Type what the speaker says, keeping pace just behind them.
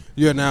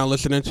You're now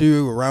listening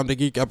to Around the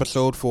Geek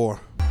episode 4.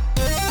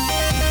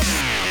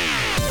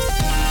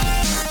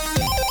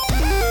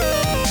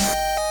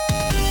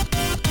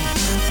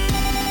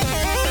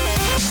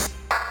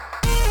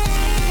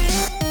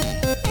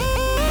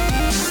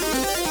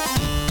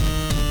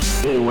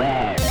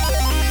 Beware.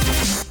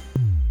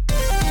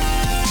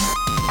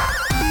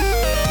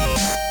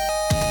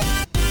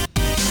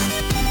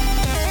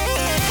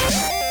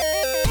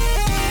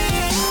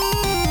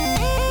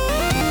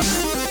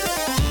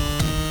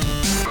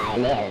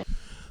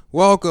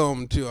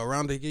 Welcome to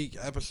Around the Geek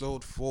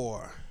episode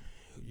 4.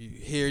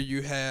 Here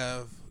you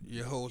have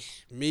your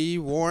host, me,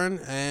 Warren,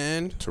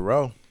 and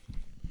Terrell.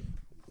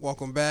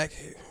 Welcome back.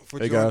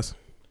 Hey guys.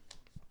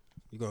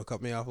 You gonna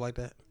cut me off like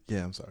that?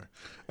 Yeah, I'm sorry.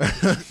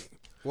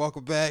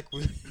 Welcome back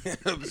with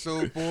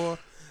episode 4.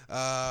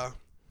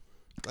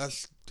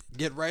 Let's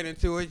get right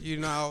into it. You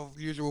know,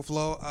 usual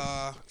flow.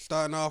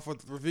 Starting off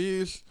with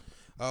reviews.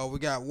 We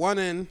got one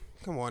in.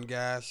 Come on,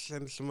 guys,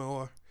 send some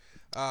more.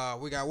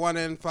 We got 1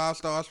 in, 5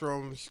 stars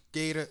from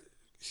Skater.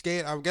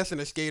 I'm guessing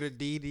it's Skater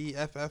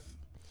DDFF.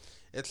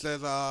 It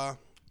says,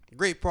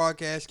 great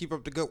podcast. Keep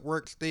up the good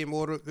work. Stay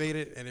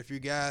motivated. And if you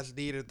guys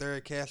need a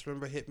third cast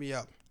member, hit me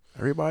up.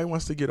 Everybody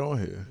wants to get on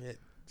here. It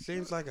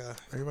seems like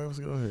Everybody wants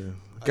to get on here.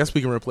 I guess we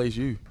can replace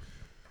you.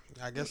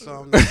 I guess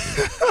so.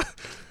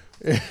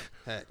 Heck,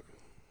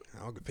 I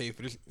don't get paid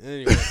for this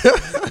anyway.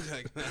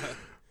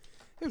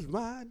 It was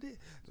my idea.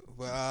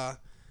 But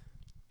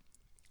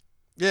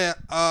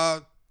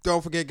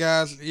don't forget,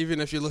 guys,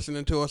 even if you're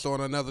listening to us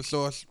on another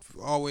source,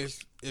 always,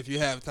 if you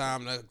have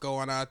time to go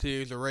on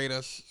iTunes or rate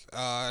us,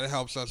 it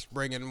helps us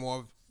bring in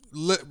more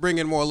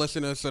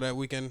listeners so that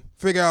we can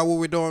figure out what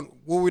we're doing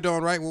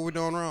right, what we're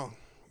doing wrong.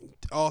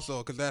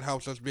 Also, because that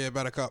helps us be a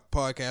better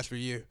podcast for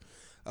you.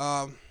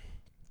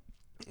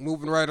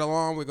 Moving right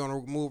along, we're going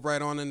to move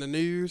right on in the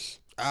news.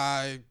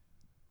 I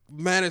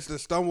managed to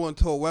stumble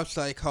into a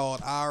website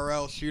called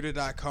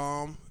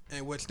IRLshooter.com,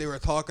 in which they were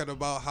talking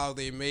about how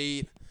they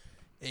made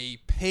a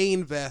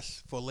pain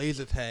vest for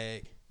laser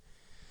tag,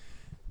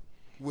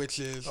 which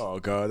is... Oh,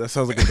 God, that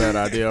sounds like a bad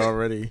idea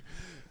already.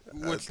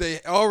 Which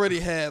they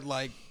already had,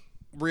 like,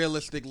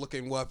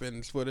 realistic-looking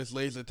weapons for this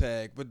laser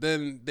tag, but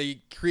then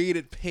they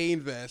created pain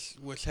vests,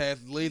 which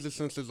has laser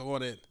sensors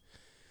on it,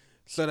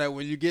 so that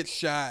when you get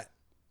shot,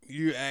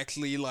 you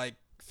actually, like,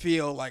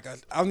 feel like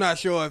I'm not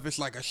sure if it's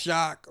like a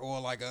shock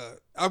or like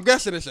I'm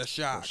guessing it's a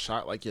shock. A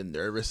shot like your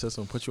nervous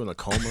system, put you in a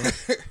coma.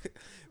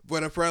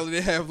 But apparently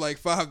they have like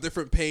 5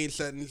 different pain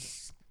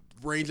settings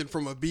ranging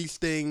from a bee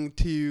sting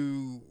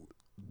to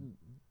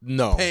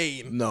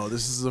pain. No,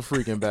 this is a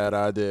freaking bad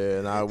idea.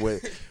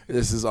 And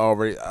this is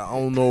already, I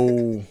don't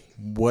know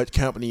what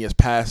company is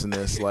passing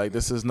this. Like,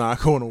 this is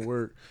not going to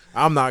work.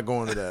 I'm not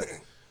going to that.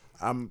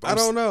 I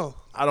don't know.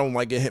 I don't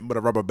like getting hit with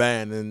a rubber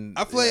band. And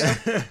I play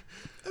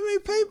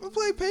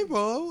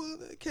paintball.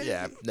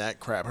 Yeah, that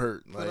crap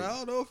hurt. But I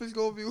don't know if it's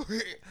gonna be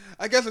weird.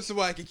 I guess if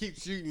somebody can keep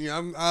shooting you,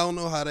 I don't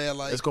know how that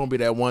like. It's gonna be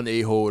that one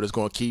a-hole that's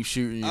gonna keep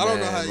shooting you. I don't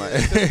know how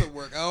that system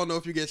work. I don't know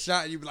if you get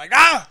shot and you be like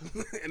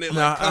and then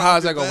like,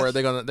 how's that gonna work?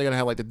 They're gonna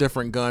have like the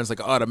different guns, like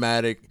an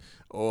automatic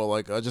or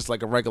like just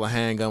like a regular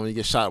handgun. When you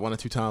get shot 1 or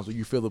 2 times, when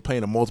you feel the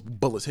pain of multiple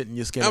bullets hitting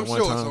your skin at one time.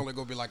 I'm sure it's only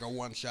gonna be like a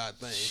one-shot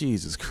thing.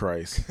 Jesus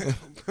Christ.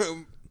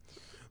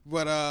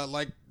 But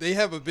like they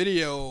have a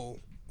video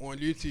on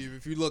YouTube,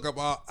 if you look up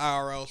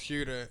IRL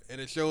Shooter,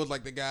 and it shows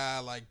like the guy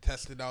like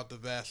tested out the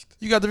vest.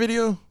 You got the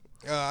video?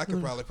 I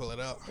could probably pull it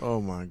up. Oh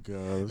my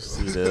God, let's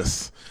see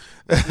this.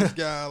 This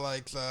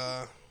guy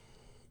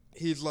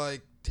he's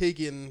like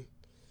taking.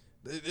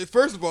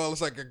 First of all,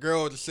 it's like a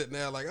girl just sitting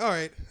there like, all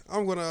right,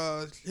 I'm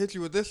gonna hit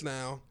you with this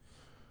now,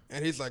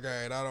 and he's like, all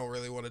right, I don't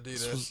really want to do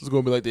this. It's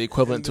gonna be like the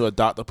equivalent to a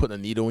doctor putting a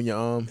needle in your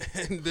arm.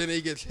 And then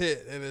he gets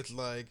hit, and it's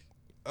like,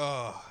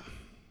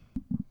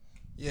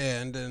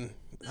 yeah, and then.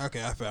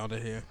 Okay, I found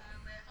it here.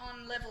 We're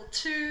on level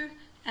 2,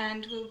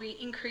 and we'll be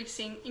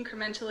increasing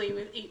incrementally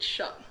with each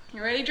shot.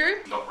 You ready,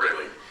 Drew? Not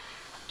really.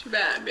 Too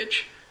bad,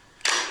 bitch.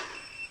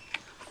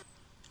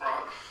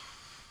 Right.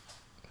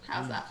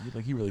 How's that?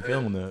 Like he really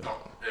filming that.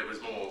 It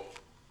was more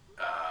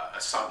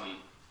a sudden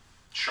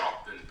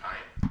shock than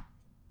pain.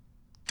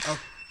 Oh.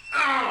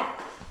 Oh!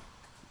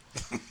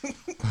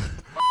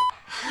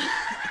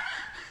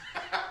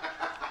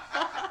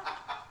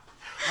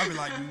 I'll be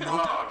like, nope.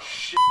 Oh,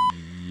 shit.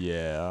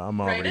 Yeah,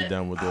 I'm already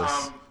done with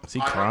this. Is he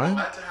I crying?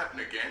 don't want that to happen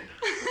again.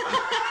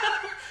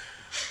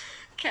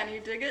 Can you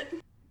dig it?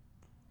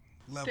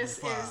 Level This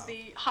 5. is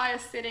the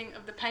highest setting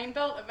of the pain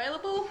belt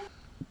available.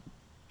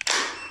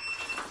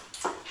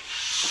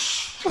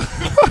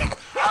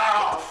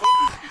 Oh,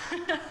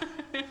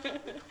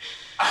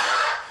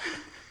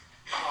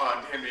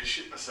 I damn near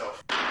shit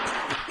myself.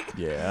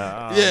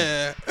 Yeah.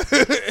 Yeah.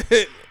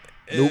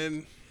 Nope.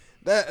 And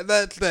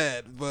that's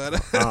that,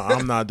 but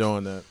I'm not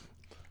doing that.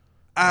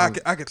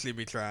 I could see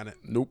me trying it.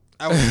 Nope.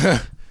 I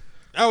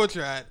would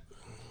try it.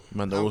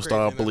 My No nose crazy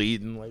started enough.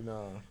 bleeding. Like,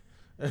 nah.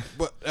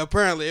 But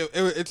apparently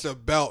it's a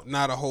belt,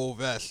 not a whole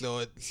vest. So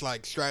it's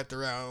like strapped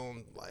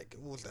around, like,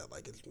 what was that,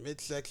 like its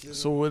midsection?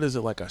 So what is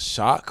it, like a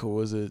shock,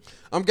 or is it?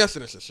 I'm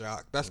guessing it's a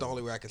shock. That's the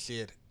only way I can see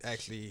it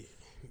actually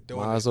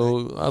doing Might as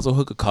anything. well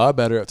hook a car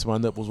battery up to my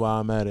nipples while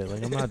I'm at it.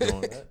 Like, I'm not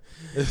doing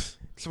that.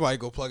 Somebody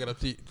go plug it up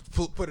to you,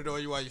 put it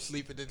on you while you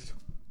sleep, and then just,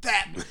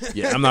 that.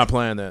 Yeah, I'm not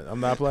playing that. I'm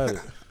not playing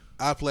it.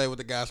 I play with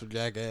the guys from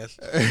Jackass.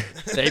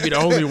 They be the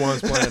only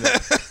ones playing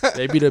it.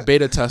 They be the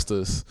beta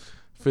testers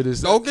for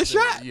this. Don't get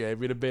shot. Yeah, they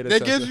be the beta That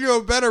testers. gives you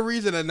a better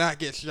reason to not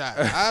get shot.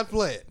 I'd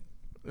play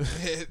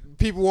it.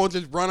 People won't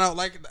just run out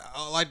like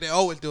they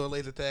always do in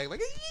laser tag.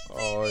 Like,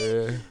 Oh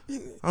yeah,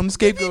 I'm the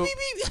scapegoat.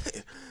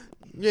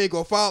 you ain't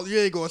gonna follow. You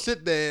ain't gonna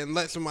sit there and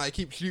let somebody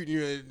keep shooting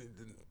you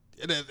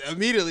and then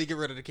immediately get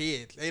rid of the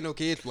kids. Ain't no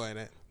kids playing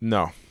that.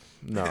 No,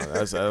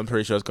 I'm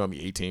pretty sure it's gonna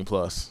be 18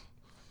 plus.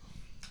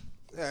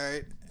 All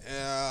right.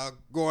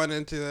 Going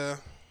into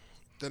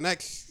the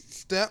next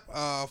step,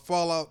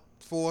 Fallout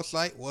 4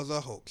 site was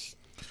a hoax.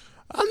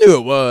 I knew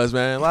it was,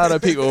 man. A lot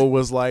of people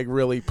was like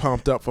really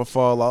pumped up for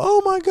Fallout.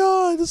 Oh my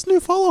god, this new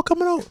Fallout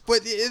coming out.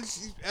 But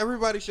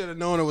everybody should have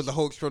known it was a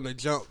hoax from the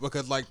jump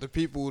because like the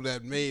people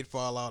that made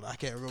Fallout, I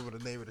can't remember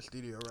the name of the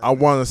studio. Right I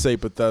now. want to say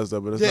Bethesda,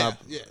 but it's not.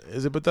 Yeah.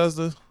 Is it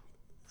Bethesda?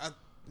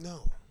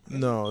 No.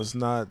 No, it's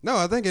not. No,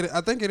 I think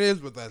it is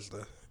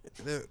Bethesda.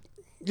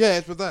 Yeah,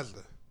 it's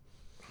Bethesda.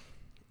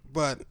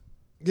 But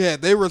yeah,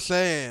 they were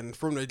saying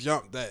from the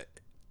jump that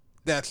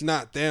that's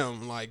not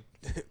them. Like,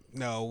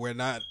 no, we're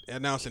not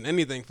announcing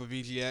anything for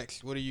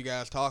VGX. What are you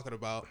guys talking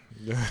about?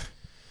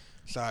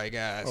 Sorry,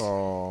 guys.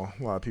 Oh,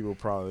 a lot of people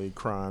probably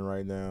crying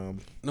right now.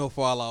 No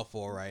Fallout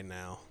 4 right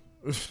now.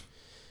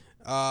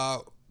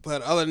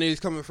 But other news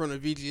coming from the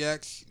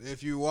VGX.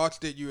 If you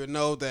watched it, you would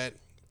know that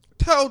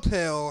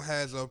Telltale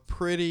has a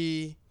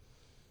pretty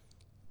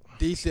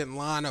decent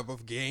lineup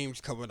of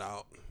games coming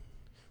out.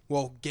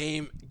 Well,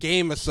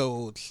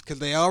 game-episodes, because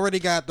they already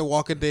got The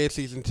Walking Dead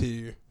Season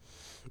 2.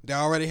 They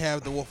already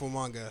have The Wolf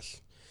Among Us.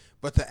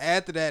 But to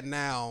add to that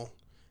now,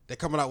 they're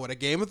coming out with a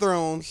Game of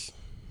Thrones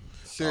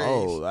series.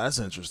 Oh, that's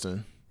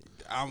interesting.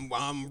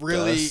 I'm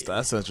really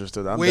that's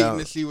interesting. I'm waiting down.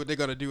 to see what they're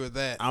going to do with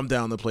that. I'm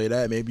down to play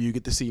that. Maybe you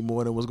get to see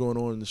more than what's going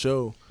on in the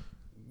show.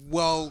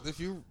 Well, if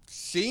you've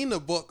seen the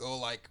book or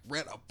like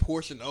read a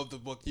portion of the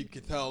book, you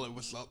could tell it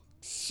was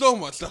so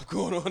much stuff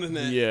going on in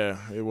that. Yeah,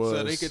 it was.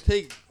 So they could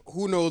take,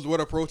 who knows what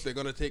approach they're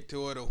going to take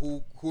to it, or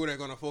who they're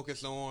going to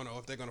focus on, or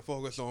if they're going to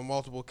focus on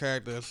multiple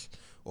characters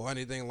or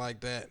anything like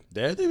that.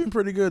 They've been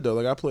pretty good though.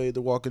 Like I played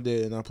The Walking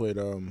Dead and I played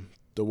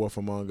The Wolf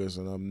Among Us,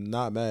 and I'm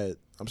not mad.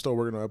 I'm still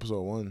working on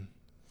episode 1.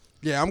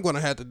 Yeah, I'm going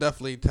to have to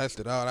definitely test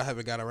it out. I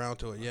haven't got around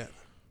to it yet.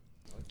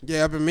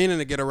 Yeah, I've been meaning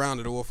to get around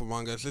to The Wolf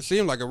Among Us. It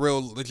seemed like a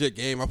real legit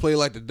game. I played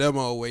like the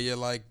demo where you're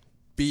like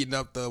beating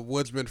up the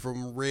woodsman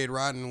from Red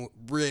Riding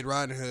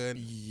Hood.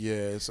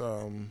 Yes,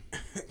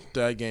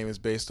 that game is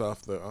based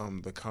off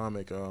the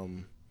comic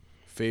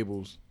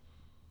Fables.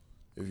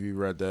 If you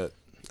read that,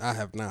 I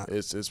have not.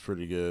 it's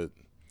pretty good.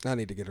 I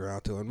need to get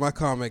around to it. My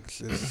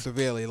comics is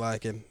severely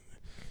lacking.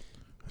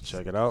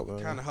 Check it out,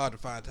 man. Kind of hard to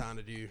find time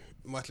to do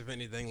much of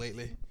anything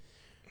lately.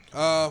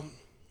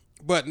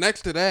 But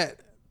next to that,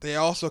 they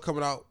also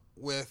coming out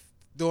with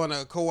doing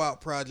a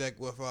co-op project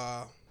with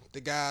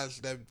the guys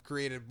that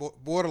created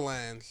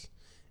Borderlands,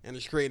 and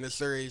it's creating a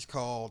series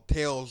called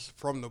Tales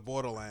from the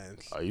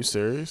Borderlands. Are you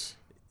serious?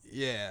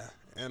 Yeah,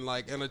 and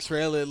like in the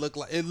trailer, it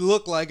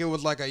looked like it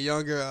was like a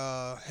younger,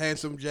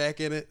 handsome Jack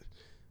in it.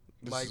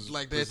 Like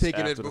they're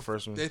taking it after the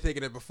first one? They're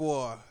taking it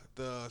before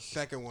the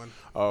second one,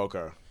 Oh,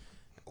 okay.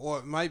 or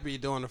it might be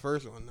during the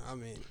first one. I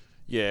mean,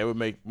 Yeah, it would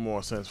make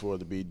more sense for it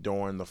to be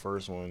during the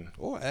first one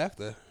or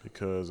after.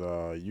 because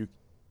you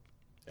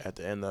at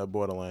the end of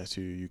Borderlands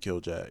 2 you kill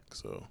Jack.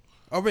 So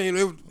I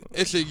mean,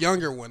 it's a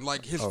younger one.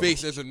 Like his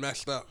face isn't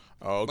messed up.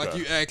 oh, okay. Like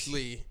you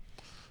actually.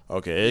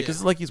 Okay,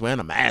 because like he's wearing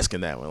a mask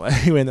in that one. Like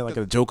he wearing like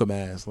a Joker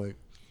mask. Like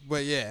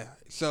But yeah,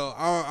 so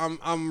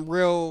I'm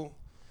real.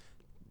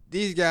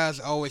 These guys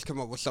always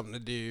come up with something to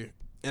do,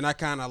 and I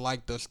kind of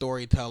like the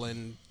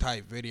storytelling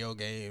type video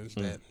games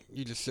that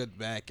you just sit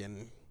back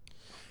and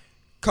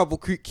couple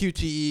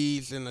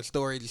QTEs and the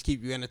story just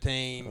keep you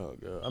entertained. oh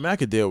god, I mean I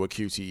could deal with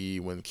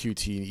QTE when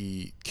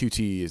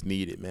QTE is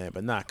needed, man,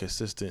 but not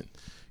consistent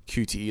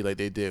QTE like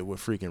they did with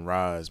freaking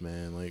Rise,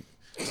 man. Like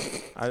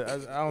I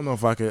don't know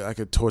if I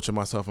could torture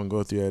myself and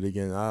go through that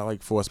again. I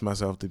like forced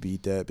myself to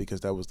beat that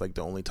because that was like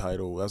the only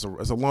title. That's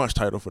a launch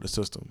title for the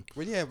system.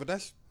 Well, yeah, but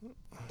that's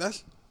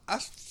I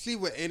see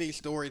with any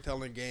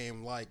storytelling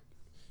game like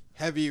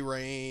Heavy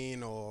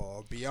Rain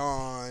or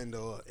Beyond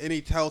or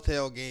any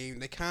Telltale game,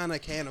 they kind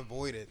of can't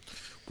avoid it.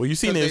 Well, you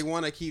seen They it.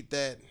 want to keep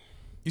that.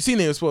 You seen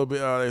it was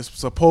they're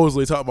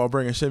supposedly talking about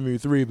bringing Shenmue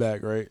 3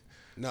 back, right?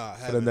 No, I For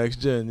the haven't. next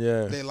gen,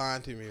 yeah. They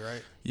lying to me,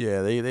 right?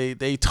 Yeah,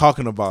 they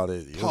talking about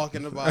it.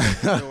 Talking about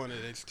it and doing it.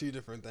 It's two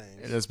different And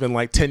things. it's been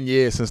like 10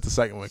 years since the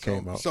second one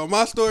came out. So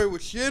my story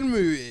with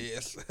Shenmue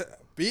is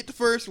beat the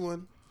first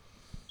one.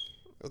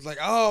 It was like,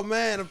 oh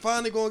man, I'm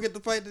finally going to get to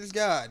fight this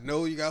guy.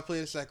 No, you got to play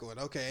the second one.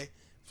 Okay,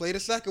 play the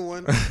second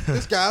one.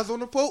 This guy's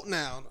on the boat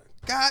now.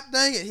 God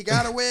dang it, he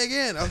got away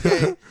again.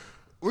 Okay,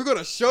 we're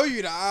gonna show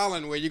you the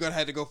island where you're gonna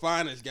have to go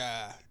find this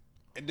guy,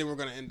 and then we're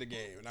gonna end the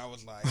game. And I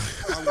was like,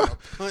 I'm gonna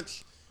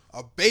punch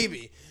a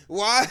baby.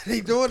 Why are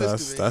they doing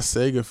this to me? That's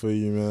Sega for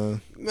you,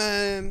 man.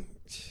 Man,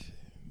 if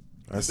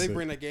they Sick.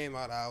 bring the game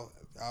out, I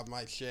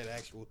might shed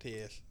actual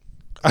tears.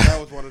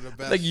 That was one of the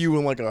best. I think you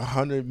and like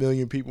 100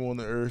 million people on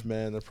the earth,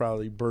 man, are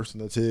probably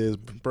bursting the tears,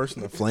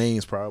 bursting the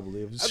flames,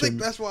 probably. I think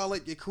that's why I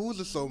like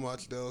Yakuza so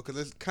much, though,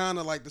 because it's kind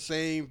of like the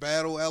same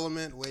battle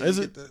element where you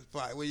get to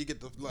fight, where you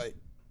get to like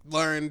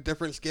learn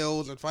different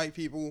skills and fight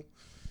people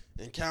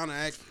and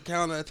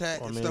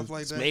counterattack and stuff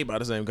like it's that. made by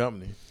the same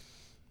company.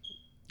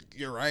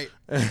 You're right,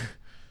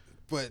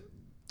 but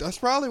that's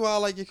probably why I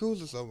like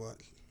Yakuza so much.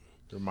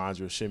 Reminds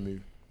you of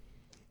Shenmue.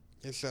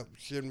 Except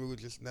Shenmue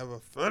just never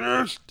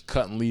finished.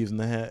 Cutting leaves in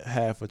the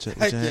half.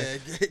 Yeah,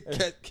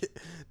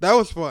 that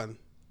was fun.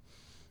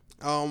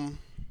 And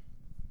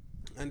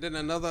then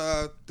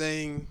another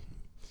thing.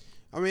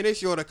 I mean, they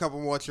showed a couple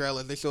more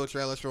trailers. They showed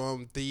trailers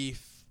from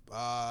Thief.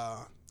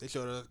 They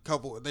showed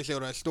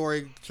a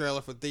story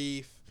trailer for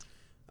Thief.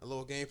 A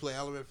little gameplay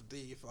element for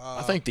Thief.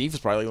 I think Thief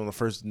is probably one of the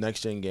first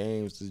next gen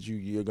games that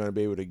you're gonna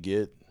be able to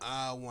get.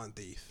 I want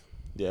Thief.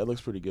 Yeah, it looks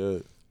pretty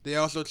good. They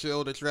also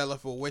showed a trailer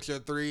for Witcher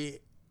 3.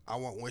 I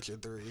want Witcher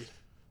 3.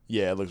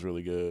 Yeah, it looks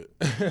really good.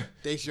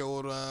 They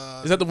showed.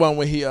 Is that the one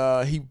where he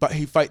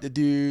fight the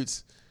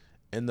dudes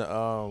and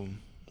the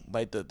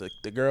like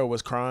the girl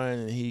was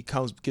crying and he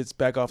gets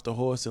back off the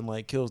horse and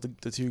like kills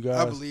the two guys?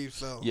 I believe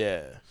so.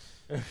 Yeah.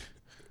 And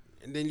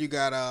then you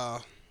got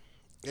of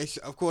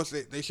course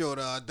they showed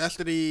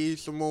Destiny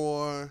some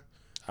more.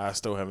 I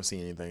still haven't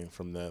seen anything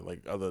from that,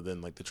 like other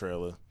than like the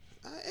trailer.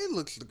 It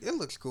looks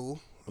cool.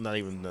 Well, not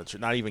even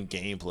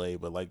gameplay,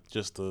 but like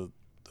just the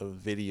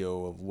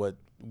video of what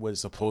it's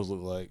supposed to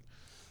look like.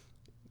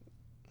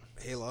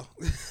 Halo.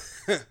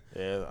 Yeah,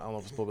 I don't know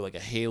if it's supposed to be like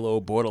a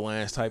Halo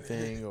Borderlands type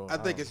thing. Or, I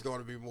think it's going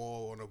to be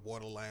more on a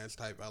Borderlands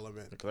type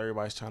element. because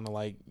everybody's trying to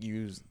like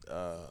use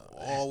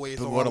Always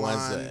the online.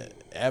 Borderlands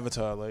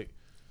avatar, like.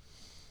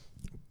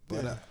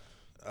 But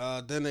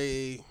then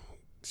they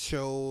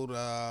showed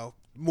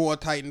more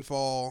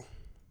Titanfall.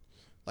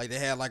 Like they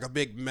had like a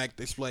big mech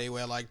display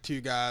where like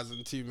two guys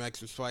and two mechs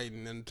was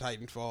fighting in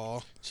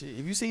Titanfall. Shit,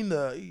 have you seen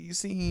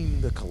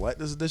the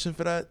collector's edition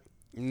for that?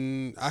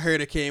 I heard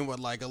it came with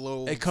like a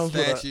little It comes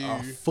statue.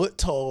 with a foot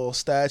tall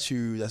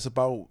statue that's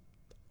about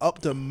up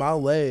to my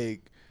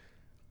leg.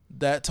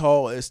 That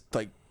tall is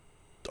like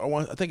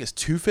I think it's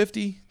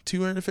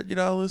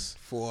 $250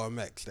 for a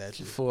mech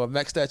statue. for a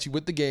mech statue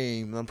with the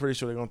game. I'm pretty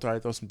sure they're gonna try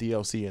to throw some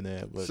DLC in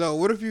there. But So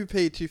what if you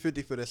paid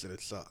 $250 for this and it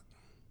sucked?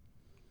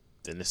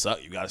 then it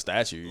sucks. You got a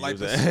statue. You Like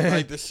know what I'm saying?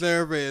 like the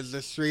server is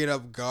just straight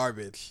up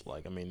garbage.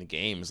 Like, I mean, the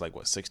game is like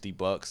what,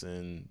 $60,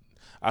 and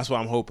that's why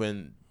I'm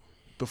hoping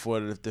before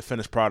the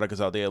finished product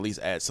is out, they at least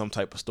add some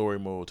type of story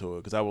mode to it,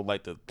 because I would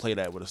like to play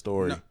that with a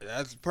story. No,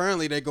 that's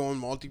apparently they're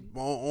going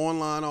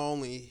online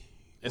only.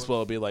 It's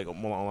supposed to be like a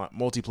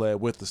multiplayer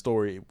with the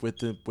story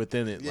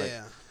within it. Yeah, Like,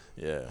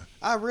 yeah.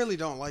 I really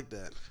don't like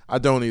that. I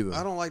don't either.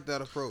 I don't like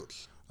that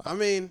approach. I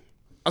mean,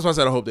 That's why I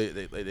said I hope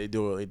they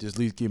do it. They just at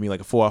least give me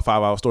like a 4 or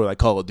 5 hour story like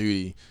Call of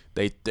Duty.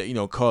 They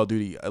Call of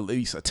Duty at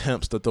least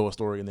attempts to throw a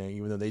story in there,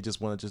 even though they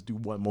just want to just do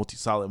one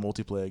solid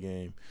multiplayer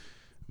game.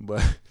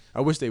 But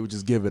I wish they would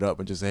just give it up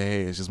and just say,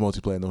 hey, it's just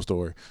multiplayer, no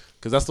story.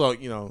 Because that's all,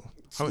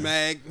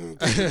 mag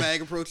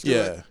approach to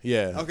it.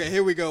 Yeah. Okay,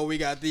 here we go. We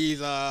got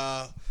these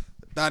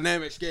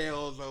dynamic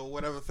scales or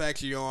whatever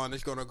faction you're on.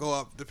 It's gonna go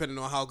up depending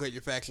on how good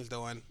your faction's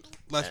doing.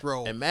 Let's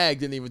roll. And Mag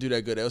didn't even do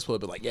that good. It was supposed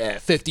to be like,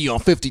 50 on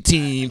 50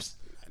 teams.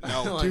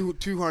 No,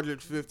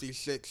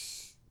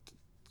 256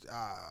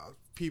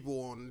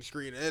 people on the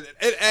screen.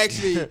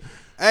 It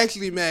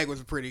actually Mag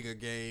was a pretty good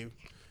game,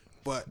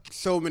 but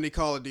so many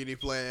Call of Duty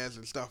players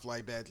and stuff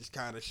like that just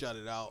kind of shut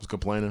it out. Was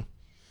complaining.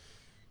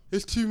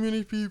 It's too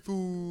many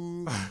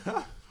people.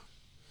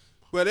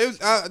 But it was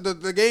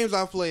the games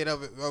I played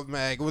of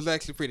Mag was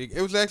actually pretty.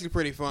 It was actually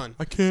pretty fun.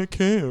 I can't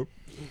camp.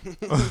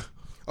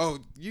 Oh,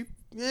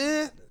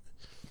 yeah.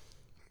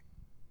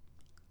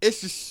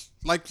 It's just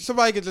like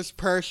somebody could just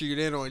parachute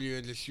in on you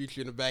and just shoot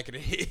you in the back of the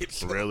head.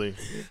 So. Really?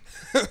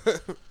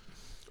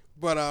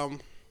 But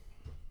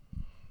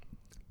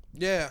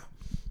yeah.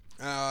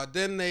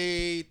 Then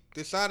they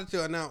decided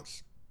to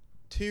announce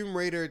Tomb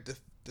Raider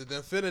the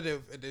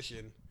Definitive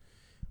Edition,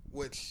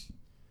 which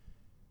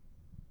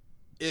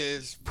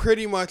is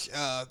pretty much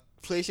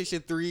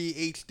PlayStation 3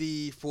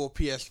 HD for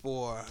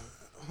PS4.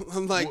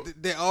 I'm like,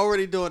 they're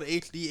already doing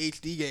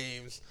HD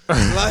games.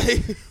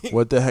 Like,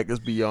 What the heck is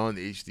beyond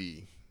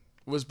HD?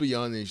 What's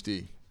beyond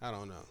HD? I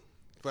don't know.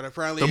 But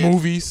apparently The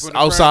movies,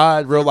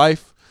 outside, real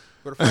life.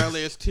 But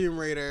apparently it's Tomb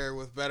Raider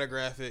with better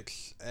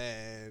graphics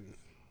and.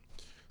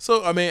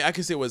 So, I mean, I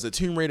can see it was a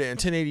Tomb Raider in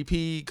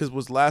 1080p, because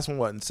was the last one,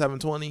 what, in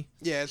 720?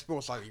 Yeah, it's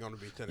most likely going to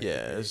be 1080p.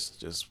 Yeah, it's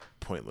just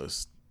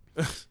pointless.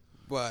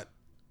 But,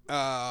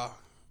 yeah,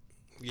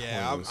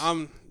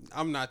 Pointless.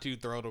 I'm not too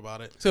thrilled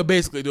about it. So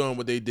basically doing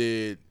what they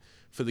did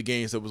for the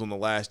games that was on the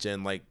last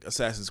gen, like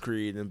Assassin's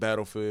Creed and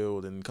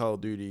Battlefield and Call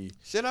of Duty.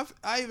 Shit,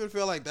 I even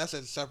feel like that's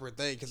a separate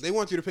thing because they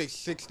want you to pay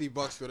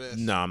 $60 for this.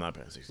 No, I'm not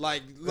paying $60.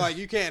 Like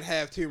you can't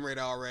have Tomb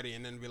Raider already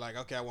and then be like,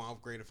 okay, I want to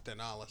upgrade it for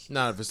 $10.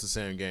 Not if it's the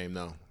same game,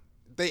 no.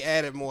 They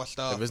added more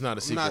stuff. If it's not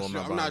a sequel,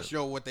 I'm not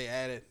sure what they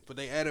added, but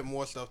they added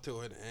more stuff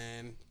to it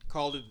and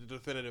called it the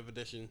definitive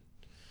edition.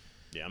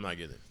 Yeah, I'm not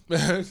getting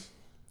it.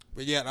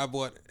 But yeah, I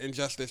bought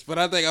Injustice. But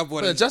I think I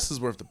bought Injustice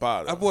worth the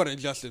pot. I bought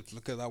Injustice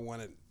because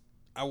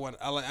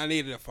I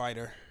needed a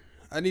fighter.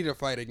 I needed a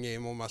fighting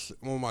game on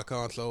my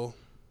console.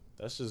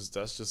 That's just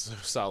a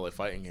solid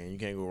fighting game. You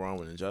can't go wrong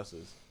with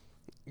Injustice.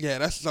 Yeah,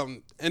 that's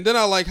something. And then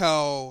I like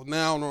how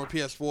now on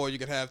PS4 you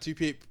can have two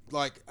people.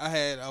 Like I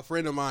had a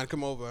friend of mine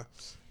come over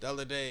the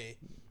other day,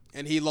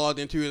 and he logged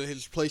into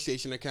his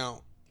PlayStation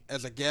account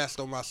as a guest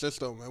on my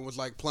system and was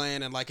like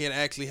playing, and like it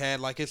actually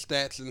had like his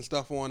stats and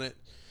stuff on it,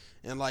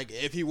 and like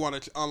if he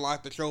wanted to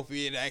unlock the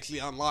trophy, it actually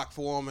unlocked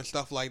for him and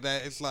stuff like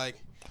that. It's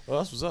like, well,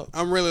 that's what's up.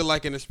 I'm really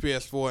liking this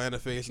PS4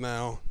 interface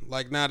now.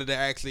 Like now that they're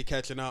actually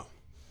catching up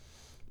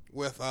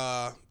with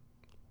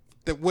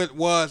what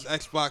was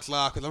Xbox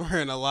Live, because I'm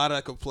hearing a lot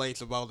of complaints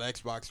about the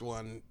Xbox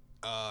One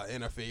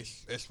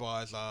interface as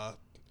far as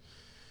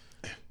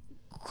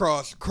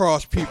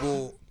cross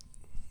people.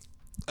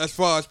 As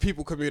far as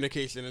people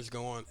communication is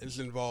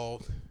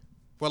involved.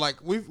 But like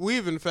we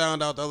even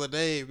found out the other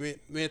day,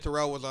 me and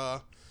Terrell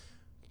was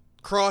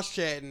cross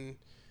chatting.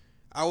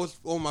 I was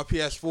on my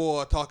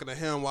PS4 talking to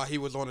him while he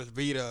was on his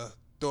Vita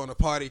doing a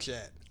party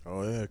chat.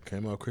 Oh yeah, it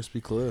came out crispy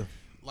clear.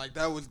 Like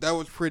that was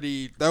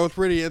pretty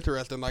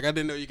interesting. Like I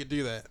didn't know you could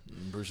do that.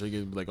 I'm pretty sure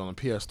you get like on the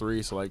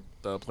PS3, so like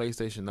the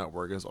PlayStation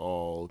Network is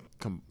all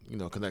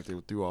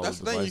connected through all. That's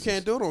the the thing, devices. you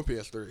can't do it on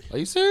PS3. Are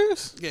you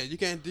serious? Yeah, you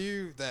can't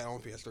do that on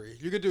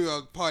PS3. You could do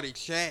a party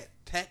chat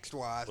text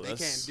wise. Well, they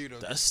can't do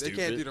the that's they can't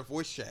stupid. do the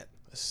voice chat.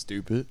 That's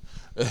stupid.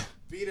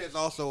 Vita is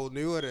also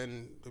newer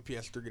than the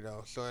PS3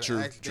 though, so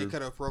True. they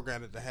could have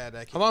programmed it to have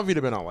that. How long have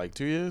Vita been out? Like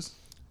 2 years?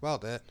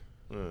 About that.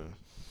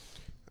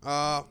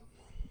 Yeah.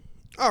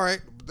 All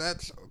right,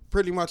 that's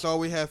pretty much all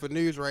we have for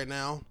news right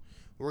now.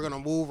 We're gonna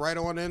move right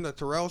on into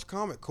Terrell's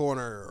Comic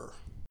Corner.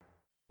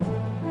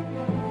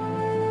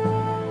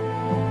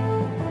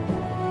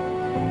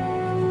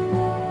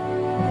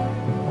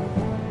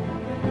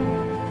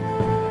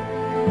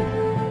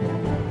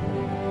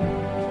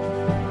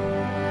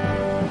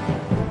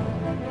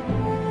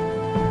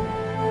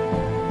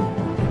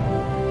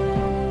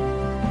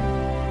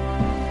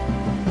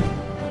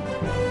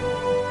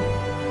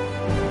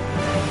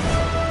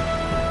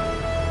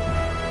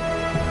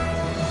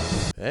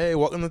 Hey,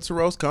 welcome to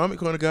Terrell's Comic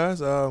Corner, guys.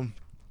 I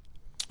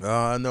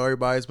know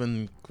everybody's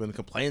been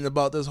complaining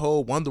about this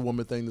whole Wonder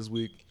Woman thing this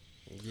week.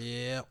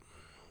 Yeah.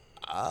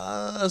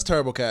 That's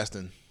terrible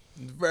casting.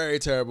 Very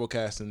terrible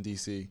casting,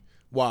 DC.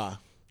 Why?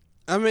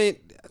 I mean,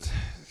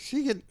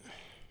 she could.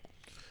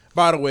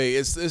 By the way,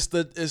 it's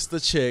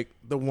the chick,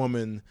 the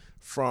woman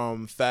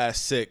from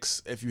Fast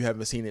 6, if you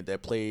haven't seen it,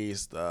 that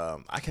plays I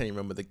can't even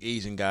remember the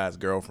Asian guy's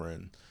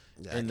girlfriend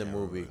in the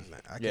movie.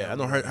 I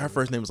know her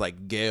first name was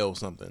like Gail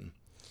something.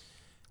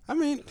 I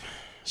mean,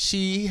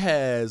 she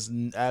has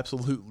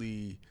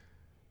absolutely,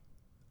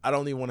 I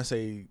don't even want to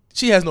say,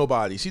 she has no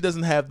body. She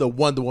doesn't have the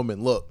Wonder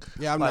Woman look.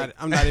 yeah, I'm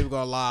not even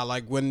gonna lie.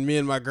 Like when me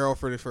and my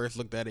girlfriend first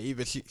looked at it,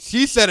 even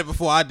she said it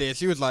before I did.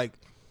 She was like,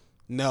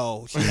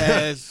 "No, she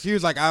has." She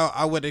was like,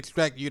 "I would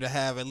expect you to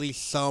have at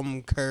least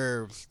some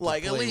curves."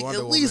 Like at Wonder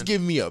Woman. least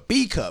give me a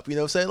B cup. You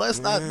know what I'm saying? Let's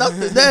not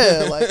nothing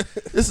there. Like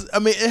this. I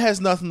mean, it has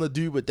nothing to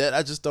do with that.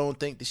 I just don't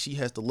think that she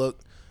has the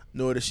look,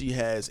 nor that she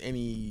has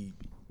any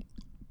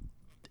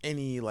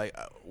like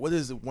what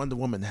does Wonder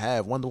Woman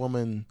have? Wonder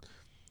Woman,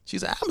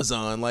 she's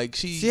Amazon. Like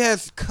she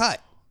has cut.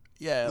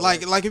 Yeah,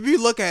 like if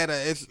you look at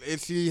her,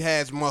 she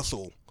has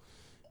muscle.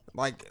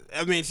 Like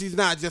I mean, she's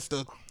not just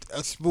a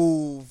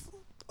smooth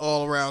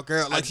all around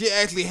girl. Like she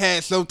actually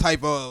has some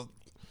type of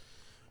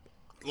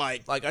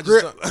like I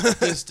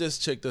just this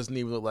chick doesn't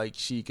even look like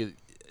she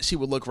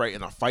would look right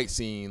in a fight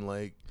scene.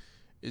 Like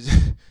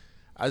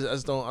I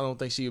don't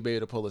think she would be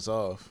able to pull this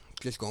off.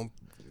 Just gonna.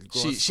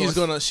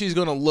 She's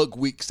gonna look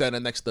weak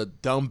standing next to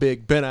dumb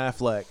big Ben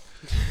Affleck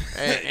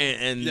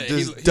and yeah,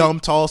 this dumb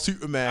tall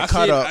Superman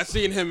I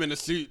seen him in the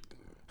suit.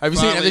 Have you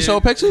seen? Have they show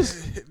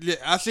pictures? Yeah,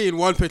 I seen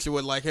one picture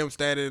with like him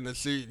standing in the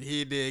suit.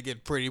 He did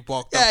get pretty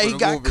bulked up. Yeah, he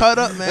got cut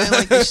up, man.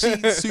 Like the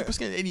sheet, super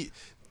skinny.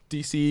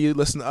 DC,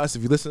 listen to us.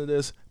 If you listen to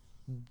this,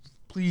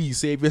 please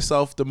save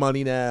yourself the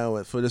money now,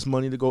 and for this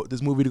movie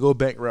to go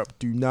bankrupt.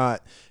 Do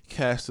not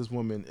cast this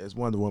woman as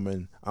Wonder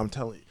Woman. I'm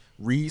telling you.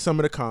 Read some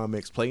of the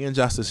comics. Play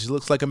Injustice. She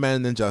looks like a man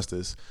in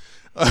Injustice.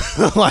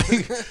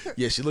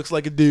 Yeah, she looks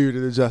like a dude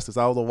in Injustice.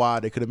 I don't know why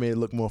they could have made it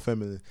look more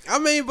feminine. I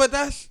mean, but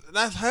that's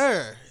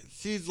her.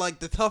 She's like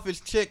the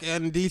toughest chick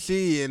in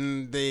DC,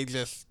 and they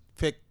just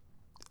pick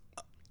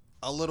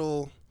a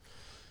little.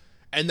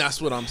 And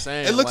that's what I'm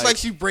saying. It looks like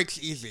she breaks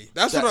easy.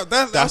 That's where I'm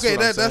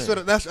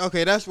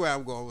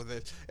going with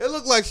it. It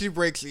looks like she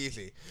breaks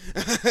easy.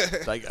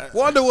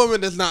 Wonder Woman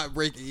does not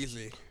break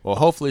easy. Well,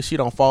 hopefully she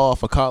don't fall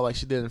off a car like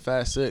she did in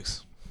Fast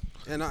 6.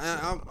 And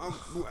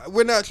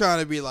we're not trying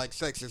to be like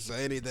sexist or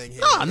anything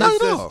here. Nah,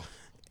 not at all.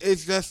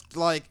 It's just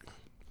like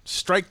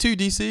Strike 2,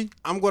 DC.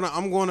 I'm gonna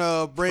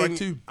Strike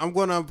two. I'm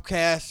gonna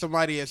cast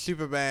somebody as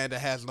Superman that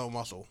has no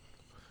muscle.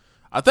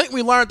 I think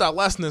we learned our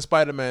lesson in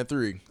Spider-Man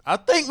 3. I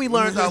think we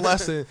learned our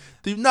lesson.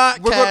 Do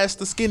not cast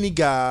the skinny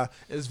guy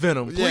as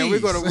Venom, please. Yeah, we're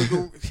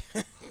gonna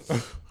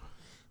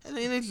and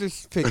then they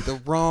just picked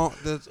the wrong.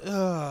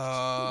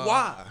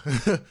 Why?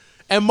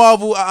 And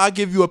Marvel, I'll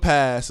give you a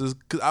pass.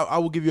 I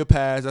will give you a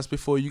pass. That's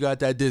before you got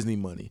that Disney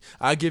money.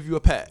 I'll give you a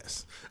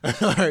pass.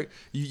 All right,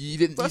 you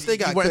didn't. Plus, you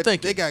weren't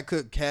thinking. they got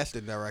good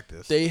casting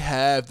directors. They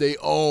have their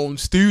own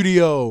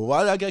studio.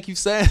 Why do I gotta keep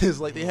saying this?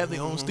 Like they have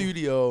their own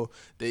studio.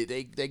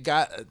 They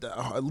got the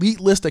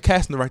elite list of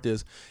casting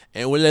directors.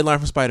 And what did they learn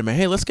from Spider-Man?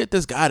 Hey, let's get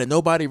this guy that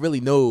nobody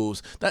really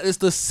knows. That is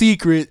the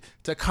secret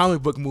to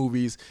comic book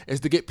movies, is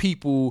to get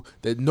people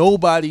that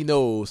nobody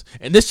knows.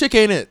 And this chick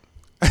ain't it.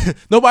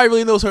 Nobody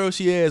really knows her who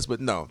she is, but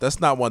no, that's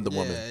not Wonder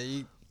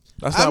Woman.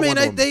 That's not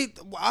Wonder Woman.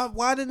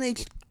 Why didn't they?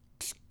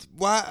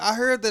 Why I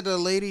heard that the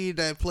lady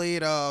that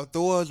played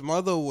Thor's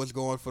mother was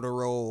going for the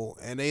role,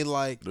 and they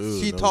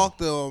talked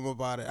to him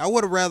about it. I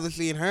would have rather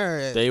seen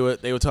her. They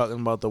were talking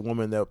about the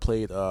woman that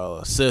played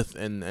Sith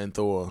and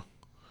Thor,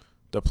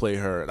 to play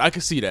her. I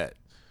could see that.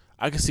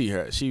 I could see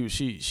her. She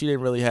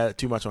didn't really have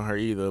too much on her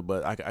either,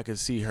 but I could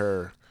see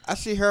her. I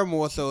see her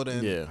more so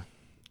than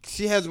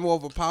She has more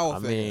of a power. I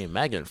mean,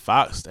 Megan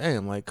Fox.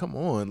 Damn, like come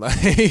on,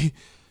 like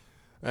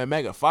man,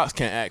 Megan Fox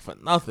can't act for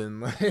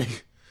nothing.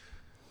 Like.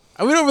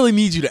 And we don't really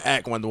need you to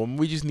act Wonder Woman.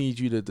 We just need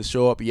you to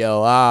show up,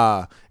 yell,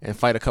 and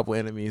fight a couple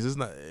enemies. It's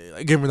not,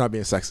 again, we're not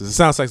being sexist. It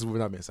sounds sexist, but we're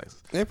not being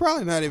sexist. They're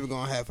probably not even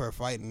going to have her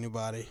fight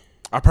anybody.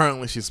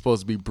 Apparently, she's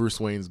supposed to be Bruce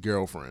Wayne's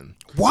girlfriend.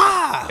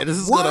 Why? And this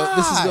is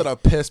gonna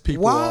piss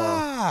people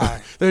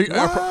off. They're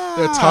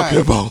talking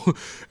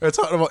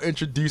about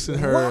introducing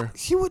her. What?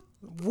 She would.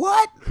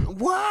 What?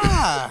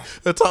 Why?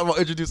 They're talking about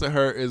introducing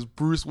her as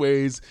Bruce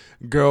Wayne's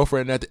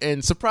girlfriend at the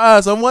end.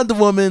 Surprise! I'm Wonder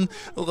Woman.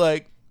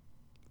 Like.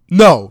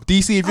 No,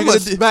 DC. If you're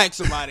gonna smack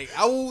somebody,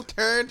 I will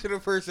turn to the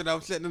person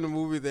I'm sitting in the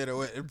movie theater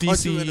with and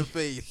punch you in the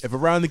face. If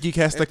Around the Geek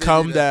has to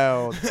come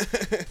down,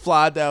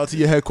 fly down to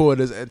your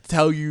headquarters and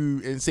tell you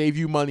and save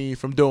you money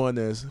from doing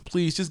this,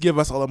 please just give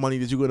us all the money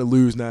that you're gonna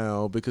lose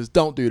now, because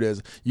don't do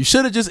this. You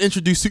should have just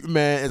introduced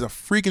Superman as a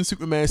freaking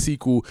Superman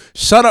sequel.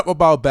 Shut up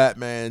about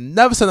Batman.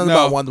 Never said nothing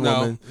about Wonder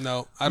Woman.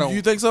 No, I don't.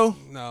 You think so?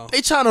 No.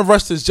 They trying to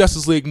rush this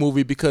Justice League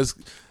movie because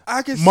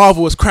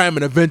Marvel is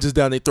cramming Avengers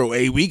down their throat.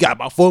 Hey, we got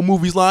about 4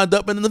 movies lined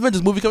up and an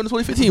Avengers movie coming in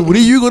 2015. What are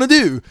you gonna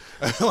do?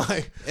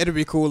 Like, it'd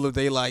be cool if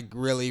they like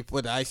really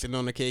put icing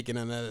on the cake and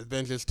in the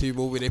Avengers 2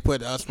 movie they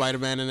put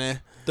Spider-Man in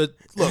there. Look,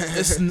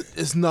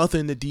 it's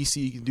nothing that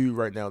DC can do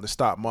right now to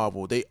stop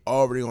Marvel. They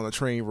already on a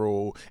train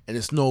roll, and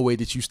there's no way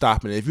that you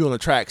stopping it. If you're on the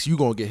tracks, you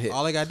gonna get hit.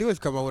 All they gotta do is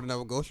come up with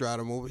another Ghost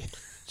Rider movie.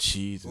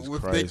 Jesus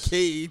with Christ. Nick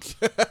Cage.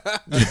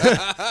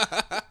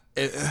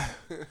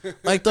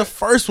 Like the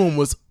first one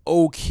was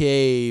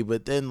okay,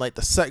 but then like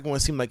the second one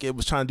seemed like it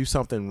was trying to do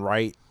something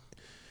right,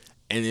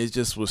 and it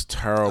just was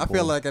terrible. I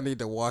feel like I need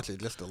to watch it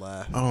just to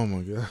laugh. Oh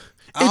my god!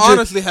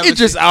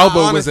 Idris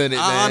Elba was in it,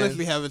 man. I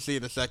honestly haven't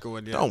seen the second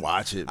one yet. Don't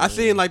watch it. I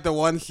seen like the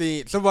one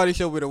scene. Somebody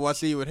showed me the one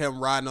scene with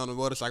him riding on a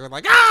motorcycle,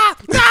 like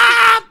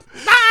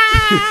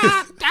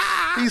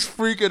he's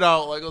freaking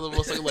out like on the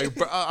motorcycle,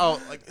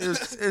 like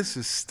it's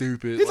just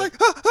stupid. He's like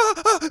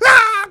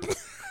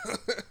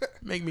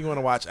make me want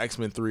to watch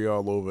X-Men 3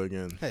 all over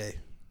again.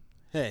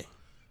 Hey,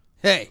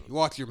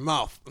 watch your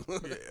mouth.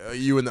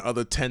 You and the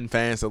other 10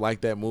 fans that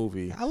like that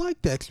movie. I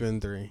liked X-Men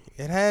 3.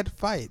 It had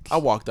fights. I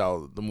walked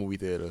out the movie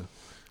theater.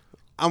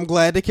 I'm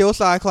glad they killed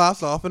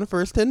Cyclops off in the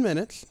first 10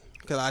 minutes.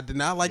 Because I did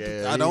not like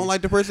I don't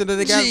like the person that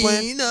they got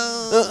playing.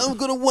 I'm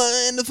going to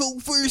wind the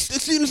phone first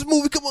as soon as the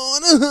movie come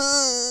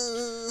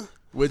on.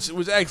 Which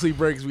actually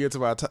brings me into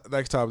my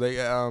next topic.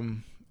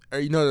 They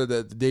you know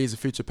that the Days of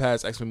Future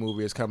Past X-Men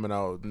movie is coming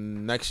out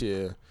next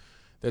year.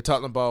 They're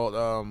talking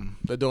about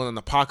they're doing an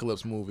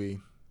Apocalypse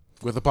movie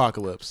with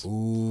Apocalypse.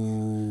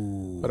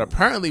 Ooh. But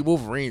apparently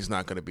Wolverine's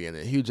not going to be in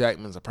it. Hugh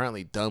Jackman's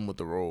apparently done with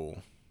the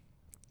role.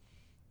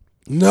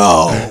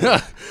 No.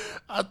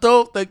 I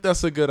don't think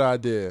that's a good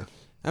idea.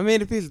 I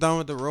mean, if he's done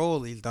with the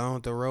role, he's done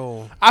with the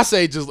role. I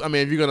say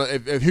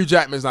if Hugh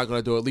Jackman's not going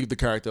to do it, leave the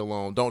character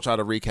alone. Don't try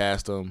to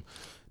recast him.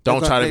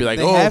 Don't try to be like,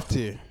 they have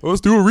to. Let's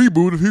do a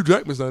reboot if Hugh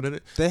Jackman's not in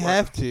it. They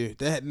have to.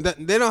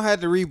 They don't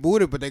have to reboot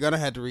it, but they're gonna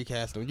have to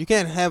recast him. You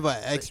can't have an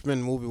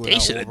X-Men movie without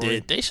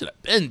Wolverine. They should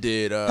have been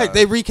did. Heck,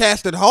 they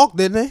recasted Hulk,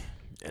 didn't they?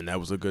 And that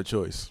was a good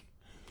choice.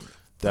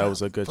 That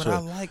was a good choice. I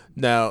like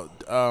now.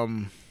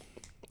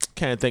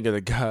 Can't think of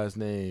the guy's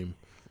name.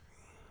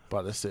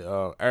 About to say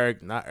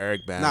not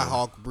Eric Banner. Not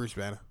Hulk, Bruce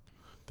Banner.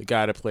 The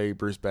guy that played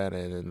Bruce Banner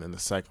in the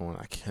second one,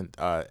 I can't.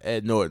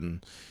 Ed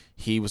Norton.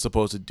 He's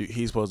supposed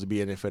to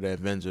be in it for the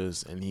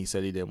Avengers, and he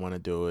said he didn't want to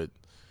do it,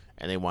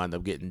 and they wound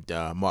up getting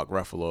Mark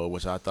Ruffalo,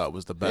 which I thought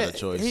was the better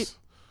choice.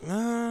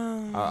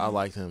 I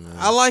liked him, man.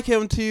 I like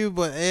him too,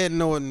 but Ed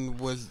Norton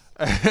was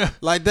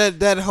like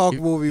that Hulk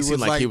movie He was seemed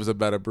like like he was a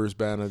better Bruce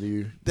Banner to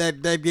you.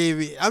 that gave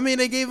me. I mean,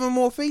 they gave him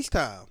more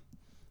FaceTime.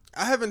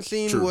 I haven't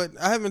seen True.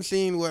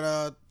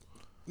 what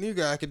new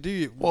guy could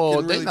do. Well,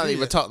 can they're really not do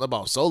even yet. talking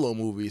about solo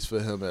movies for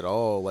him at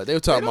all. Like they were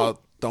talking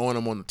about throwing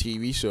him on the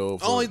TV show.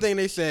 The only thing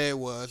they said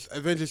was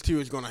Avengers 2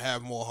 is going to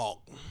have more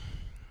Hulk,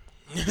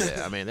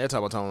 Yeah, I mean they're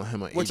talking about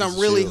him. On which Agents I'm of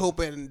really S.H.I.E.L.D..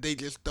 hoping they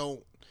just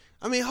don't.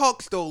 I mean,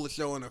 Hulk stole the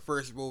show in the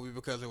first movie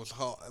because it was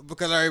Hulk,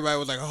 because everybody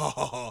was like,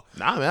 "Oh,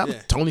 Nah, man,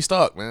 Yeah. Tony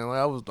Stark, man. Like,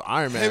 I was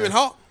Iron Man. him and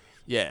Hulk."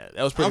 Yeah,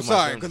 that was pretty. I'm much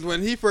sorry, him. because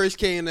when he first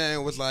came there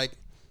and was like,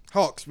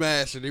 Hulk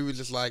smash, and he was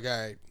just like, all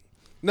right.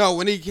 No,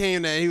 when he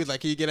came there, he was like,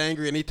 can you get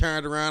angry? And he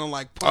turned around and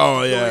like, punched Oh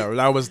the yeah,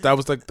 joint. that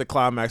was like the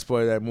climax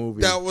part of that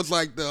movie. That was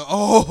like the,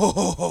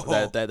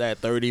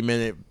 that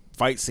 30-minute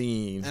fight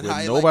scene And where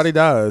how he, nobody like,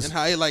 dies. and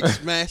how he like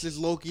smashes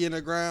Loki in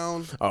the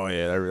ground. Oh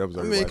yeah, that was.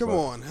 I mean, come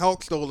on,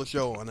 Hulk stole the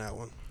show on that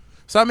one.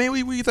 So I mean, what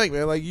do you think,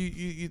 man? Like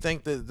you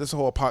think that this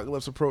whole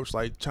apocalypse approach,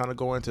 like trying to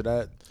go into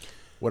that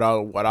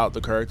without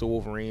the character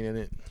Wolverine in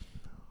it?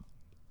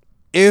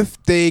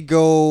 If they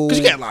go, Because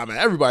you can't lie, man.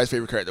 Everybody's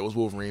favorite character was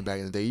Wolverine back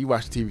in the day. You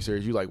watch the TV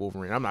series, you like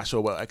Wolverine. I'm not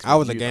sure what X-Men I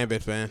was a you-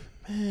 Gambit fan.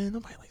 Man,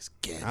 nobody likes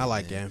Gambit. I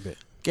like man. Gambit.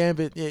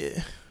 Gambit,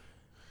 yeah.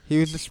 He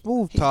was the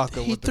smooth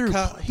talker He with threw. the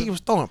cup. He was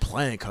throwing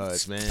playing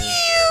cards, man.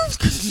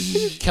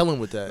 He was killing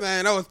with that.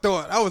 Man,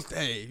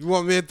 hey, you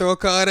want me to throw a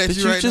card at Did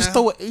you you right just now?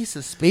 throw an ace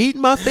of spade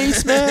in my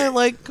face, man?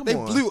 Like, come They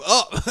on. blew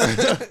up.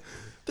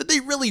 Did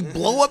they really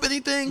blow up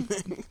anything?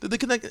 Did they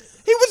connect? He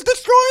was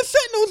destroying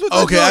Sentinels with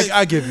Okay, that joint.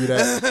 I give you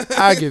that.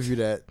 I give you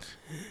that.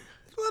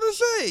 What I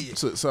say?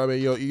 So I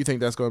mean, you think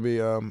that's going to be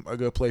a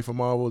good play for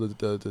Marvel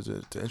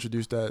to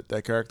introduce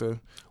that character,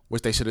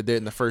 which they should have did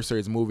in the first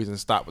series of movies and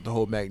stop with the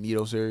whole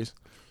Magneto series?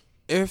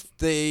 This is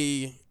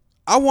the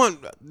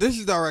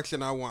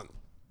direction I want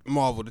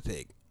Marvel to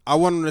take. I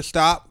want them to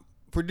stop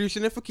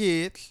producing it for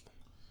kids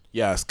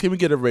Yes. Can we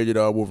get a rated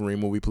R Wolverine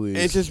movie, please?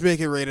 and just make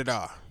it rated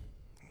R.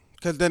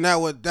 Because then that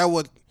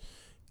would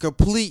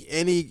complete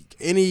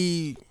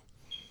any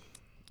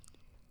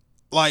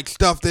like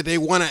stuff that they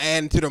want to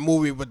add into the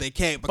movie, but they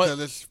can't because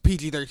it's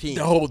PG-13.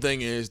 The whole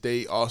thing is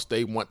they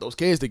want those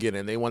kids to get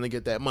in. They want to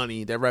get that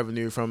money, that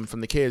revenue from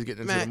the kids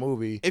getting into the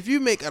movie. If you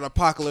make an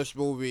apocalypse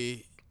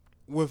movie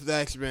with the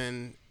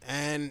X-Men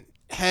and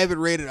have it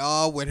rated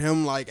R with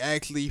him like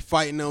actually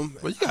fighting them,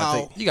 Well,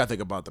 you gotta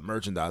think about the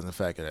merchandising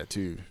factor of that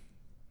too.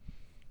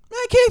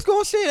 Man, kids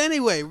gonna see it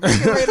anyway.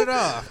 Make it rated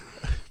R.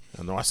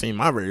 I know I seen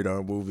my rated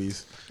R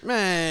movies.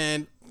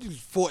 Man,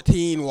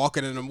 14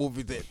 walking in a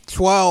movie,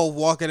 12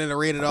 walking in a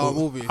rated R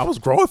movie. I was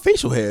growing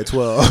facial hair at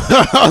 12.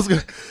 I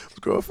was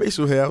growing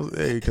facial hair.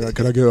 Hey, can I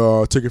get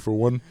a ticket for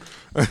one?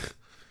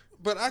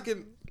 But I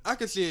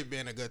can see it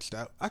being a good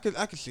step. I can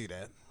see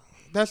that.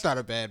 That's not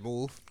a bad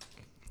move.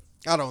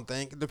 I don't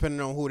think, depending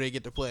on who they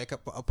get to play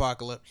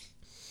Apocalypse.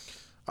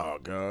 Oh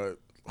God,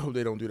 I hope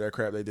they don't do that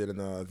crap they did in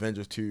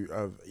Avengers 2.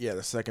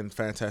 The second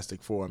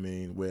Fantastic Four. I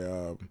mean,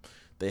 where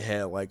they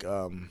had like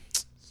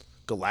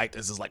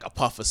Galactus is like a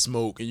puff of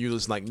smoke, and you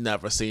just like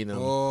never seen him.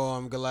 Oh,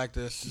 I'm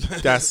Galactus.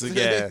 That's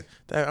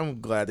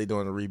I'm glad they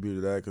doing a reboot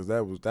of that because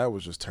that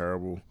was just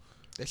terrible.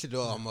 They should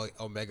do an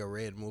Omega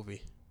Red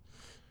movie.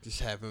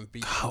 Just have him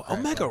beat.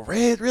 Omega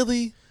Red,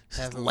 really?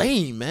 Have him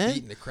Lame, man.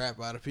 beating the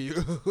crap out of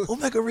people.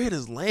 Omega Red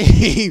is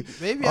lame.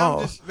 Maybe oh,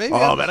 I'm just. Maybe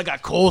oh I'm man, I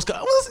got Cole's.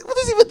 What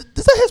is even?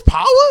 Is that his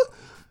power?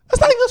 That's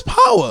not even his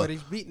power. But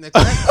he's beating the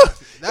crap.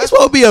 He's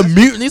supposed to be a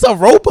mutant. He's a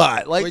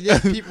robot. Like, But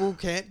yet people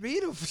can't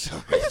beat him for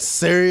some are you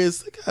serious?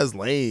 That guy's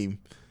lame.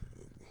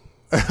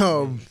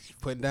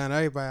 Putting down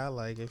everybody. I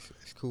like it.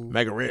 It's cool.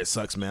 Omega Red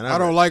sucks, man. I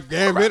don't like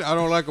Gambit. I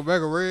don't like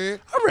Omega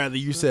Red. I'd rather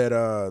you said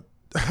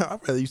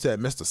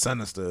Mr.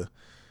 Sinister.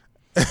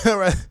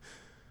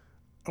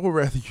 I would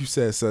rather you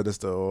said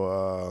Sinister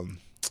or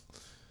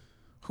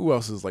who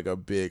else is like a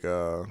big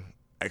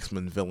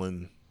X-Men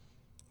villain?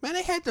 Man,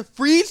 they had to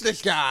freeze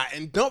this guy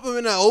and dump him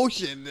in the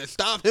ocean to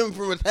stop him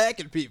from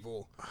attacking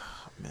people.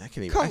 Man, I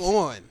can't even. Come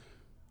on.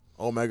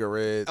 Omega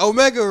Red.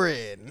 Omega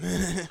Red.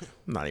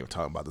 I'm not even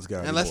talking about this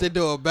guy. Unless they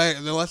do a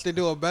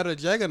better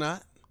Juggernaut.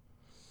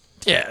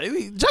 Yeah, I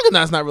mean,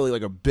 Juggernaut's not really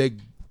like a big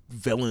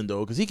villain though,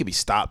 because he can be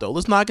stopped though.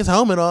 Let's knock his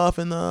helmet off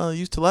and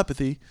use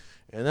telepathy,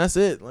 and that's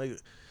it. Like,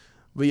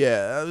 but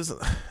yeah, that was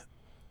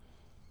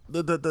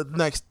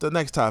the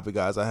next topic,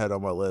 guys. I had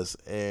on my list,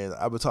 and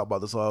I've been talking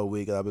about this all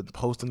week, and I've been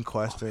posting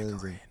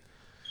questions. And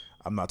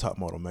I'm not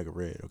talking about Omega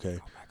Red, okay?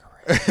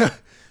 Omega Red.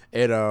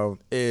 It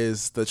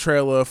is the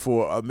trailer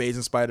for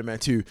Amazing Spider-Man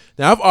 2.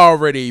 Now I've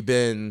already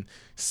been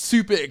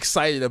super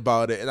excited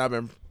about it, and I've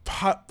been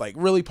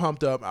really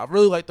pumped up. I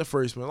really liked the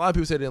first one. A lot of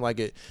people said they didn't like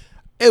it.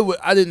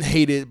 I didn't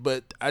hate it,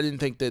 but I didn't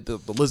think that the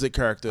lizard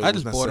character. I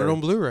just bought it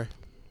on Blu-ray.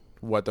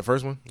 What, the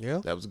first one? Yeah.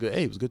 That was good.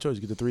 Hey, it was a good choice.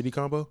 You get the 3D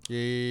combo.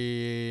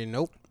 Yeah.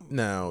 Nope.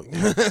 Now,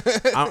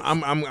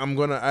 I'm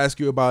gonna ask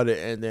you about it,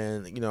 and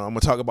then I'm gonna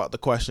talk about the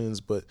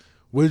questions. But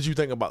what did you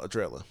think about the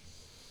trailer?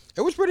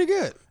 It was pretty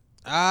good.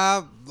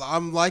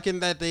 I'm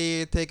liking that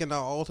they taking the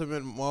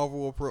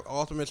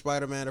Ultimate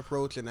Spider-Man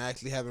approach and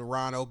actually having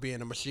Rhino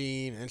being a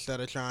machine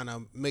instead of trying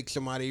to make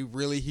somebody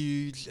really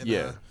huge in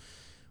a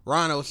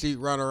Rhino suit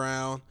run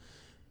around.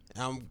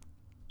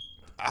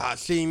 I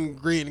seen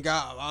Green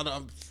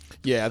Goblin.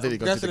 Yeah, I think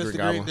they're going to the Green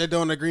Goblin. They're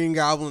doing the Green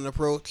Goblin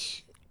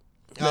approach.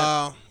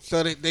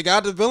 So they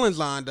got the villains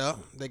lined up.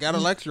 They got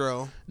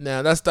Electro.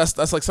 Now that's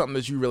like something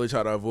that you really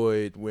try to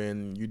avoid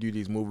when you do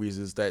these movies,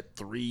 is that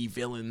 3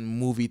 villain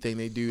movie thing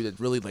they do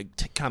that really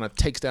like kind of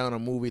takes down a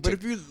movie. But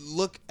if you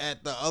look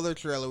at the other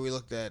trailer we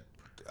looked at,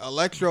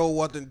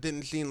 Electro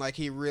didn't seem like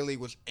he really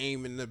was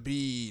aiming to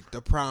be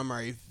the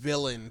primary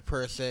villain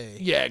per se.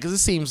 Yeah, because it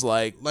seems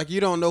like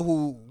you don't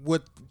know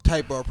what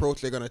type of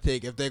approach they're gonna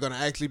take. If they're gonna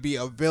actually be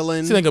a villain,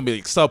 it's not gonna be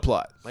like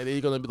subplot. Like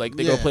they're gonna be like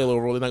gonna play a little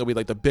role. They're not gonna be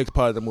like the big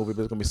part of the movie,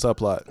 but it's gonna be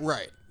subplot.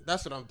 Right.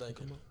 That's what I'm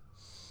thinking.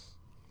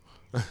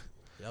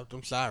 Yep,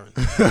 them sirens.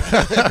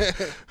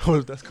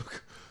 That's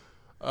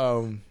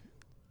cool.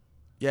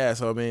 Yeah.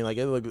 So I mean, like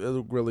it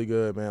looked really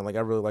good, man. Like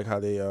I really like how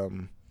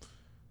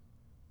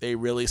they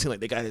really seem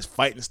like they got his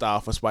fighting style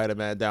for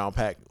Spider-Man down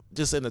pat.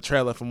 Just in the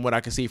trailer, from what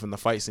I can see from the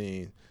fight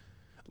scene,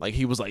 like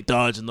he was like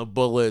dodging the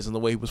bullets and the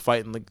way he was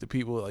fighting like the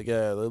people. Like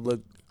they look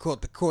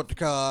caught the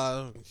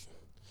car.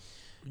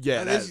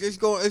 Yeah, it's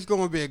going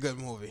to be a good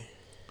movie.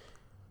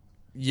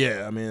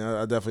 Yeah, I mean,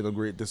 I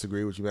definitely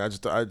disagree with you, man.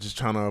 I just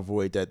trying to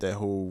avoid that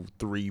whole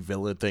 3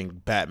 villain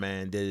thing.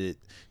 Batman did it.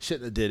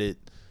 Shouldn't have did it.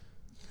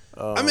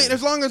 I mean,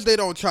 as long as they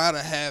don't try to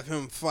have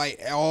him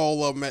fight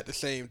all of them at the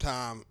same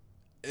time,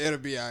 it'll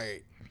be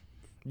alright.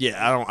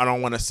 Yeah, I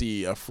don't want to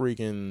see a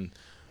freaking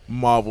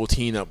Marvel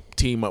team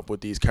up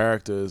with these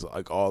characters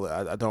like all.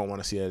 I don't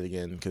want to see that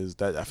again, because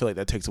I feel like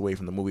that takes away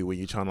from the movie when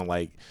you're trying to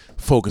like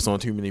focus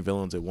on too many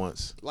villains at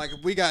once. Like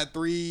if we got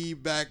three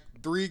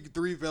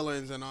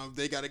villains and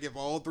they got to give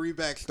all 3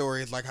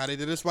 backstories, like how they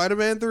did in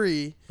Spider-Man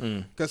 3,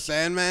 because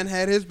Sandman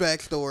had his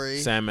backstory.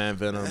 Sandman,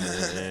 Venom,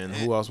 and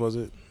who else was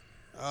it?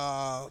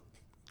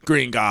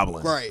 Green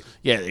Goblin. Right.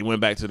 Yeah, they went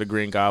back to the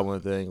Green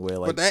Goblin thing where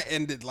like. But that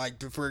ended like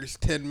the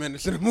first 10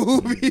 minutes of the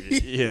movie.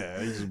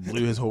 Yeah, he just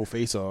blew his whole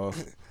face off.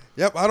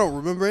 Yep, I don't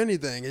remember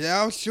anything.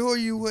 Yeah, I'm sure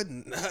you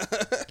wouldn't.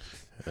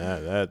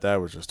 that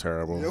was just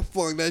terrible. You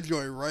flung that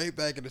joint right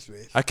back into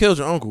space. I killed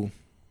your uncle.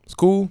 It's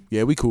cool.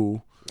 Yeah, we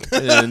cool.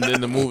 And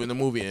then the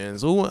movie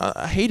ends. Oh,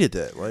 I hated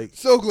that. Like,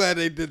 so glad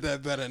they did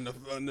that better in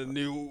the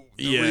new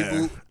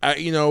reboot.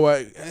 You know what?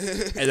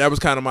 And that was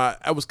kind of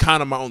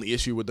my only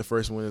issue with the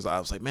first one. Is I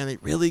was like, man, they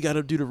really got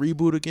to do the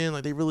reboot again?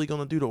 Like, they really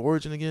gonna do the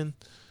origin again?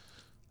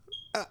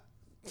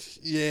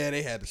 Yeah,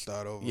 they had to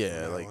start over.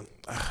 Yeah, like.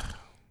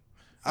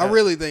 I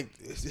really think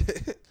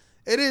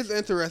it is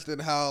interesting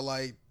how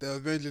like the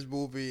Avengers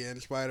movie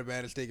and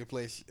Spider-Man is taking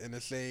place in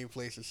the same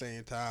place at the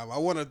same time. I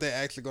wonder if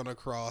they're actually gonna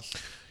cross.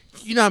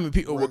 You know how many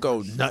people would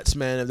go nuts,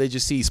 man, if they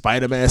just see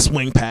Spider-Man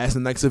swing past the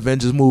next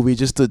Avengers movie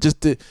just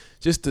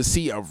to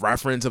see a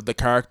reference of the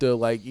character.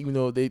 Like, you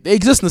know, they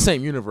exist in the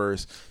same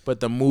universe, but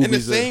the movies in the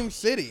same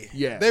city.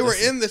 Yeah, they were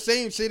in the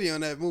same city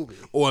on that movie.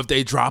 Or if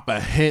they drop a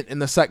hint in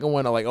the second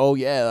one, like, oh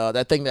yeah,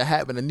 that thing that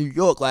happened in New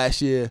York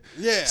last year,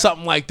 yeah,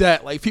 something like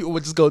that. Like people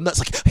would just go nuts.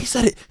 Like he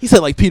said it. He said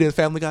like Peter and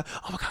Family Guy.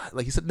 Oh my god,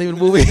 like he said the name of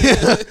the movie.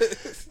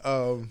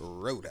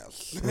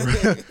 Roadhouse.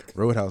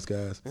 Roadhouse,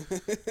 guys.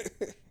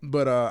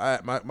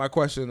 But my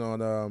question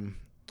on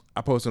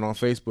I posted on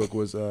Facebook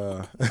was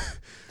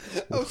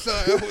I'm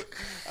sorry,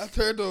 I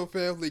turned on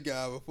Family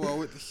Guy before I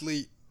went to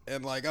sleep,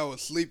 and like I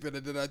was sleeping,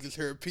 and then I just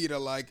heard Peter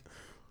like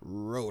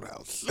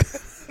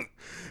Roadhouse,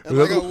 and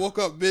like I woke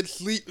up mid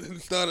sleep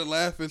and started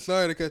laughing.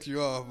 Sorry to cut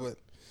you off, but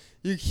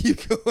you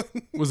keep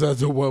going. Was that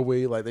the one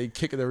way like they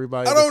kicking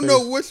everybody? I don't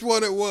know which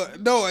one it was.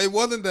 No, it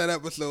wasn't that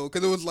episode,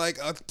 because it was like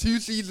 2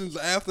 seasons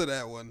after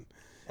that one.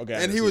 Okay,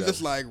 and he was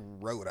just like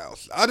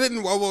Roadhouse. I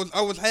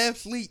was half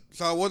asleep,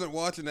 so I wasn't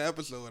watching the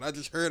episode. I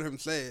just heard him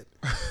say it.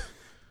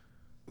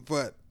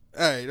 But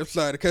all right, I'm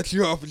sorry to cut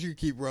you off, but you can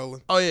keep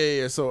rolling. Oh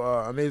yeah. So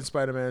Amazing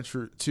Spider-Man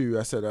 2.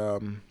 I said,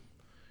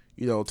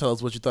 you know, tell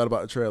us what you thought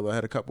about the trailer. I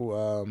had a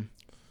couple.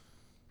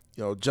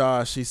 You know,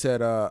 Josh, he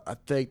said, I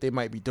think they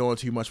might be doing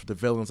too much with the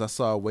villains. I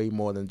saw way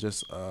more than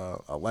just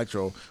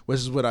Electro, which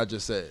is what I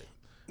just said.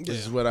 Yeah.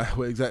 This is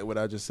exactly what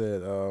I just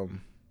said.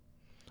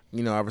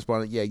 You know, I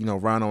responded, yeah, you know,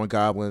 Rhino and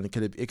Goblin, it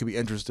could be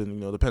interesting, you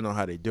know, depending on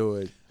how they do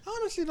it. I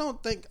honestly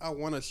don't think I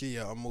want to see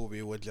a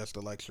movie with just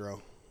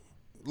Electro.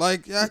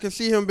 Like, I can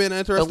see him being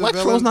interesting.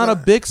 Electro's not a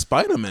big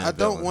Spider-Man I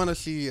don't want to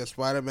see a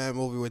Spider-Man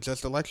movie with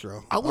just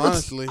Electro. I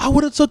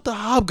would have took the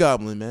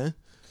Hobgoblin, man.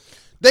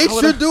 They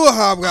should do a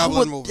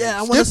Hobgoblin movie.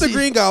 Yeah, skip the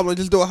Green Goblin,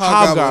 just do a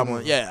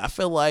Hobgoblin. Yeah, I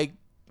feel like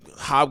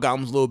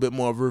Hobgoblin's a little bit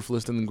more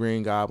ruthless than the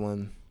Green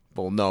Goblin.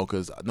 Well, no,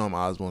 because Norman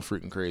Osborn's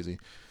freaking crazy.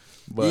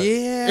 But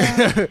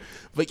yeah,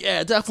 but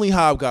yeah, definitely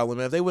Hobgoblin,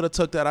 man. If they would have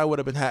took that, I would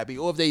have been happy.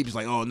 Or if they was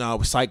like, oh no,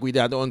 psych, we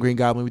not doing Green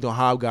Goblin, we doing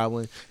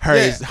Hobgoblin.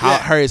 Harry's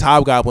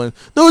Hobgoblin.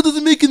 No, it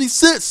doesn't make any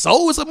sense.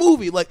 So it's a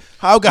movie, like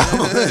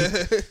Hobgoblin.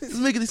 It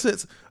doesn't make any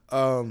sense.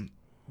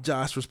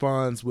 Josh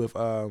responds with,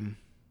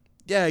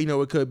 yeah, you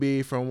know, it could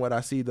be. From what I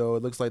see, though,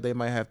 it looks like they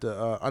might have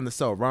to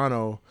undersell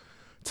Rhino.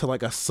 to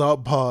like a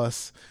sub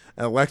boss.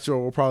 And Electro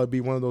will probably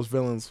be one of those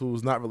villains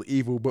who's not really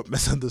evil but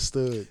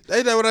misunderstood.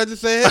 Ain't that what I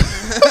just said?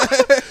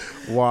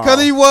 Wow.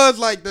 Because he was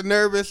like the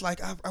nervous, like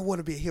I want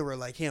to be a hero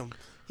like him.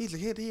 He's a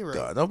hero.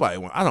 God,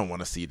 I don't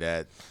want to see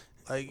that.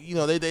 Like, you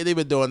know, they've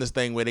been doing this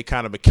thing where they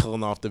kind of been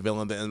killing off the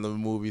villain at the end of the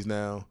movies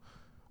now.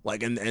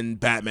 Like in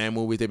Batman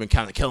movies, they've been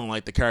kind of killing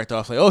like the character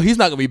off. Like, oh, he's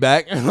not gonna be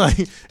back. Like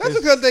That's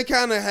because they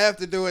kind of have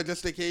to do it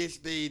just in case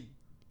they.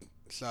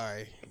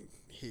 Sorry,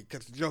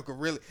 because the Joker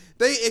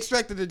they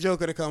expected the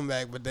Joker to come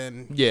back, but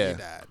then he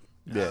died.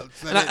 Yeah.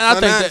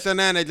 So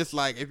now they're just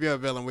like, if you're a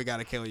villain, we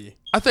gotta kill you.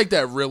 I think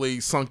that really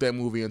sunk that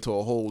movie into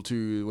a hole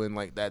too. When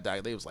like that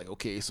died, they was like,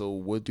 okay, so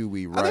what do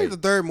we write? I think the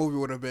third movie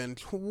would have been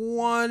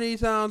 20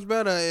 times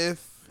better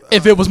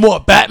if it was more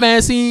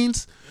Batman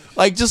scenes.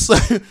 Like just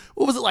what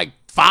was it, like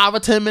 5 or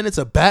 10 minutes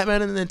of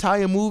Batman in the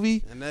entire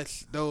movie? And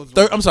that's those.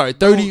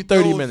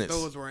 30 minutes.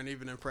 Those weren't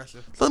even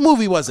impressive. The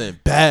movie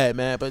wasn't bad,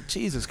 man, but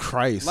Jesus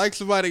Christ. Like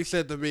somebody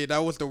said to me, that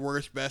was the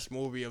worst, best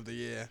movie of the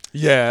year.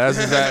 Yeah,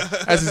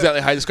 that's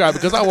exactly how I describe it.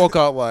 Because I woke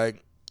out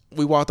like,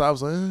 we walked out, I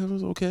was like, it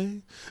was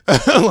okay.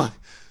 Like,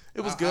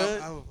 it was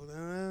good.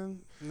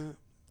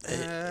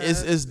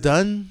 It's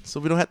done, so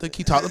we don't have to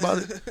keep talking about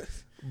it.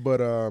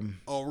 But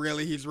oh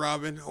really? He's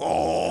Robin?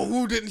 Oh,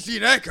 who didn't see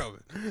that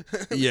coming?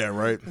 Yeah,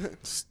 right.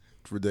 It's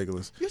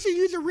ridiculous. You should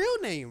use your real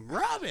name,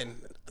 Robin.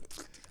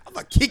 I'm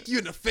gonna kick you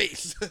in the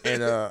face.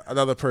 And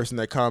another person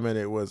that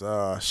commented was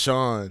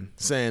Sean,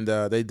 saying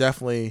they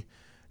definitely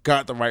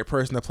got the right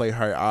person to play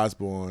Harry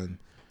Osborn.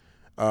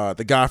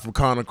 The guy from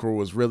Chronicle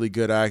was really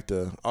good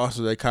actor.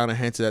 Also, they kind of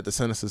hinted at the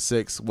Sinister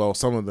Six. Well,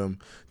 some of them.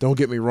 Don't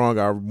get me wrong.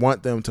 I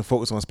want them to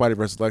focus on Spidey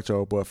vs.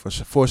 Electro, but for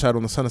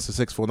foreshadowing the Sinister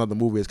Six for another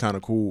movie is kind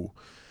of cool.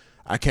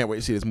 I can't wait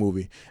to see this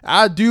movie.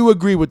 I do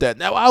agree with that.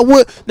 Now,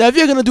 if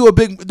you're gonna do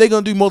they're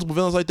gonna do multiple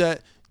villains like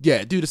that.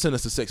 Yeah, do the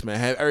Sinister Six, man.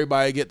 Have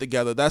everybody get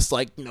together. That's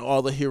like, you know,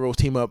 all the heroes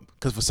team up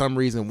because for some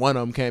reason one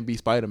of them can't be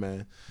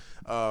Spider-Man.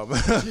 I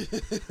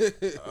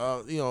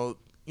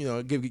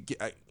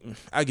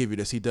give you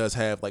this. He does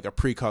have like a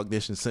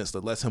precognition sense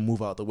that lets him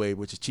move out the way,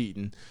 which is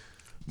cheating.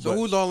 So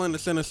who's all in the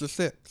Sinister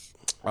Six?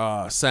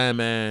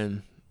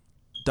 Sandman,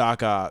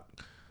 Doc Ock,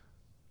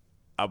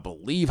 I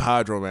believe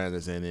Hydro Man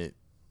is in it,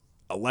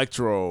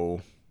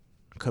 Electro,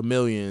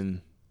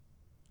 Chameleon,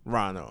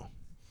 Rhino.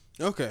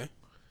 Okay.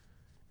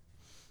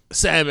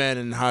 Sandman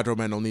and Hydro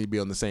Man don't need to be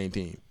on the same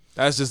team.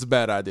 That's just a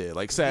bad idea.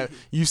 Like,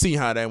 you see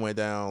how that went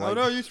down. Like, oh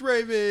no, you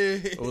sprayed me.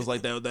 It was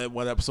like that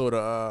one episode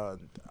of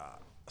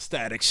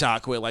Static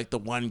Shock where like the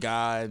one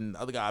guy and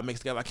the other guy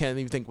mixed together. I can't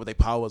even think what their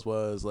powers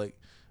was. Like,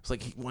 it's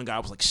like one guy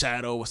was like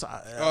Shadow or something.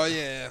 Oh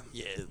yeah.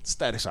 Yeah,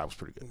 Static Shock was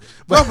pretty good.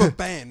 Rubber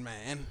band,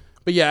 man.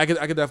 But yeah, I could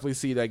definitely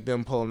see like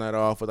them pulling that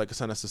off with like a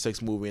Sinister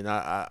Six movie, and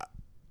I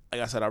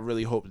like I said, I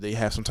really hope that they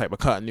have some type of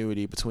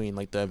continuity between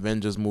like the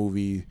Avengers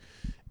movie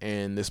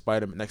and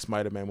the next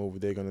Spider-Man movie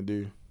they're gonna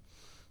do.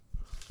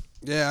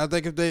 Yeah, I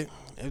think if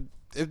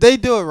they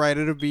do it right,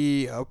 it'll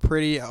be a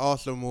pretty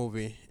awesome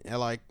movie. And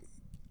like,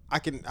 I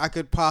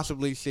could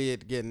possibly see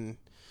it getting.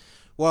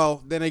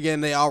 Well, then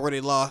again, they already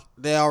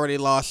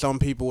lost some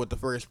people with the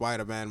first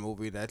Spider-Man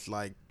movie. That's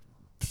like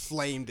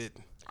flamed it.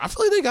 I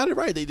feel like they got it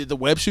right. They did the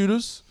web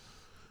shooters.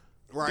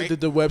 Right. They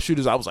did the web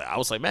shooters. I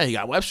was like, man, he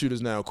got web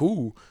shooters now.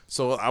 Cool.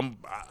 So I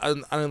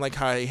didn't like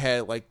how he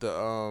had like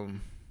the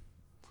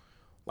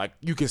like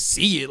you could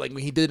see it like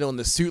when he did it on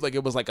the suit, like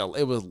it was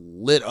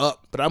lit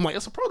up. But I'm like,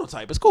 it's a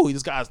prototype. It's cool.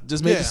 This guy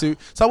just made the suit.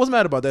 So I wasn't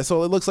mad about that.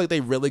 So it looks like they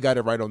really got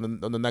it right on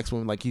the next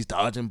one. Like he's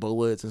dodging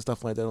bullets and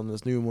stuff like that on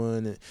this new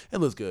one. And it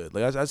looks good.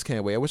 Like I just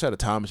can't wait. I wish I had a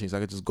time machine so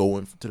I could just go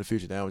into the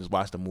future now and just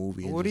watch the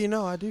movie. What do you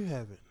know? I do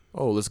have it.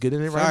 Oh, let's get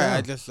in it right Sorry, now.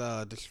 I just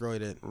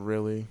destroyed it.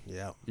 Really?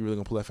 Yeah. You really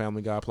gonna pull that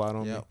Family Guy plot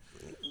on me? Yep.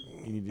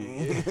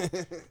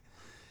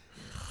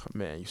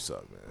 Man, you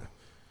suck, man.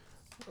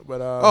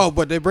 But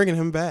but they're bringing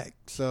him back.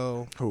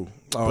 So who?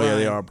 Oh Brian. yeah,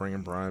 they are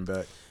bringing Brian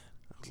back.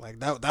 Like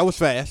that was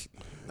fast.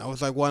 That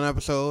was like one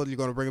episode. You're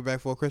gonna bring it back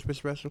for a Christmas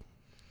special?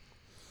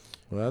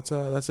 Well,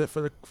 that's it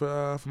for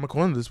my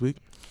corner this week.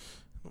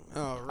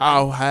 All right.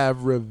 I'll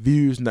have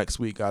reviews next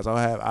week, guys. I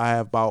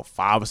have about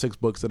 5 or 6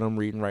 books that I'm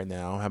reading right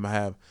now. I'm gonna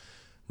have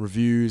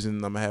reviews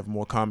and I'm gonna have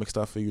more comic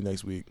stuff for you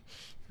next week.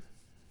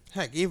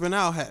 Heck, even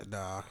I'll have.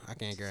 Nah, I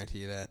can't guarantee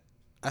you that.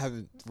 I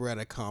haven't read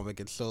a comic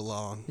in so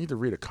long. You need to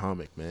read a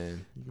comic,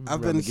 man.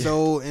 I've been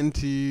so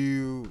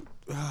into.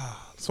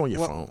 It's on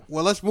your phone.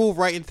 Well, let's move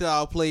right into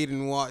our played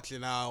and watch,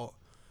 and I'll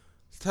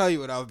tell you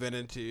what I've been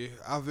into.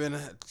 I've been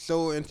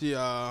so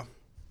into.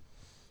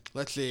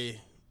 Let's see.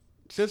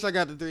 Since I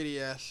got the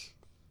 3DS,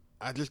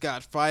 I just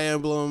got Fire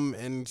Emblem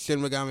and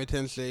Shin Megami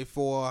Tensei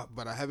 4,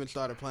 but I haven't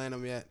started playing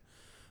them yet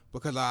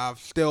because I've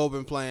still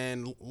been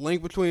playing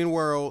Link Between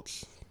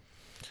Worlds.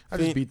 I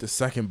just beat the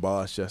second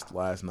boss just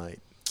last night.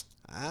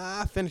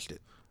 I finished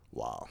it.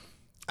 Wow.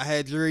 I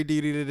had jury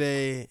duty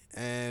today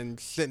and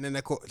sitting in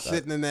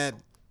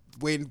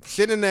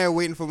there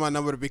waiting for my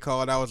number to be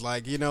called. I was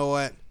like, you know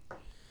what?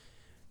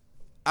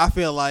 I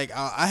feel like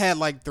I had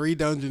like 3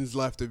 dungeons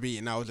left to beat,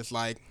 and I was just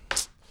like,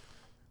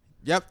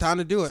 Yep, time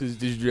to do it.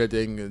 Did you do that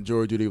thing in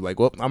jury duty? Like,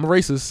 well, I'm a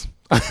racist.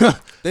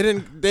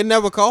 They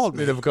never called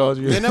me. They never called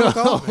you. They never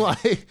called me.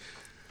 Like,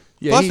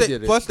 yeah, plus, he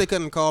did it. plus they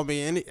couldn't call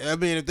me any. I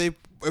mean, if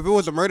it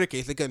was a murder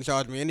case, they couldn't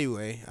charge me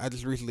anyway. I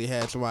just recently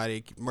had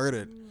somebody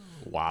murdered.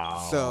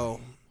 Wow.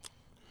 So,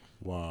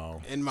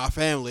 wow. in my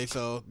family,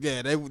 so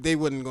yeah, they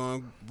wouldn't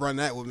gonna run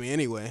that with me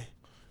anyway.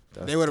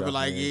 They would have been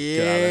like,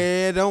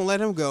 yeah, don't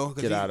let him go.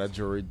 Get out of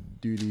jury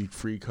duty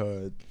free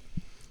card.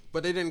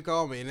 But they didn't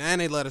call me,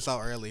 and they let us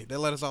out early. They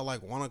let us out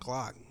like 1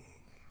 o'clock.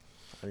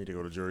 I need to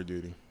go to jury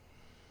duty.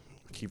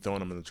 Keep throwing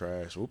them in the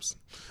trash. Whoops.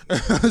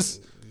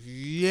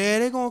 Yeah,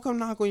 they gonna come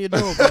knock on your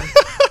door, buddy.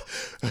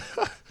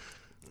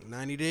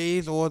 90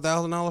 days or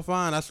 $1,000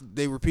 fine.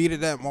 They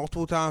repeated that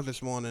multiple times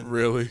this morning.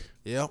 Really?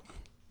 Yep.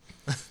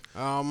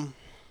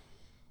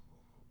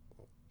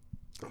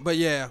 But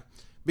yeah,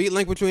 beat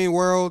Link Between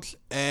Worlds,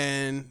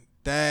 and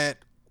that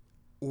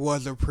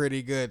was a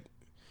pretty good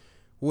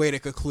way to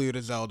conclude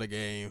a Zelda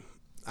game.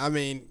 I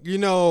mean, you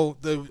know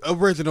the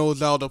original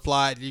Zelda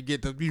plot.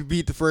 You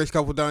beat the first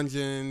couple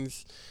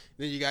dungeons,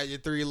 then you got your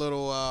 3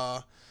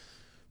 little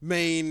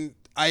main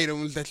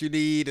items that you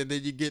need, and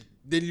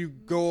then you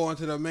go on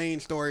to the main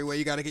story where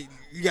you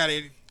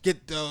gotta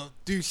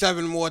do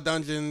 7 more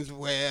dungeons.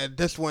 Where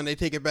this one they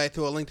take it back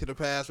to A Link to the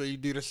Past, where you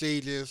do the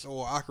sages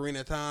or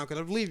Ocarina of Time,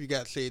 because I believe you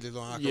got sages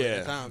on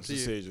Ocarina of Time too.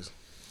 Sages.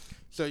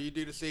 So you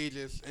do the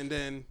sages and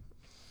then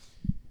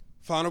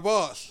final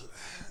boss.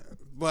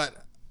 But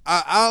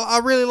I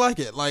really like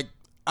it. Like,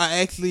 I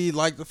actually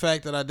like the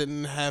fact that I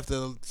didn't have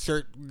to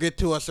get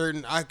to a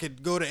certain. I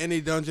could go to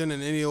any dungeon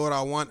in any order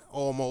I want,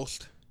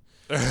 almost.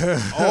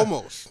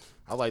 Almost.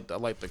 I like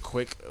the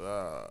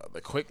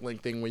quick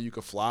link thing where you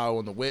could fly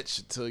on the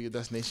witch to your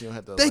destination. You don't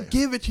have to. They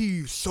give it to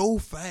you so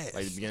fast.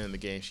 Like, at the beginning of the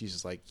game, she's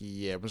just like,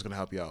 "Yeah, we're just gonna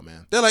help you out,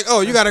 man." They're like,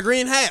 "Oh, you got a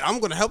green hat. I'm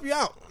gonna help you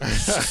out."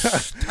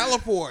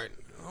 Teleport.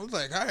 I was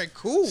like, "All right,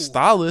 cool."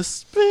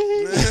 Stylist.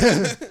 Ring,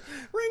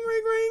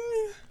 ring,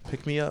 ring.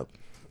 Pick me up.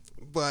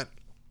 But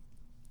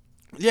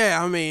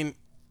yeah, I mean,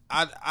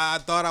 I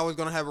thought I was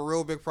gonna have a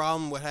real big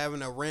problem with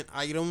having to rent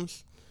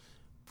items,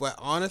 but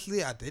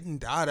honestly, I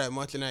didn't die that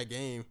much in that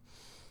game.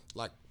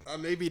 Like, I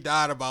maybe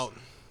died about,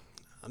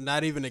 I'm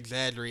not even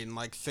exaggerating,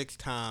 like 6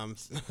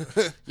 times.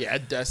 Yeah,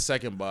 that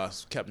second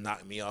boss kept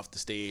knocking me off the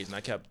stage, and I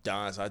kept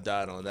dying, so I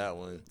died on that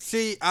one.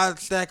 See, I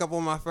stack up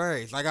on my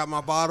fairies. I got my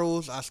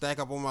bottles. I stack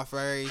up on my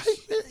fairies.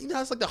 You know,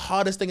 it's like the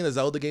hardest thing in the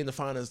Zelda game to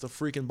find is the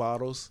freaking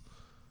bottles.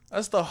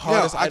 That's the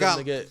hardest item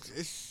to get.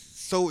 It's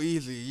so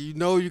easy. You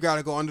know you got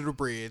to go under the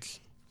bridge.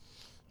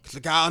 Cause the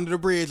guy under the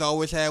bridge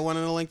always had one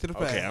in A Link to the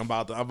Past. Okay, I'm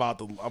about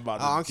to do I'm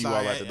all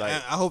sorry. that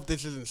tonight. I hope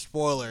this isn't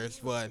spoilers,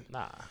 but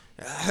Nah.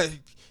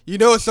 you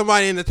know it's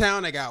somebody in the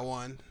town that got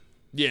one.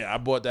 Yeah, I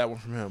bought that one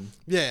from him.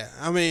 Yeah,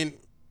 I mean,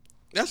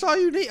 that's all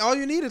you need. All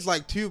you need is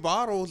like 2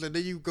 bottles, and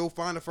then you go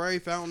find a fairy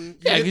fountain.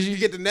 You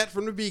get the net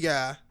from the bee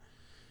guy,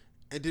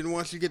 and then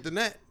once you get the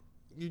net,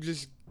 you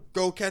just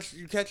go catch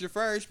your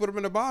fairies, put them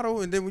in a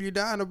bottle, and then when you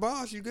die in the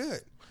boss, you good.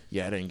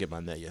 Yeah, I didn't get my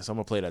net yet, so I'm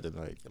gonna play that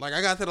tonight. Like,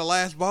 I got to the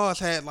last boss,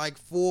 had like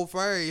 4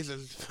 fairies,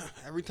 and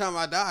every time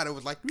I died, it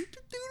was like,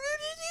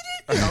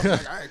 I was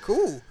like, all right,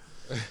 cool.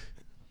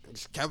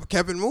 Just kept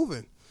it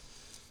moving.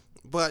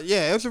 But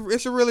yeah,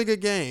 it's a really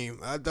good game.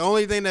 The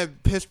only thing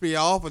that pissed me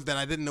off was that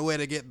I didn't know where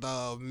to get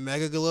the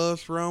Mega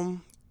Gloves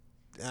from,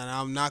 and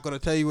I'm not gonna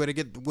tell you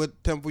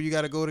what temple you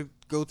got to go to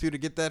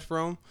get that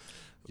from.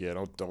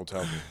 Yeah, don't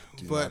tell me.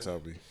 Do But- not tell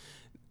me.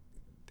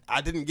 I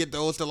didn't get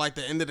those till like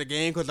the end of the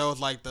game because that was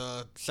like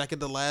the second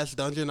to last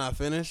dungeon I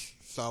finished,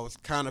 so I was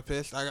kind of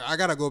pissed. I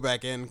gotta go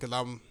back in because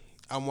I'm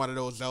one of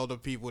those Zelda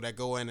people that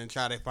go in and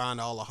try to find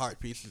all the heart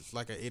pieces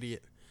like an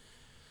idiot.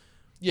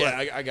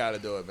 Yeah, I gotta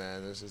do it,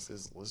 man.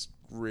 It's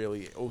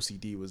really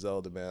OCD with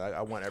Zelda, man.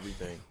 I want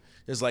everything.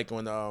 It's like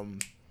when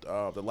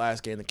the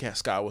last game, the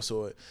Skyward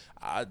Sword,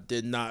 I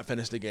did not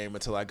finish the game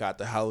until I got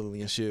the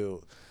Hylian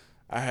Shield.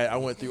 I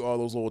went through all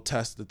those little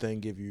tests the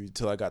thing give you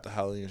until I got the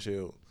Hylian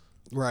Shield.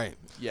 Right.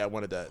 Yeah, I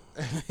wanted that.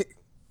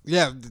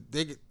 Yeah,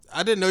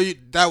 I didn't know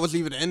that was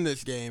even in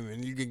this game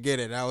and you could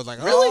get it. I was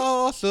like, Really?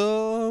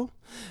 awesome.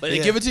 Like, they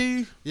Yeah. give it to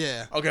you?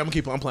 Yeah. Okay,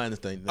 I'm playing this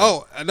thing.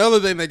 Oh, another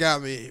thing that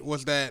got me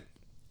was that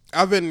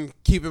I've been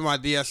keeping my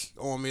DS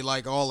on me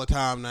like all the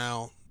time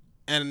now,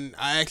 and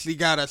I actually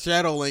got a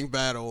Shadow Link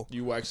battle.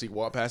 You actually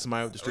walk past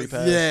somebody with the street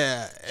pass?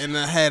 Yeah, and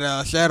I had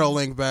a Shadow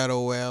Link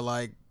battle where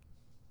like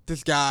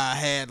this guy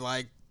had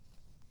like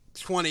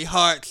 20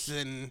 hearts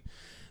and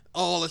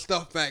all the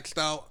stuff maxed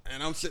out,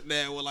 and I'm sitting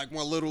there with like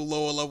my little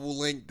lower level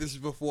Link. This is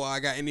before I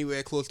got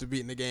anywhere close to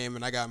beating the game,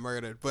 and I got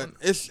murdered. But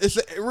it's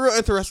a real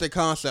interesting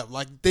concept.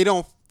 Like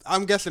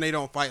I'm guessing they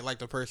don't fight like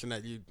the person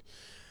that you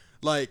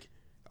like.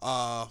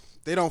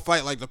 They don't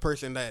fight like the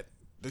person that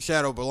the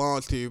shadow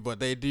belongs to, but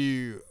they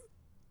do.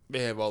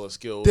 They have all the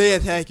skills. They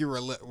attack you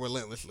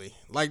relentlessly.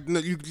 Like,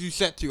 no, you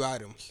set 2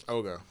 items.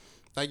 Okay.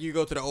 Like, you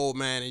go to the old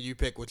man and you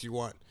pick what you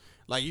want.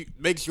 Like, you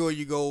make sure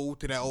you go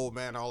to that old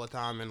man all the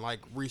time and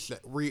like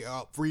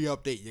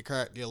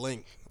re-update your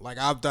Link. Like,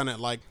 I've done it.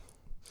 Like,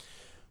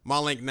 my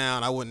Link now,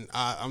 and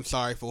I'm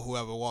sorry for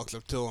whoever walks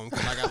up to him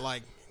because I got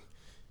like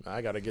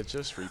I gotta get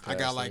your street pass.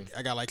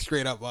 I got like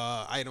straight up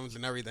items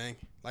and everything.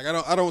 Like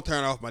I don't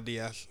turn off my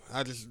DS.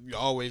 I just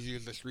always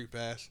use the street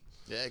pass.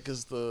 Yeah,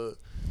 because the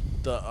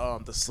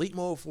sleep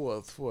mode for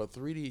a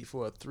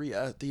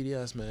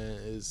 3DS man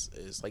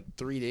is like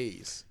 3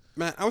 days.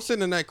 Man, I was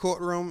sitting in that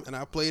courtroom and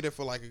I played it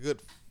for like a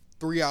good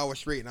 3 hours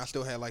straight, and I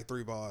still had like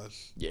 3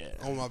 bars. Yeah.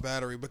 On my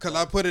battery because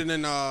I put it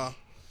in I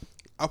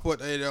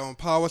put it on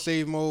power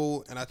save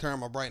mode and I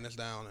turned my brightness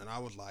down, and I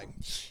was like,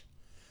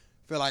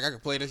 feel like I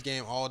could play this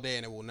game all day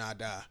and it will not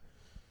die.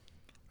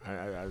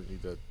 I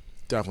need to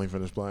definitely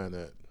finish playing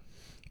that.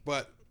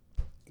 But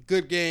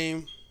good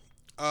game.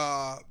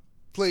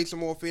 Played some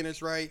more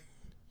Phoenix Wright.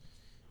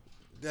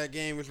 That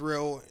game is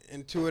real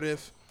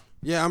intuitive.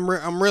 Yeah,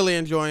 I'm really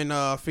enjoying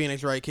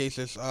Phoenix Wright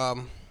cases.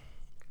 I'm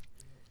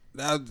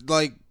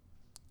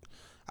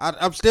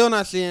still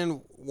not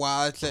seeing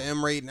why it's an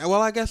M rating.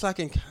 Well, I guess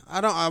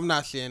I'm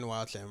not seeing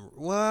why it's M.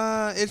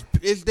 Well,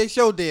 it's they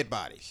show dead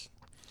bodies,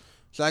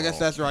 so I guess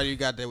that's right. You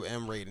got the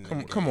M rating.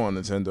 Come on,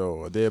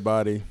 Nintendo, a dead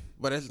body.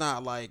 But it's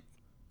not like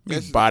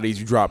bodies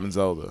you drop in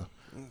Zelda.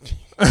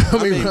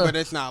 I mean, but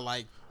it's not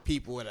like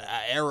people with an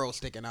arrow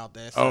sticking out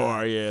there. So.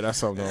 Oh yeah, that's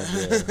something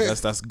else. Yeah.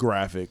 that's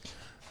graphic.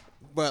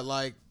 But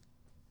like,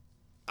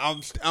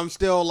 I'm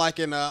still like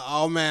in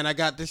oh man, I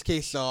got this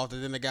case solved,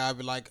 and then the guy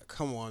be like,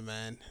 come on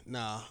man,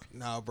 nah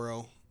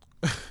bro,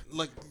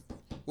 look,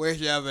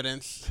 where's your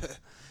evidence?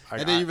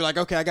 And then you be like,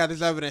 okay, I got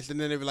this evidence, and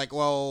then they be like,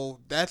 well,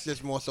 that's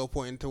just more so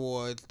pointing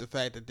towards the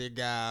fact that the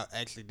guy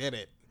actually did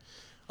it.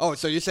 Oh,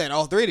 so you're saying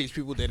all 3 of these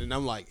people did it? And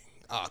I'm like,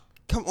 oh,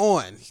 come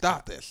on,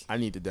 stop this. I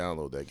need to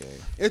download that game.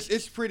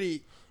 It's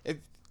pretty.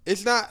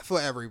 It's not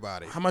for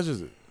everybody. How much is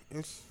it?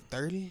 It's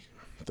 30.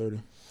 30.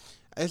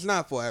 It's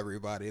not for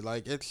everybody.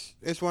 Like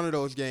it's one of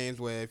those games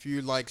where if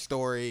you like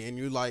story and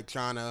you like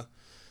trying to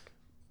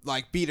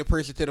like beat a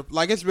person to the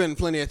like, it's been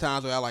plenty of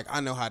times where I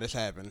know how this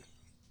happened,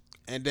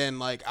 and then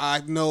like I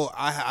know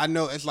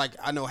it's like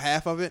I know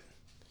half of it.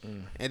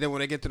 And then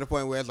when they get to the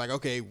point where it's like,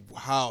 okay,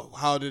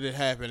 how did it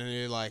happen? And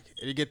you're like,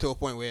 you get to a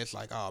point where it's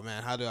like, oh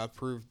man, how do I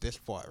prove this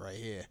part right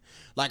here?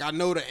 Like I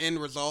know the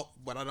end result,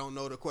 but I don't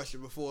know the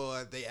question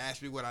before they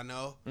ask me what I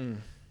know.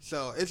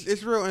 So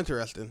it's real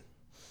interesting.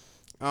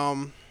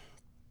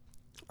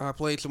 I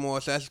played some more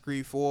Assassin's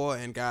Creed 4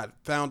 and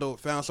found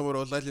some of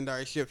those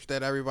legendary ships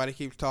that everybody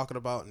keeps talking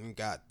about and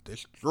got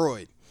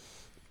destroyed.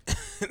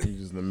 You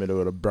just in the middle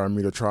of the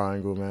Bermuda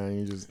Triangle, man.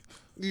 You just.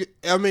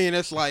 I mean,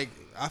 it's like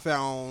I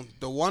found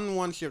the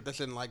one ship that's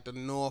in like the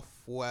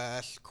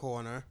northwest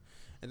corner,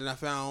 and then I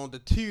found the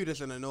 2 that's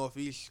in the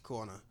northeast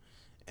corner,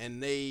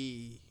 and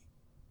they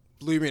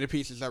blew me to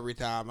pieces every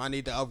time. I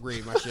need to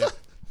upgrade my ship.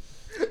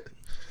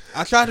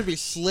 I tried to be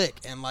slick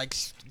and like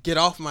get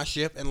off my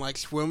ship and like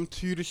swim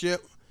to the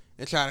ship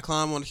and try to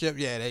climb on the ship.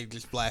 Yeah, they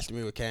just blasted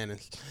me with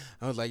cannons.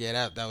 I was like,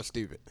 yeah, that was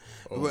stupid.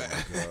 Oh my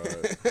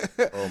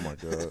god! Oh my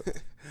god!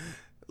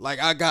 Like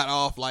I got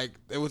off like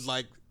it was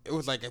like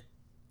a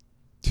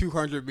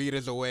 200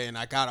 meters away, and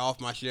I got off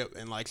my ship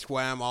and like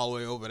swam all the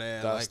way over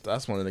there.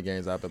 That's one of the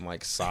games I've been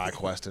like side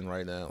questing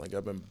right now. Like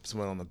I've been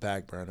somewhere on the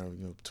back burner,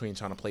 between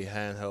trying to play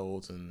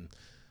handhelds and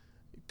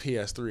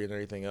PS3 and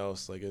everything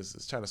else. Like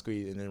it's trying to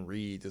squeeze and then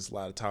read. There's a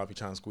lot of time you're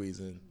trying to squeeze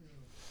in.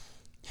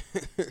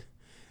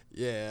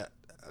 Yeah,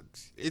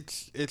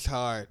 it's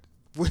hard.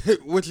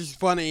 Which is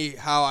funny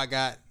how I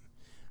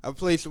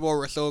played some more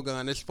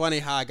Resogun. It's funny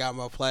how I got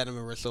my platinum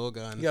in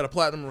Resogun. You got a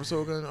platinum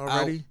Resogun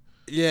already?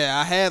 Yeah,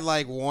 I had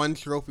like one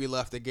trophy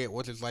left to get,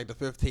 which is like the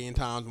 15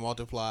 times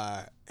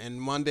multiplier. And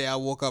Monday I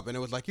woke up and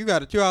it was like, you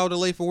got a 2-hour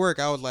delay for work.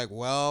 I was like,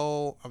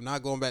 well, I'm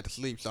not going back to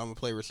sleep, so I'm going to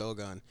play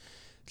Resogun.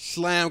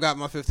 Slam got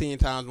my 15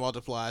 times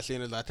multiplier. As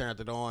soon as I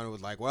turned it on, it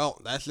was like, well,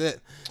 that's it.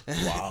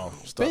 Wow.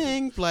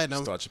 Bing,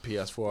 platinum. Start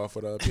your PS4 off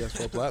with a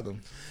PS4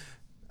 platinum.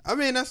 I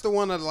mean, that's the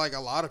one that like a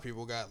lot of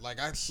people got. Like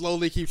I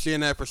slowly keep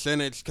seeing that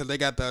percentage because they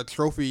got the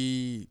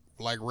trophy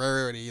like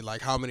rarity, like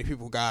how many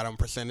people got them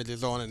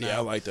percentages on it now. Yeah,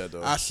 I like that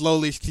though. I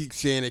slowly keep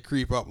seeing it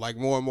creep up. Like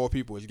more and more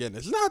people is getting it.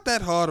 It's not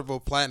that hard of a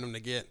platinum to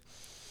get.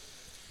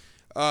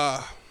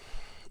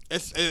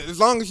 It's as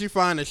long as you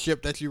find a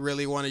ship that you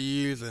really want to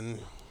use and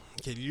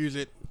can use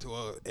it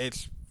to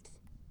its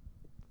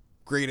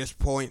greatest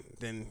point,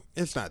 then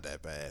it's not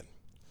that bad.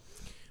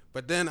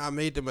 But then I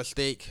made the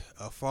mistake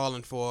of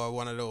falling for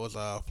one of those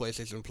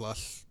PlayStation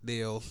Plus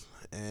deals,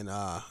 and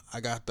I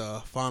got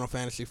the Final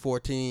Fantasy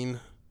 14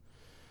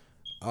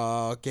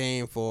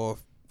 game for,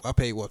 I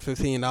paid what,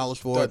 $15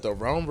 for it. The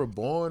Realm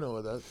Reborn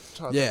or that?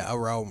 Yeah, a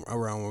Realm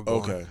Reborn.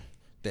 Okay.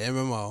 The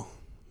MMO,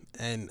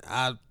 and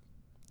I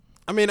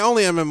mean the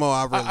only MMO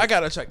I really I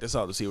gotta check this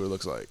out to see what it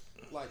looks like.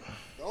 Like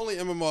the only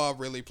MMO I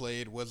really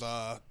played was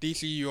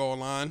DCU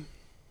Online.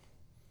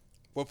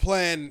 We're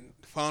playing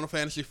Final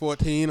Fantasy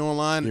 14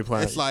 online. You're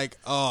playing, it's like,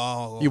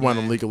 oh, you one of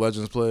them League of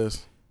Legends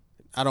players?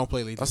 I don't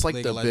play League. That's like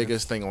League the of Legends.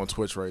 biggest thing on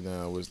Twitch right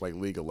now was like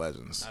League of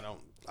Legends.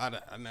 I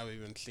never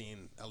even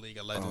seen a League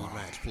of Legends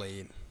match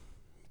played.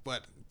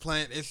 But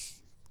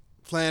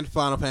playing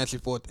Final Fantasy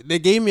 14. They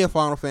gave me a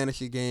Final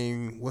Fantasy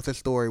game with a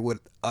story with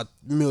a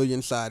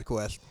million side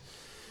quests.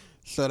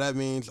 So that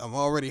means I'm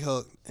already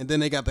hooked. And then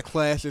they got the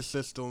classes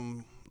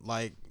system.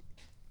 Like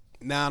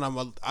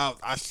now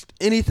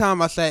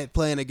anytime I sat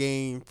playing a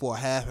game for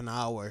half an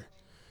hour,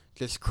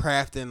 just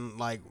crafting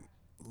like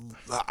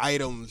the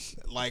items,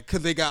 like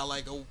because they got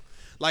like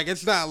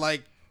it's not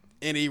like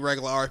any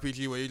regular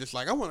RPG where you're just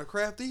like I want to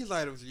craft these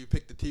items and you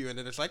pick the two and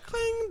then it's like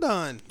cling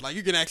done. Like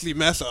you can actually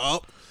mess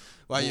up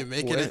while you're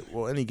making it.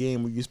 Well, any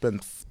game where you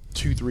spend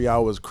 2-3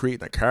 hours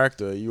creating a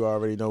character, you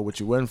already know what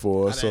you went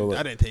for. I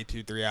didn't take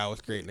 2-3 hours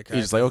creating the character.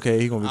 You're just like, okay,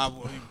 he's gonna I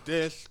will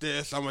this.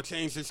 I'm gonna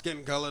change his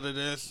skin color to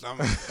this.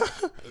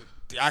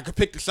 I could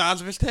pick the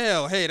size of his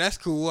tail. Hey, that's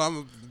cool. I'm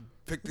gonna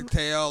pick the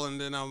tail and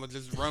then I'm gonna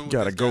just run. With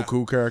got a this guy.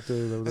 Goku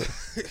character.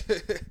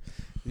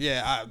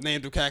 Yeah, I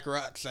named him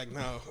Kakarot. It's like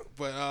no,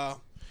 but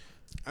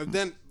and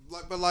then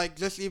like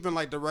just even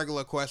like the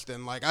regular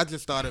questing. Like I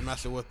just started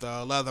messing with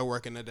leather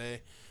in the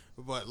day.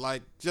 But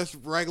like just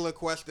regular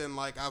questing,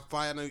 like I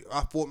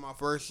fought my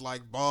first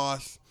like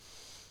boss,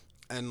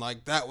 and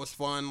like that was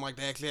fun. Like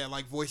they actually had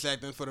like voice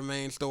acting for the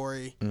main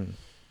story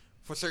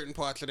for certain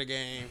parts of the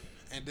game,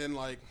 and then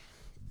like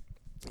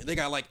they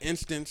got like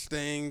instance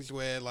things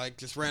where like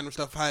just random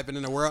stuff happen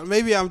in the world.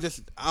 Maybe I'm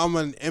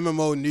an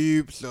MMO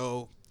noob,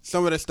 so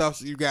some of the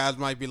stuff you guys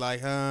might be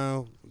like,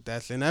 oh,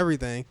 that's in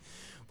everything,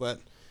 but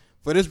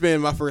for this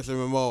being my first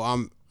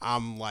MMO,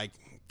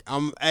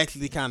 I'm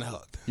actually kind of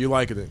hooked. You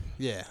liking it?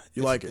 Yeah,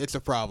 you like it. It's a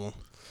problem,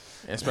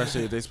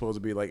 especially if they're supposed to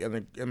be like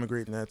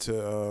immigrating that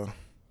to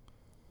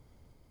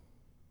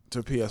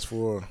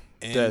PS4.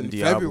 In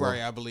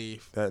February, I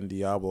believe. That and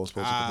Diablo is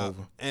supposed to come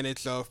over. And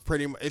it's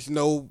it's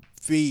no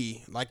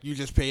fee. Like you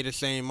just pay the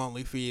same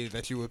monthly fee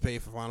that you would pay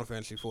for Final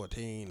Fantasy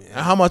 14. And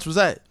how much was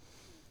that?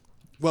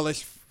 Well,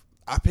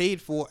 I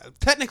paid for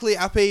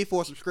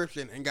a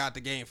subscription and got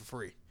the game for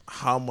free.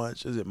 How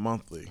much is it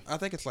monthly? I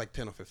think it's like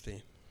 10 or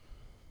 15.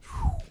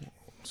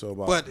 So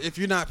but if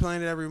you're not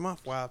playing it every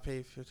month, why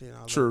pay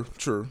 $15?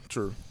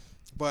 True.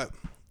 But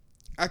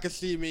I could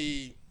see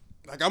me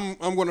like I'm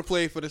going to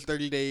play for this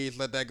 30 days,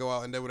 let that go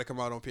out, and then when it come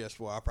out on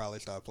PS4, I'll probably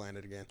start playing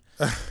it again.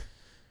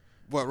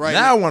 But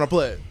now I want to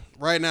play it.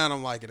 Right now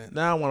I'm liking it.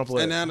 Now I want to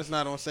play and it. And now it's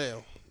not on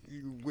sale.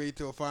 You wait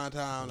till a fine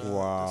time to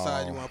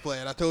decide you want to play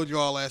it. I told you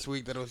all last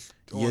week that it was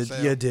on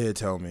sale. You did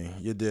tell me.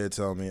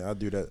 I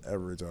do that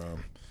every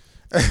time.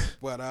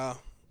 But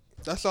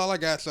that's all I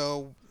got.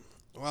 So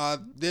I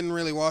didn't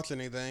really watch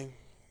anything.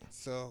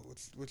 So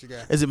what you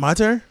got? Is it my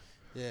turn?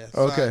 Yeah.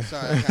 Okay.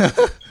 Sorry.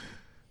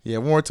 Yeah,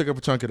 Warren took up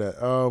a chunk of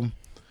that.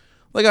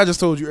 Like I just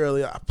told you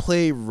earlier, I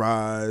played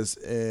Rise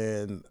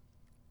and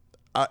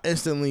I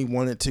instantly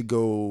wanted to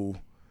go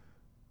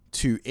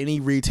to any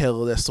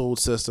retailer that sold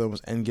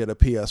systems and get a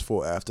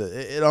PS4 after.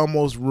 It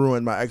almost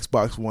ruined my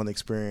Xbox One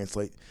experience.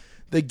 Like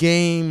the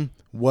game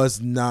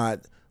was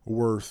not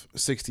worth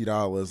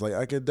 $60.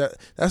 Like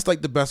that's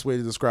like the best way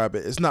to describe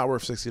it. It's not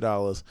worth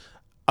 $60.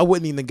 I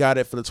wouldn't even got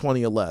it for the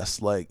 20 or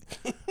less. Like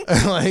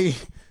like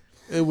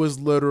it was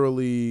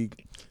literally.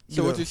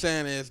 So what you're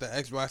saying is the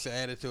Xbox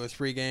added to its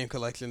free game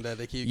collection that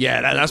they keep.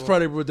 Yeah, that's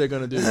probably what they're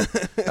gonna do.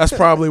 That's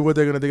probably what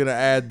they're gonna do. They're gonna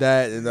add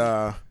that, and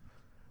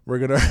we're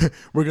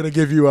gonna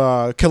give you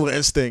Killer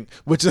Instinct,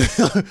 which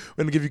we're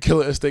gonna give you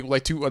Killer Instinct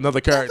with like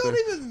another character. I'm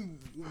not even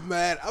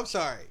mad. I'm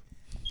sorry.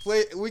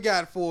 We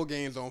got 4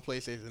 games on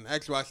PlayStation.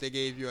 Xbox, they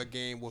gave you a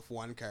game with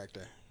 1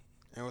 character,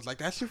 and it was like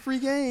that's your free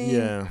game.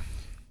 Yeah.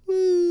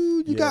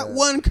 Woo! You got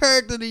 1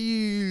 character to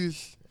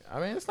use. I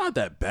mean, it's not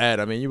that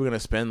bad. I mean, you were gonna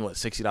spend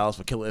 $60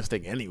 for Killer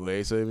Instinct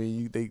anyway. So I mean,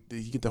 you get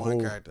the one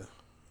whole character.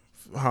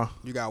 Huh?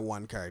 You got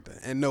 1 character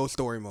and no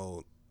story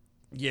mode.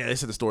 Yeah, they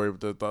said the story.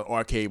 The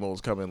arcade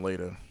mode's coming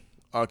later.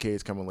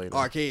 Arcade's coming later.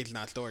 Arcade's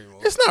not story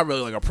mode. It's not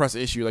really like a press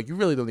issue. Like you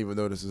really don't even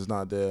notice it's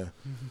not there.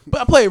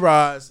 But I play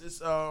Rise.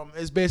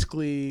 It's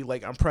basically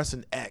like I'm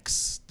pressing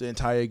X the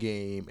entire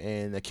game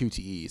and a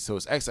QTE. So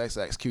it's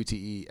XXX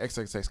QTE,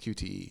 XXX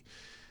QTE.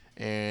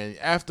 And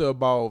after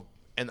about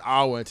an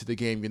hour into the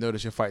game, you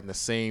notice you're fighting the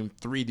same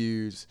 3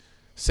 dudes,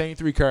 same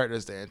 3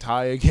 characters the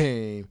entire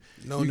game.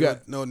 No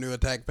new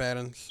attack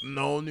patterns.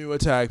 No new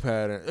attack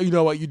pattern. You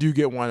know what? You do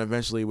get one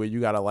eventually where you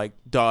gotta like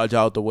dodge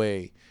out the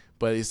way.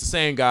 But it's the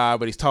same guy,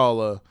 but he's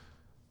taller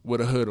with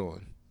a hood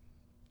on.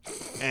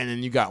 And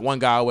then you got one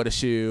guy with a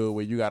shield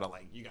where you gotta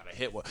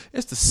hit one.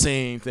 It's the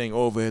same thing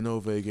over and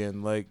over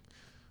again. Like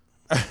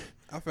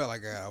I felt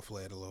like I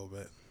outplayed a little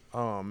bit.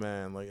 Oh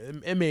man, like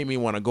it made me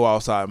want to go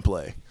outside and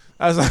play.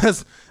 That's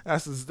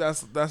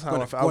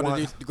how I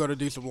felt. Go to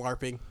do some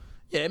LARPing.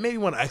 Yeah, it made me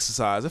want to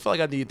exercise. I felt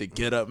like I needed to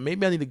get up.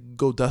 Maybe I need to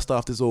go dust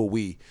off this old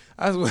Wii.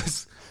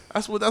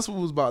 That's what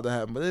was about to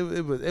happen. But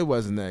it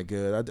wasn't that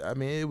good. I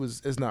mean, it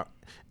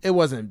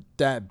wasn't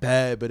that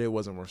bad, but it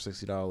wasn't worth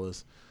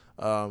 $60.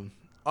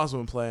 Also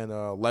been playing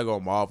Lego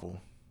Marvel.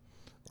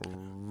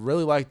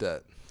 Really like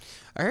that.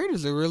 I heard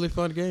it's a really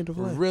fun game to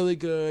play. Really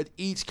good.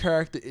 Each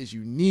character is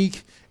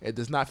unique. It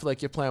does not feel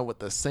like you're playing with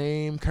the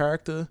same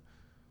character.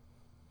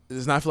 It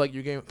does not feel like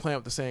you're playing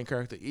with the same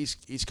character.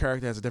 Each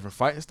character has a different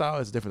fighting style,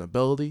 has a different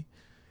ability,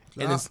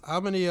 And How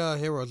many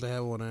heroes they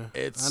have on there?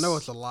 I know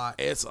it's a lot.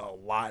 It's a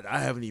lot. I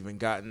haven't even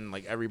gotten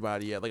like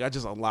everybody yet. Like I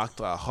just unlocked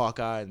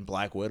Hawkeye and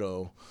Black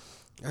Widow.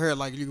 I heard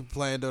like you can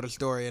play into the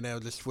story and they'll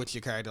just switch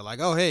your character. Like,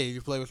 oh hey,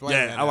 you play with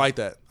Spider-Man. Yeah, I like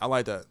that. I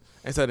like that.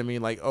 Instead of me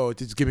like, oh,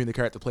 just give me the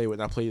character to play with,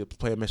 and I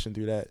play a mission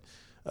through that.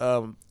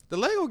 The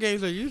Lego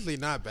games are usually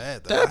not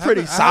bad though. They're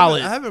pretty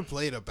solid. I haven't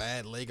played a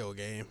bad Lego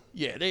game.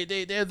 Yeah,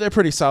 they're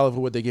pretty solid for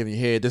what they give you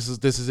here. This is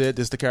it.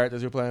 This is the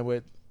characters you're playing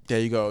with. There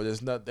you go.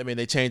 There's not. I mean,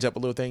 they change up a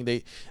little thing.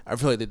 I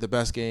feel like they're the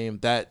best game.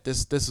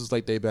 This is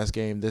like their best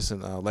game. This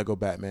and Lego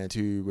Batman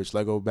 2, which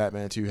Lego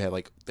Batman 2 had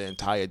like the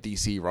entire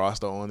DC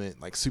roster on it,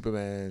 like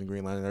Superman,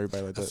 Green Lantern,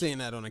 everybody like that. I've seen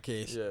that on the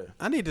case. Yeah.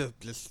 I need to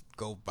just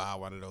go buy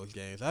one of those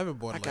games. I haven't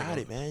bought. I got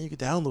it, man. You can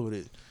download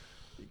it.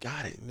 You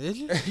got it. Did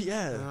you?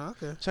 Yeah. Oh,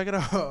 okay. Check it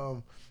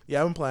out.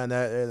 Yeah, I've been playing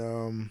that,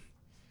 and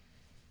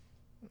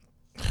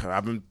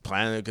I've been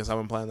playing it because I've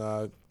been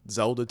playing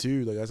Zelda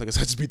too. Like I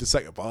just beat the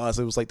second boss.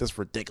 It was like this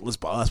ridiculous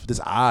boss with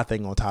this eye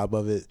thing on top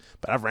of it.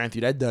 But I ran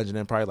through that dungeon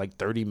in probably like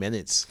 30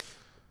 minutes.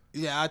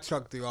 Yeah, I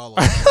trucked through all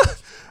of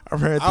it.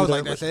 I was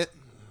like, that's it.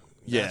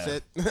 Yeah.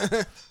 That's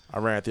it. I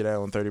ran through that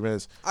in 30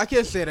 minutes. I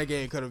can say that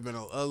game could have been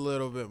a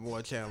little bit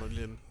more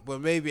challenging,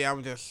 but maybe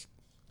I'm just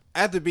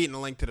after beating the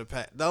Link to the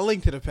Past. The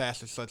Link to the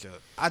Past is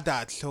I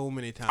died so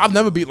many times. I've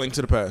never beat Link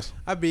to the Past.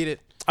 I beat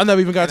it. I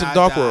never even got to the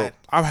Dark died World.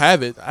 I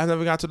have it. I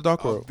never got to the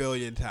Dark a World.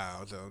 billion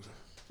times.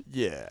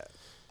 Yeah.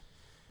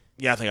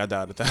 Yeah, I think I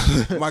died at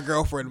that. My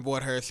girlfriend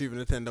bought her Super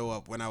Nintendo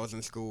up when I was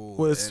in school.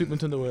 What is Super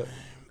Nintendo at?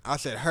 I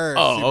said her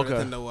Super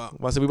Nintendo up.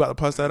 Well, I said we about to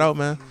bust that out,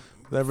 man.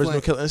 That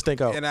original Killer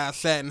Instinct out. And I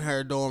sat in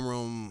her dorm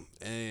room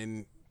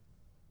and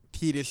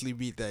tediously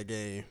beat that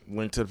game.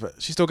 Link to the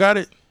Past. She still got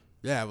it?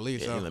 Yeah, I believe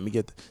Yeah, so. let me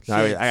get.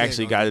 I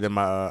actually got it in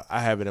my.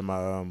 I have it in my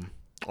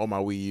on my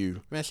Wii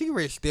U. Man, she can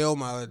really steal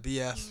my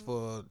DS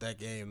for that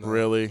game. Though.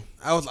 Really?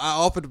 I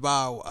offered to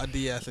buy a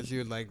DS and she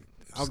was like,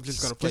 "I'm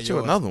just gonna play Get you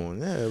yours." another one.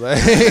 Yeah.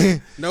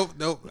 Like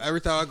Nope. Every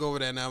time I go over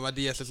there now, my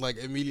DS is like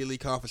immediately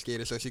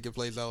confiscated so she can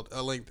play out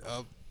a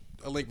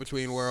link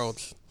between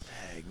worlds.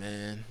 Dang,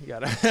 man, you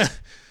gotta.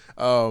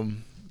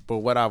 But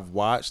what I've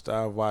watched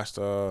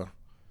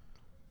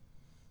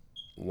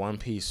One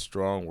Piece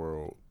Strong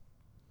World.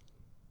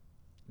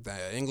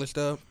 The English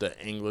dub? The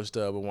English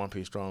dub of One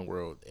Piece Strong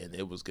World, and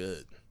it was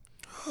good.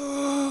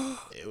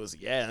 It was,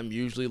 yeah. I'm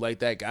usually like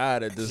that guy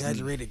that doesn't.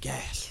 Exaggerated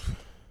gas.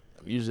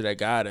 I'm usually that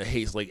guy that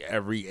hates like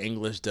every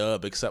English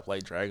dub except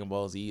like Dragon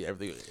Ball Z.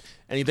 Everything,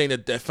 anything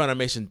that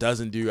Funimation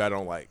doesn't do, I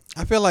don't like.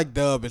 I feel like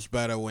dub is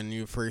better when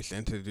you first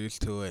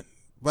introduced to it.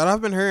 But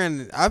I've been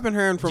hearing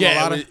from a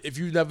lot of. If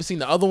you've never seen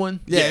the other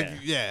one,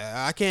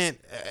 yeah. I can't.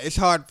 It's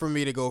hard for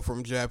me to go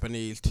from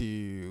Japanese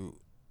to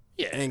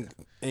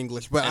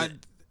English. But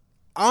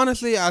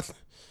honestly, I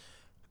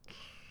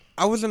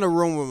was in a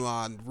room with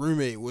my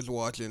roommate was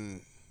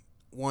watching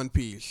One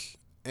Piece,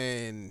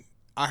 and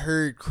I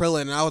heard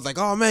Krillin, and I was like,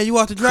 "Oh man, you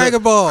watching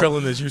Dragon Ball?"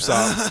 Krillin is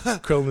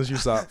Usopp. Krillin is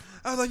Usopp.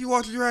 I was like, "You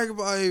watching Dragon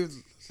Ball?" He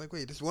was like,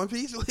 "Wait, this One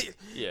Piece?"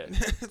 Yeah.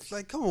 It's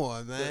like, come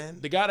on, man.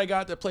 The guy that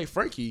got to play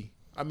Frankie.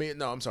 I mean,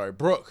 no, I'm sorry,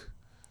 Brooke.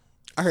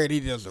 I heard he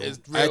does an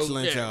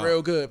excellent job.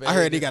 Real good, man. I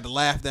heard he got the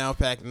laugh down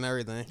packed and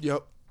everything.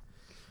 Yep.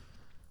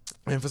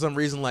 And for some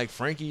reason, like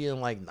Frankie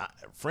and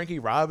Frankie,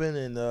 Robin,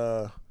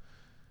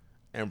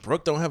 and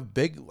Brooke don't have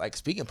big like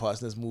speaking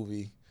parts in this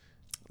movie.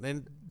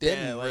 They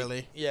didn't like,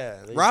 really. Yeah.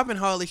 Robin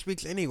hardly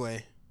speaks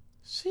anyway.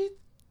 She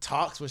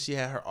talks when she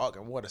had her arc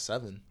in Water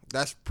 7.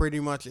 That's pretty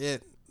much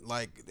it.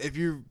 Like if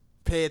you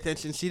pay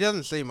attention, she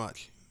doesn't say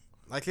much.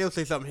 Like she'll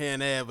say something here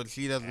and there, but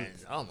she doesn't. And,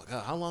 oh my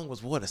god, how long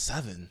was Water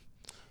 7?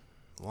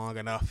 Long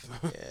enough.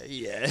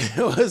 yeah.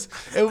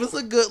 It was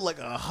a good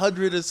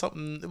 100 or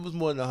something. It was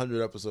more than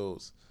 100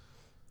 episodes.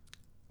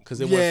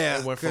 Because it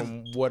went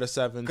from Water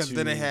 7 to... Because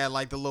then they had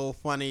the little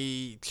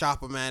funny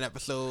Chopper Man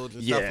episodes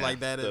and stuff like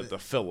that. The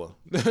filler.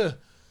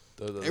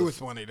 It was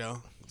funny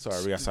though.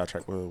 Sorry, we got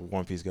sidetracked with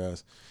One Piece,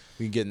 guys.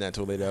 We can get in that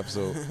to a later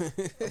episode.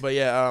 But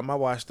yeah, I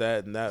watched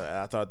that, and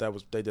I thought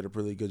they did a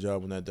really good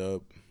job on that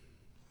dub.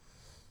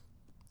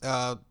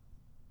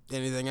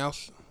 Anything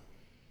else?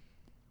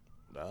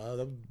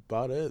 That's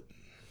about it.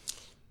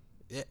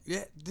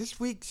 Yeah. This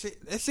week,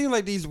 it seems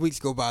like these weeks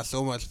go by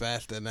so much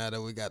faster now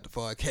that we got the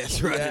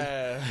podcast running.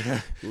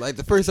 Yeah. Like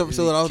the first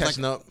episode, I was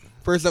catching up.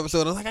 First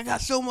episode, I was like, I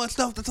got so much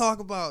stuff to talk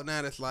about.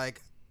 Now it's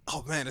like,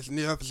 oh man, it's a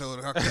new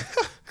episode.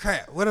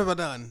 Crap, what have I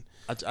done?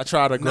 I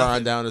try to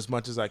grind down as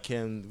much as I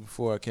can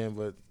before I can,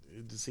 but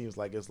it just seems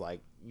like it's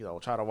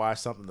try to watch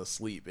something to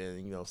sleep,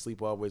 and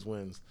sleep always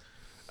wins.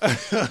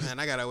 Man,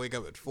 I gotta wake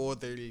up at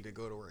 4:30 to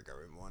go to work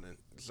every morning,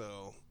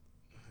 so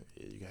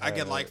I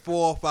get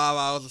 4 or 5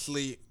 hours of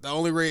sleep. The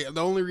only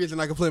reason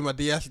I can play my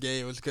DS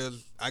game is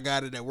because I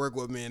got it at work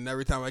with me, and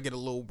every time I get a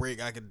little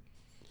break, I could.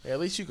 Yeah, at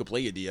least you could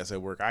play your DS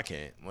at work. I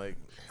can't.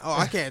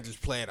 I can't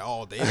just play it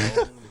all day.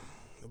 Though.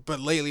 But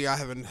lately, I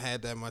haven't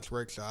had that much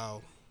work, so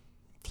I'll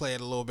play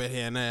it a little bit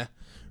here and there.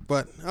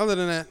 But other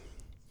than that,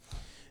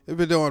 it's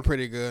been doing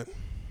pretty good.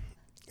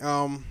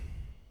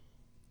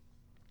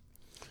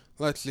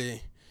 Let's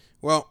see.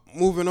 Well,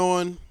 moving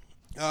on.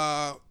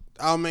 I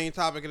our main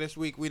topic of this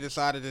week, we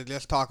decided to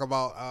just talk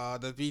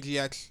about the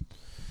VGX.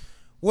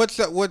 What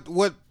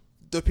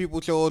the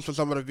people chose for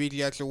some of the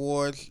VGX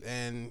awards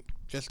and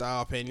just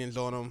our opinions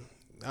on them.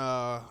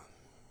 I'll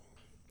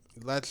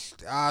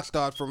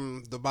start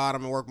from the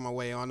bottom and work my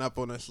way on up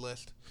on this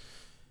list.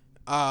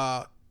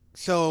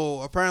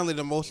 So apparently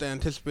the most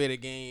anticipated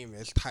game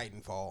is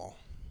Titanfall.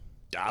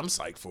 I'm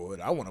psyched for it.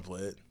 I want to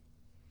play it.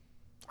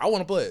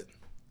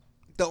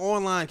 The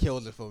online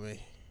kills it for me.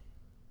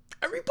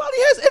 Everybody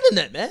has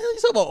internet, man. You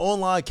talk about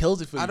online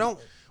kills it for you. I don't.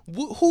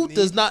 Who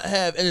does not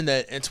have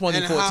internet in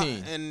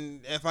 2014?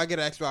 And if I get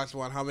an Xbox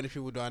One, how many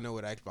people do I know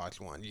with Xbox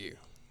One? You.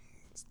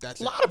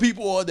 That's a lot of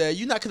people on there.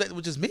 You're not connected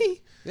with just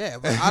me. Yeah,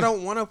 but I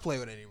don't want to play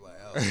with anybody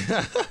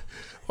else.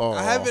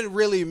 I haven't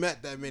really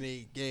met that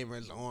many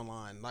gamers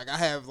online. Like I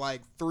have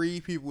like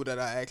 3 people that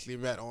I actually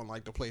met on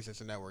like the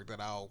PlayStation Network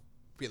that I'll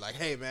be like,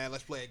 hey man,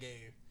 let's play a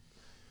game.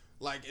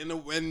 Like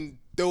and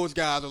those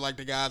guys are like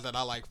the guys that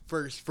I like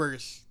first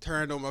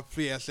turned on my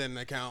PSN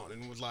account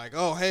and was like,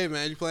 oh hey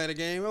man, you playing a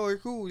game? Oh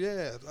cool,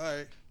 yeah, all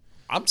right.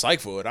 I'm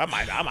psyched for it. I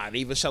might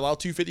even shell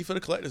out $250 for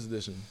the collector's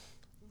edition.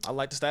 I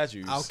like the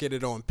statues. I'll get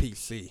it on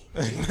PC.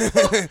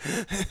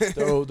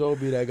 Don't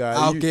be that guy.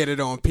 I'll get it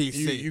on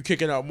PC. You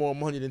kicking out more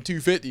money than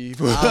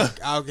 $250.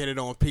 I'll get it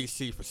on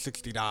PC for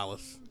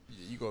 $60.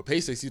 You gonna pay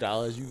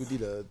 $60? You would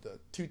need a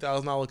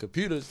 $2,000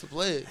 computer to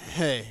play it.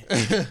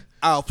 Hey,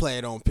 I'll play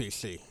it on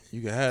PC.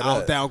 You can have I'll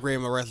that.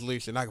 downgrade my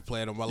resolution. I can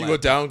play it on my laptop. You gonna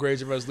downgrade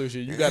your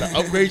resolution. You gotta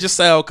upgrade your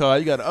sound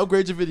card. You gotta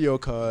upgrade your video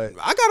card.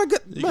 I got a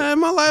good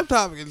my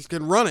laptop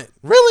can run it.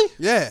 Really?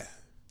 Yeah.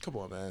 Come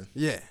on, man.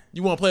 Yeah.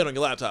 You want to play it on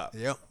your laptop?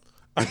 Yep.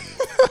 I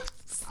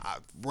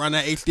run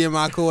that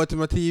HDMI cord to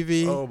my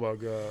TV. Oh my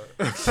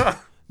god.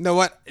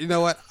 You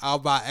know what? I'll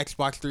buy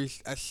Xbox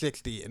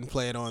 360 and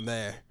play it on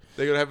there.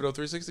 They're gonna have it on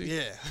 360?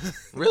 Yeah.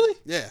 Really?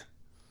 Yeah.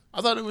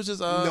 I thought it was just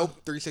nope,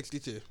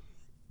 362.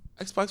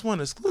 Xbox One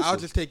exclusive. I'll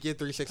just take your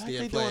 360 and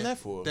play they doing it. That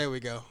for? There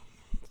we go.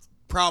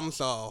 Problem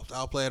solved.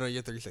 I'll play it on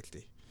your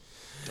 360.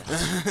 I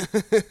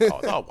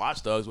thought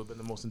Watch Dogs would have been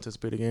the most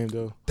anticipated game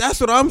though. That's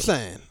what I'm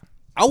saying.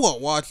 I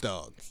want Watch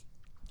Dogs.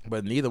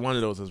 But neither one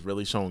of those has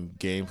really shown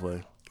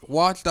gameplay.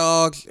 Watch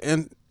Dogs,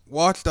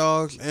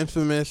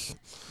 Infamous.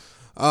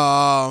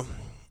 I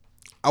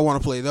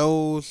want to play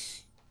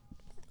those.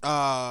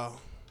 Yeah,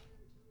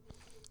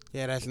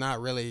 that's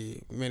not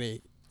really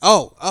many.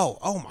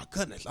 Oh my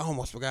goodness! I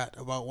almost forgot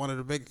about one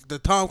of the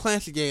Tom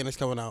Clancy game that's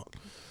coming out.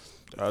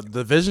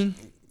 Division?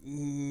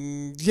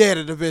 Yeah,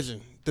 the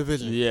Division.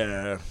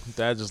 Yeah,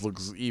 that just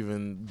looks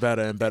even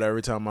better and better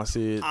every time I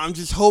see it. I'm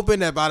just hoping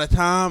that by the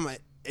time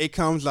it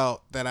comes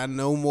out, that I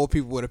know more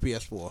people with a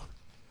PS4.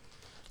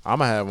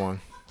 I'ma have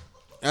one.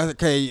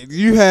 Okay,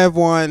 you have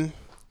one.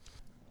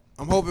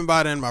 I'm hoping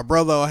by then my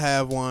brother will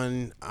have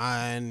one,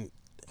 and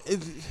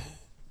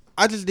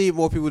I just need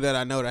more people that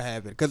I know to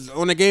have it. Because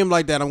on a game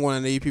like that, I'm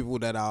going to need people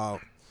that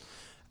are,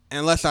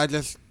 unless I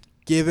just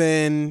give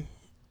in,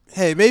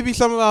 hey, maybe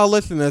some of our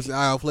listeners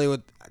I'll play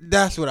with.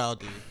 That's what I'll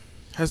do.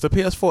 Has the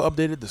PS4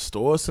 updated the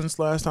store since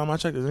last time I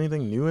checked? Is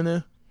anything new in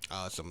there?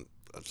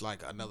 It's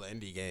like another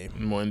indie game.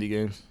 More indie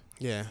games?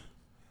 Yeah.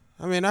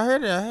 I mean, I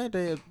heard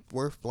they're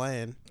worth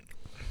playing.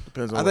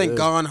 Depends on I think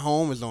Gone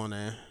Home is on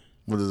there.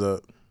 What is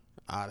that?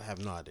 I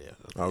have no idea.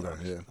 Okay,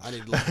 yeah. I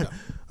need to look it up.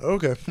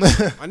 Okay.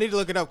 I need to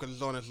look it up because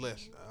it's on this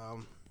list.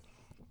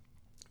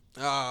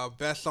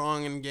 Best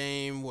song in the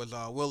game was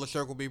Will the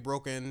Circle Be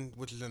Broken,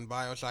 which is in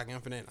Bioshock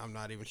Infinite. I'm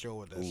not even sure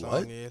what that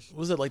song is.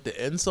 Was it like the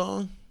end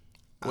song?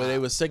 Where they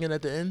were singing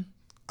at the end?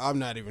 I'm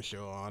not even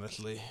sure,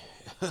 honestly.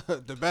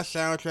 The best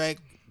soundtrack,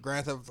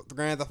 Grand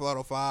Theft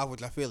Auto 5,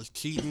 which I feel is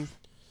cheating.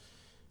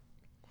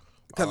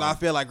 Because I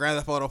feel like Grand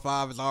Theft Auto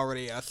 5 is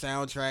already a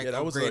soundtrack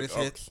of greatest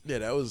hits. Yeah,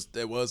 that was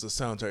a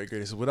soundtrack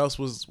greatest. What else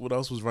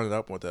was running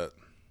up with that?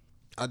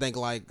 I think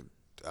like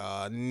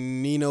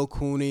Nino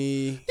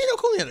Cooney. Nino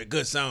Cooney had a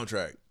good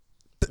soundtrack.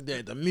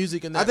 Yeah, the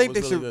music in that was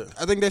really good.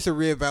 I think they should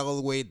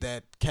reevaluate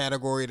that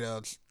category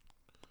to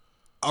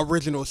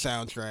original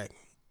soundtrack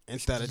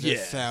instead of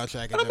just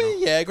soundtrack. But I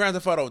mean, yeah, Grand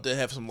Theft Auto did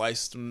have some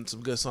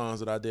good songs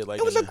that I did like.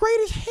 It was a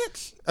greatest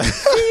hits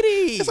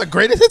CD. It's a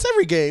greatest hits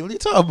every game. What are you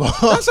talking about?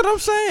 That's what I'm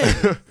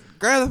saying.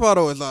 Grand Theft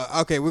Auto is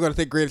okay. We're gonna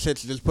take greatest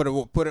hits and just put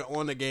it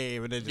on the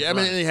game and then just I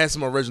mean, they had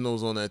some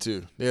originals on that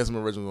too.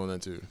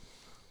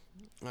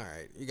 All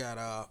right, you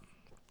got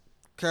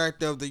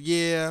character of the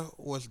year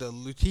was the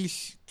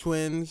Lutice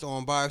twins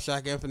on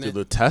Bioshock Infinite.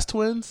 The Lutece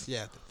twins?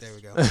 Yeah, there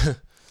we go.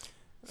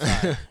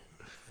 Sorry.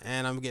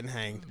 And I'm getting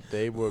hanged.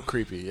 They were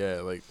creepy,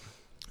 yeah. Like,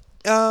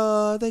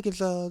 I think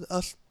it's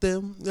us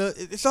them.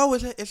 It's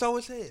always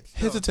heads.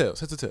 Heads or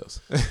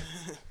tails.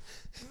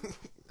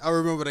 I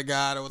remember the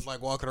guy that was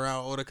like walking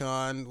around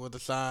Otakon with a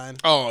sign.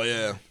 Oh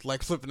yeah,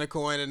 like flipping the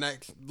coin, and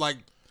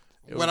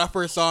when I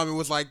first saw him, it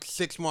was like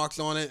 6 marks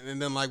on it,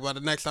 and then like by the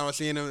next time I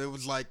seen him, it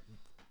was like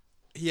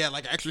he had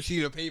like an extra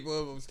sheet of paper,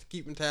 was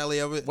keeping tally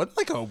of it. Wasn't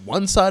like a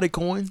one-sided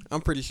coin? I'm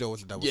pretty sure it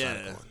was a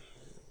double-sided coin.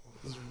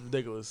 It's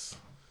ridiculous.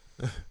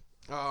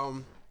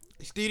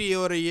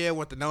 Studio of the year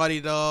went to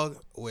Naughty Dog,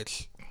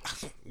 which,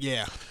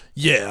 yeah.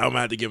 Yeah, I'm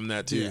gonna have to give them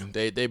that too.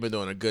 Yeah. They've been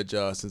doing a good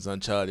job since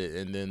Uncharted,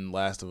 and then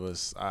Last of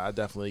Us. I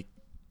definitely,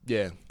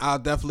 yeah. I'll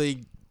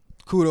definitely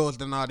kudos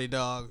to Naughty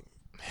Dog.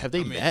 Have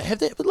they? Have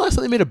they? But last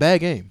time they made a bad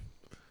game.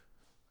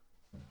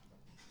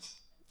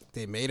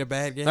 They made a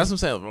bad game. That's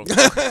what I'm saying. Bro.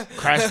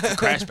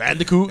 Crash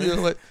Bandicoot. You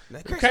know, like,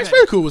 Crash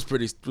Bandicoot was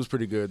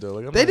pretty good though.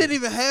 Like, They didn't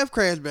even have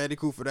Crash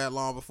Bandicoot for that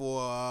long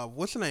before.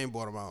 What's the name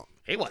bought him out?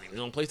 He wasn't even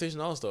on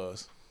PlayStation All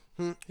Stars.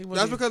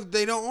 That's because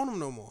they don't own him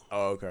no more.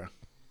 Oh, okay.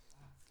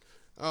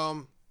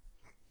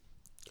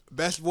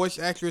 Best voice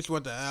actress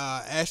went to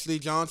Ashley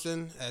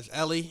Johnson as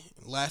Ellie,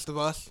 Last of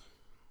Us.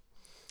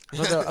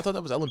 I thought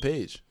that was Ellen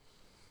Page.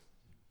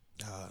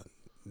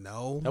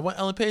 No. That one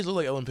Ellen Page looked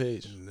like Ellen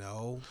Page.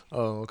 No.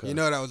 Oh, okay. You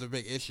know that was a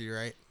big issue,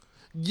 right?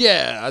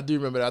 Yeah, I do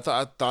remember that.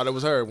 I thought it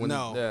was her.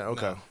 No. Yeah.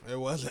 Okay. No, it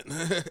wasn't.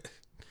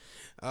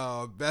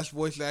 Best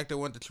voice actor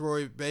went to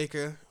Troy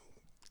Baker.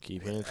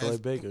 Keep hearing Troy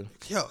Baker.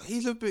 Yo,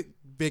 he's a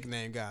big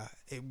name guy.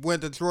 It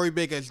went to Troy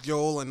Baker as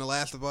Joel in The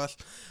Last of Us.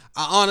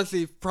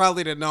 Honestly,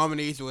 probably the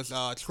nominees was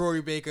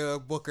Troy Baker,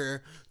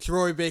 Booker,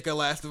 Troy Baker,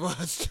 Last of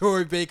Us,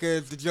 Troy Baker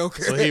is the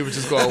Joker. So he was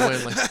just gonna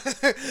win.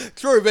 Like,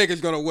 Troy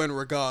Baker's gonna win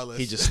regardless.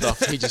 he just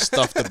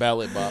stuffed the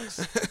ballot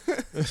box.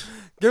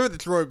 Give it to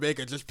Troy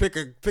Baker. Just pick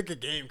a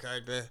game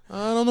character.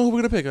 I don't know who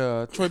we're gonna pick.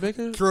 Troy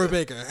Baker. Troy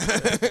Baker.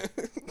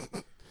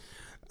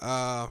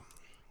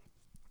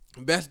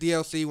 Best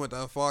DLC went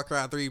to Far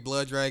Cry 3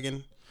 Blood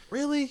Dragon.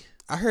 Really?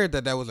 I heard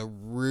that was a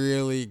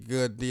really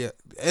good deal.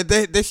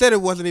 They said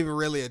it wasn't even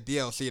really a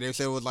DLC. They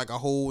said it was like a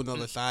whole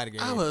nother side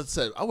game. I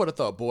would have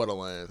thought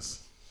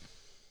Borderlands.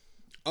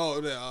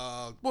 Oh,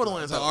 the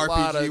Borderlands the had a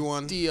lot RPG of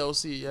one.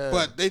 DLC. Yeah.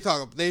 But they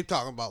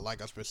talking about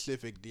like a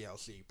specific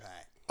DLC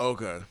pack.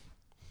 okay.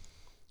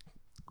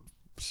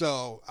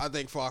 So I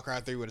think Far Cry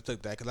 3 would have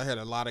took that because I heard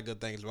a lot of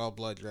good things about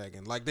Blood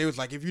Dragon. Like they was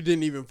like if you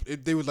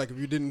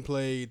didn't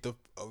play the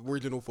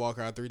original Far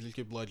Cry 3, just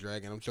get Blood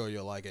Dragon. I'm sure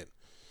you'll like it.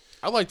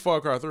 I liked Far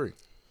Cry 3.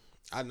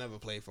 I never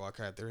played Far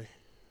Cry 3.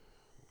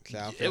 So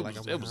I It feel was,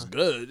 like it was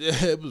good.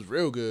 Yeah, it was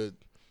real good.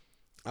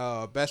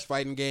 Best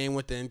fighting game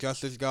with the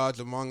Injustice Gods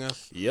Among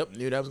Us. Yep,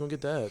 knew that was gonna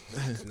get that.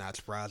 Not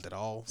surprised at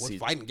all. What See,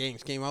 fighting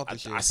games came out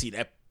this year? I see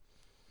that.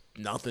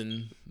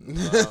 Nothing.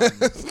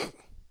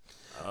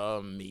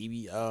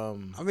 Maybe. I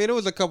mean, there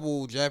was a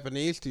couple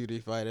Japanese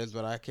 2D fighters,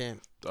 but I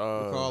can't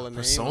recall a name.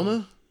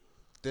 Persona.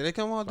 Did it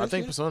come out this I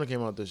think year? Persona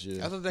came out this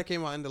year. I thought that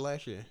came out end of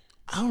last year.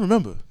 I don't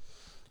remember.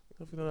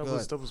 I think Good.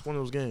 that was one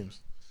of those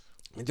games.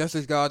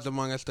 Injustice Gods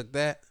Among Us took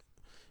that.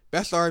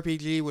 Best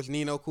RPG was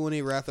Ni no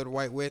Kuni, Wrath of the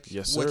White Witch.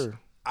 Yes, which sir.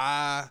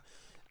 I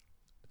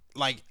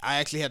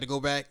actually had to go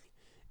back.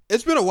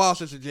 It's been a while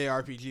since a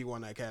JRPG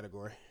won that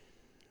category.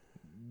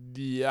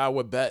 Yeah, I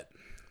would bet.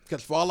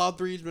 Because Fallout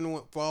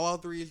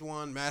 3's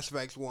won, Mass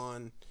Effect's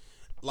won.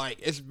 Like,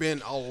 it's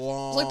been a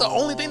long It's like the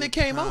only thing that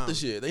came time. out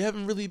this year. They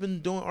haven't really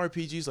been doing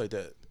RPGs like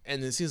that,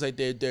 and it seems like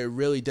they're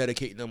really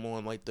dedicating them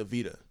on like the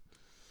Vita.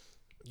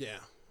 Yeah.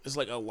 It's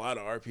like a lot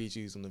of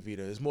RPGs on the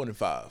Vita. It's more than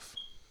 5.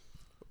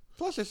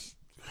 Plus,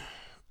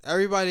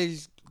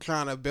 everybody's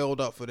trying to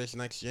build up for this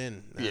next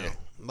gen now. Yeah.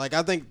 Like,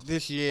 I think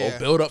this year... Oh,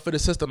 build up for the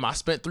system I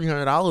spent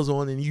 $300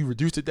 on, and you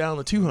reduced it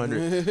down to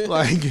 $200.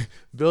 Like,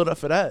 build up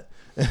for that.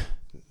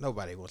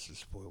 Nobody wants to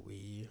support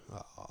Wii.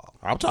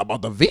 I'm talking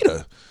about the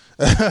Vita.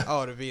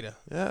 Oh, the Vita.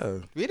 Yeah.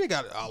 Vita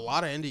got a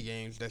lot of indie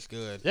games that's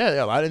good. Yeah, they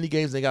got a lot of indie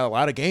games. They got a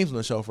lot of games on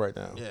the shelf right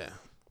now.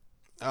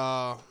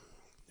 Yeah.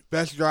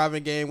 Best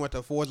driving game went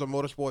to Forza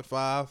Motorsport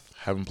 5.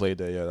 Haven't played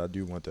that yet. I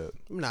do want that.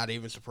 I'm not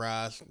even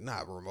surprised.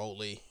 Not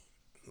remotely.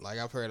 Like,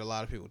 I've heard a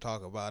lot of people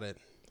talk about it.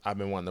 I've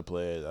been wanting to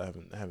play it. I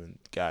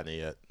haven't gotten it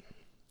yet.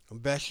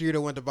 Best shooter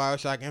went to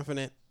Bioshock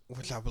Infinite,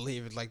 which I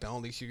believe is like the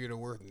only shooter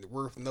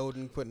worth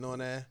noting, putting on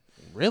there.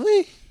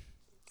 Really?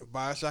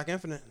 Bioshock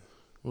Infinite.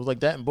 It was like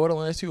that in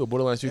Borderlands 2, or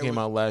Borderlands 2 came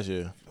out last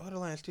year?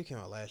 Borderlands 2 came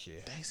out last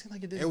year. Dang, seemed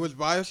like it did. It was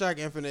Bioshock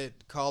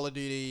Infinite, Call of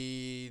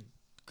Duty,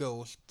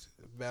 Ghost,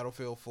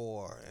 Battlefield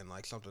 4, and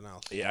like something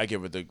else. Yeah, I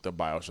give it the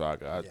Bioshock.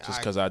 Just I-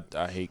 because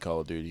I hate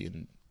Call of Duty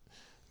and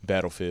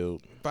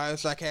Battlefield.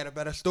 Bioshock had a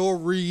better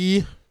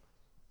story.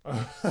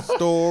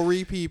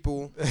 Story,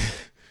 people.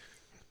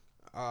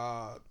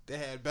 They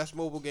had Best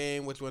Mobile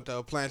Game, which went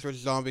to Plants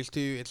vs. Zombies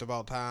 2, It's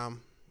About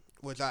Time,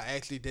 which I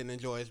actually didn't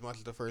enjoy as much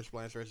as the first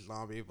Plants vs.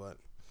 Zombie, but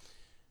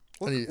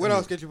what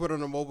else could you put on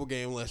the mobile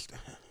game list?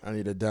 I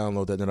need to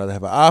download that now that I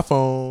have an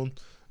iPhone.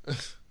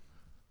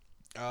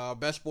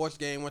 Best sports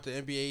game went to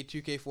NBA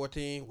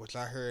 2K14, which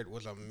I heard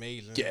was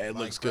amazing. Yeah, it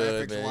looks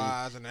good, man.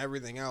 Graphics-wise and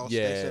everything else.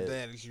 Yeah. They said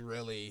that is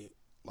really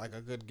like a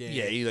good game.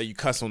 Yeah, you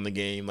cuss on the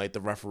game, like the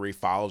referee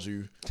follows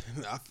you.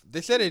 They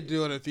said they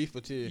do it in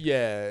FIFA too.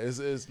 Yeah, it's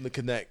the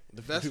Connect.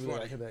 The That's people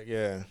funny. that Connect,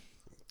 yeah.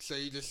 So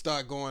you just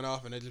start going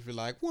off and they just be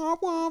like,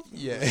 womp womp.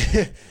 Yeah.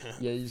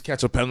 Yeah, you just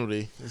catch a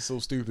penalty. It's so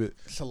stupid.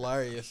 It's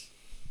hilarious.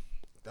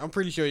 I'm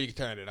pretty sure you can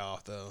turn it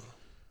off though.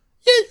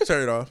 Yeah, you can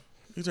turn it off.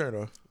 You can turn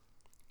it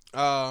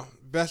off.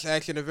 Best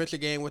action adventure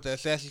game with the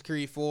Assassin's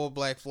Creed 4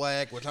 Black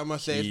Flag, which I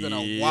must say it's been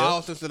a Yep.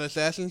 while since an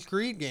Assassin's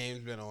Creed game's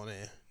been on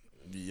there.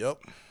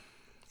 Yep.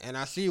 And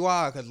I see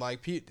why, because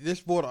like this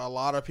brought a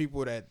lot of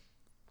people that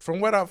From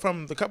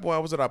the couple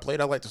hours that I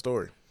played, I like the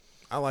story.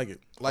 I like it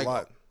like a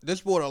lot.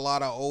 this brought a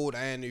lot of old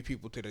and new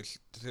people to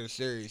the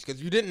series,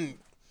 because you didn't.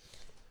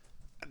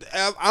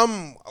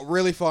 I'm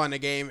really far in the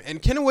game,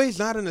 and Kenway's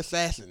not an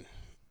assassin.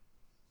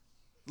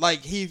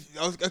 Like he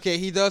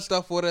does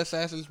stuff for the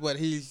assassins, but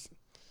he's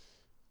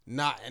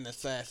not an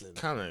assassin.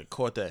 Kind of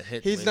caught that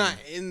hit. He's not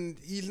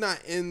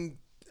in.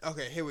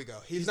 Okay, here we go.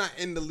 He's not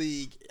in the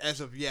league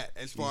as of yet.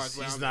 As far as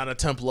he's not a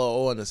Templar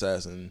or an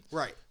assassin.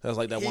 Right. That's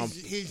like that one.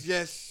 He's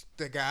just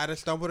the guy that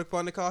stumbled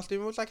upon the costume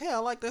and was like, "Hey, I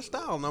like that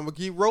style, and I'm gonna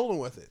keep rolling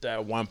with it."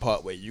 That one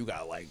part where you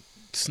got like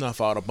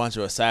snuff out a bunch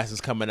of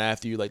assassins coming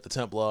after you, like the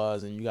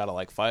Templars, and you gotta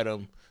like fight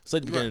them. It's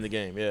like the beginning of the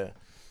game, yeah.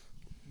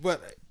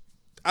 But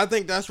I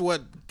think that's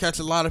what catches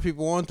a lot of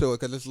people onto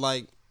it, because it's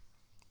like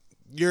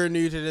you're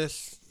new to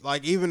this.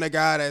 Like even the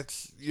guy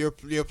that's you're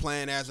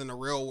playing as in the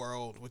real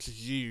world, which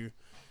is you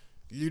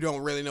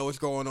don't really know what's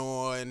going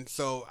on.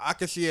 So I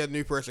can see a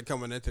new person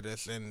coming into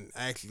this and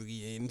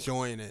actually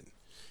enjoying it,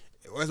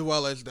 as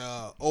well as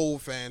the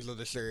old fans of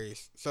the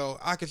series. So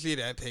I can see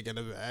that taking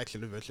an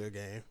action adventure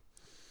game.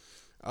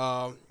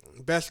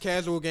 Best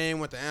casual game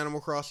with the Animal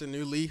Crossing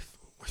New Leaf.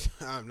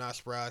 I'm not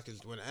surprised,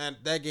 because when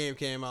that game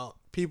came out,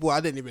 people I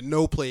didn't even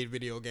know played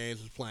video games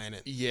was playing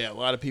it. Yeah, a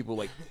lot of people,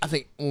 like, I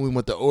think when we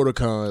went to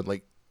Otakon,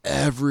 like,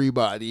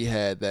 everybody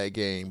had that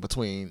game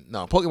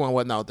Pokemon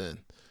wasn't out then.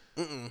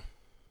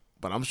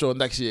 But I'm sure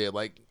next year,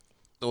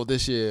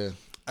 this year.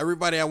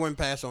 Everybody I went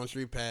past on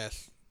Street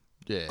Pass,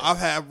 yeah,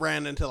 I've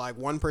ran into like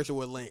one person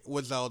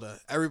with Zelda.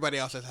 Everybody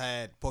else has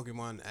had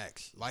Pokemon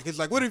X. Like it's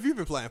like, what have you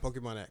been playing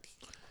Pokemon X?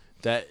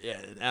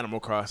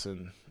 Animal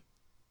Crossing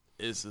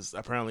is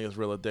apparently it's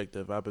real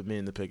addictive. I've been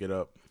meaning to pick it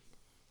up.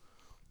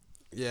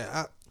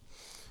 Yeah,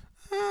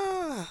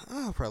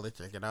 I'll probably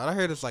check it out. I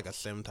heard it's like a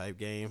sim type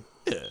game.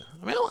 Yeah,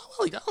 I mean,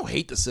 I don't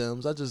hate the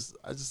Sims. I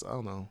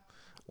don't know.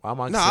 Why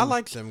am I? I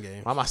like sim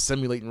games. Why am I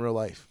simulating real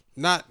life?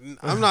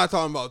 I'm not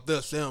talking about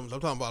the Sims.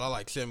 I'm talking about I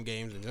like sim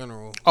games in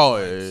general. Oh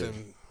like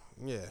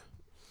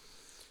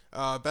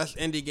yeah. Best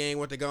indie game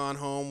with the Gone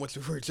Home, which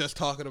we were just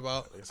talking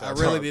about. I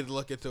really need to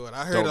look into it.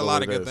 I heard a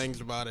lot of good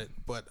things about it,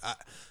 but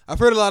I've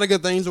heard a lot of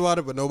good things about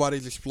it, but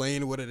nobody's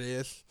explained what it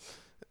is.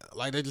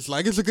 Like they just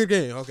like it's a good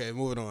game. Okay,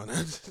 moving on.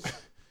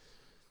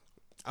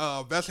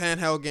 Best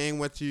handheld game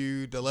went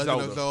to The Legend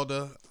of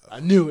Zelda.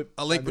 I knew it.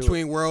 A Link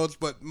Between Worlds.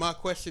 But my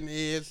question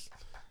is,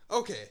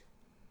 okay,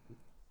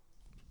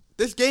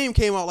 this game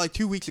came out like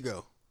 2 weeks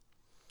ago.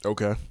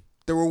 Okay.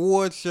 The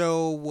reward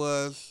show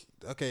was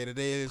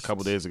today is a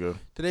couple days ago.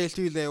 Today is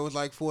Tuesday. It was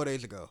like 4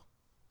 days ago.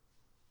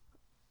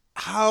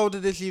 How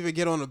did this even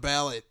get on the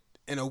ballot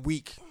in a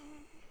week?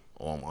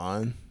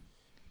 Online.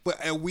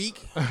 But a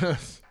week?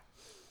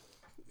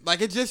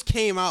 Like it just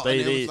came out,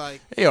 and it was like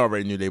they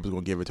already knew they was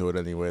gonna give it to it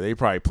anyway. They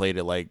probably played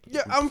it like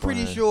I'm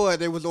pretty sure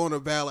they was on the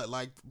ballot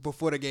like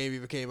before the game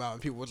even came out, and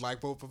people was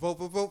like vote.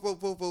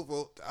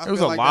 It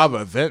was a live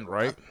event,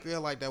 right? I feel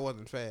like that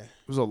wasn't fair.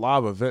 It was a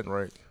live event,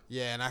 right?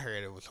 Yeah, and I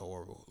heard it was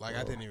horrible. Like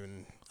I didn't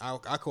even.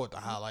 I caught the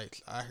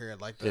highlights. I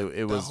heard like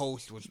the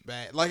host was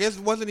bad. Like it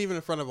wasn't even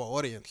in front of an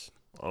audience.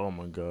 Oh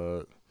my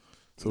god!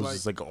 So it was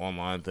just like an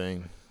online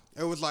thing.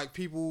 It was like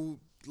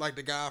people like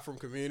the guy from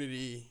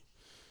Community.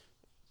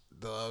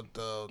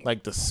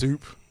 The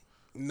soup.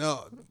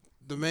 No,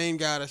 the main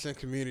guy that's in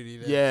Community.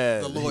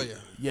 The lawyer.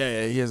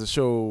 He has a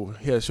show.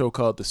 He had a show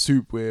called The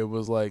Soup where it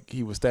was like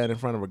he would stand in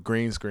front of a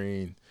green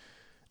screen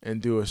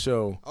and do a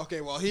show. Okay,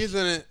 well he's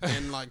in it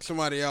and like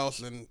somebody else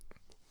and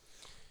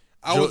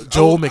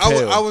Joel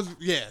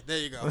McHale. There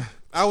you go.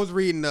 I was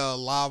reading the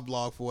live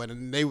blog for it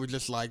and they were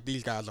just like,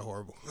 these guys are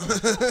horrible.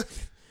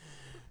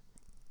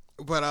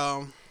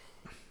 But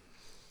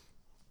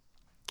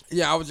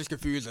yeah, I was just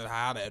confused at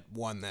how that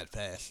won that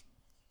fast.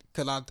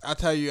 Cause I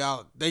tell you,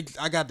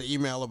 I got the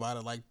email about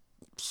it like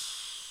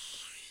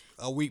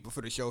a week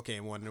before the show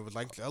came on, and it was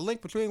like A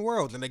Link Between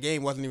Worlds, and the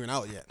game wasn't even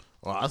out yet.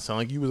 Well, I sound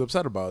like you was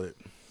upset about it.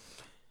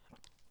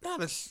 No,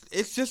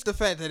 it's just the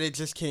fact that it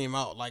just came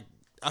out. Like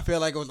I feel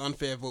like it was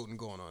unfair voting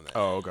going on there.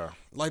 Oh, okay.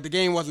 Like the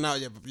game wasn't out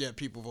yet, but yet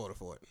people voted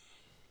for it.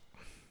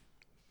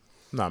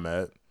 Not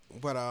mad.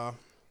 But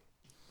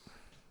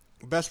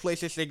best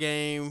PlayStation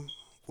game,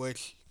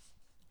 which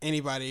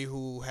anybody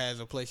who has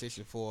a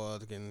PlayStation 4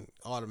 can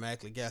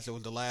automatically guess it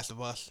was The Last of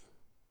Us.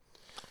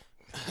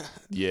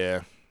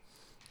 Yeah.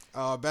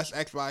 Best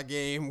Xbox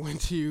game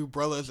went to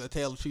Brothers: A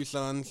Tale of Two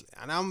Sons,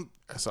 and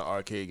that's an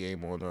arcade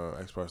game on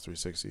Xbox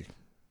 360.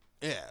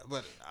 Yeah,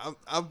 but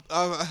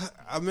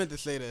I meant to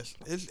say this.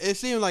 It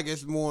seems like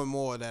it's more and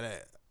more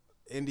that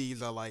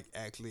indies are like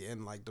actually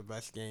in like the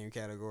best game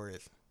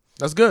categories.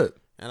 That's good.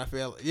 And I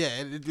feel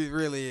it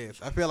really is.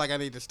 I feel like I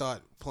need to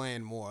start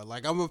playing more.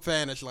 Like I'm a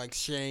fan of like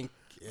Shank.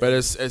 But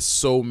it's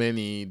so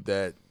many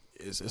that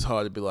it's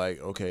hard to be like,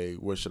 okay,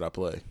 what should I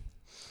play?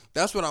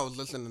 That's what I was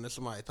listening to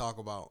somebody talk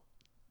about.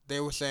 They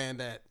were saying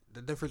that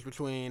the difference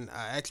between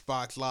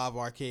Xbox Live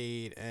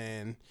Arcade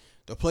and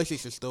the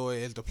PlayStation Store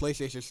is the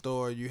PlayStation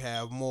Store you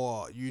have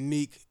more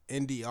unique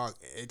indie art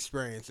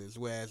experiences,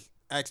 whereas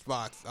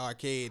Xbox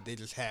Arcade, they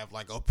just have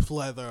like a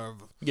plethora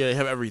of Yeah, they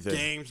have everything.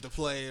 games to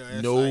play.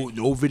 It's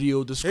No video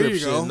go.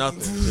 description, nothing.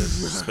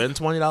 Just spend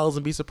 $20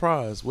 and be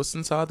surprised. What's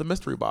inside the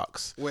mystery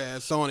box? Where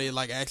Sony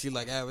like actually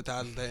like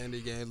advertises the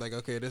indie games, like,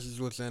 okay, this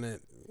is what's in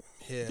it.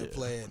 Here,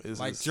 play it.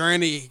 Like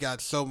Journey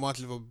got so much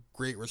of a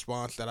great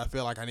response that I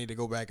feel like I need to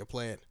go back and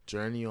play it.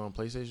 Journey on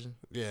PlayStation?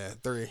 Yeah,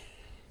 3.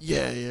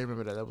 Yeah, I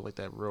remember that. That was like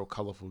that real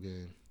colorful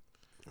game.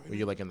 Where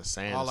you're like in the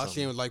sand. All I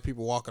seen was like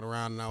people walking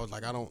around, and I was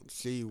like, I don't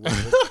see what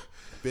this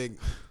big.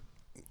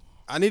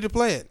 I need to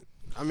play it.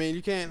 I mean,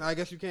 you can't. I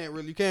guess you can't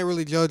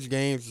really judge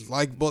games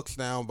like books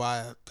now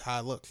by how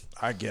it looks.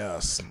 I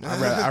guess.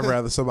 I'd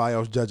rather somebody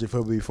else judge it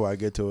for me before I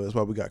get to it. That's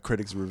why we got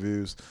critics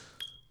reviews.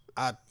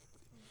 I'm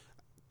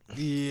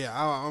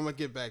gonna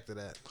get back to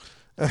that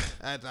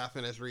after I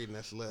finish reading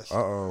this list.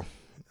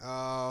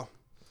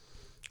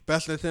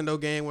 Best Nintendo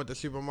game with the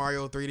Super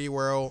Mario 3D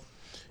World.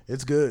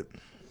 It's good.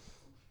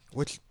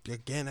 Which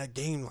again, that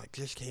game like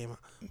just came out,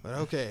 but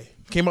okay.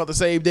 Came out the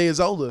same day as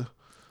Zelda.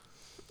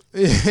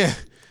 Yeah.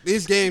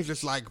 These games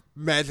just like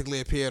magically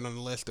appeared on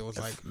the list. It was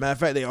like, matter of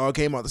fact, they all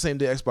came out the same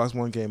day Xbox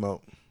One came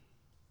out.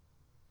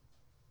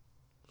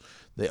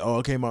 They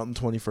all came out on the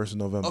 21st of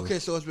November. Okay,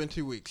 so it's been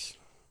 2 weeks.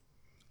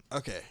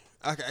 Okay,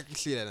 I can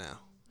see that now.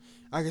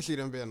 I can see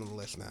them being on the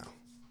list now.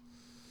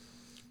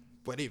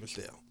 But even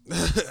still,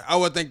 I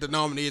would think the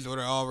nominees would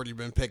have already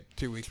been picked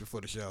 2 weeks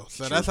before the show.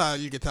 So that's how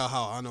you can tell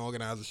how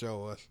unorganized the show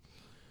was.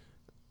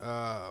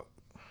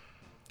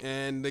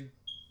 And the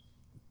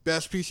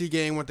best PC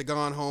game went to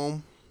Gone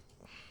Home.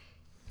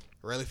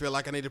 I really feel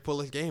like I need to pull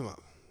this game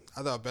up.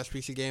 I thought best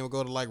PC game would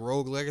go to like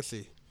Rogue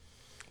Legacy.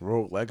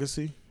 Rogue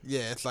Legacy?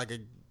 Yeah, it's like a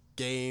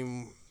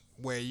game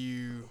where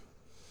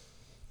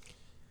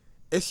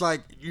it's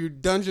like you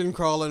dungeon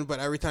crawling, but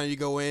every time you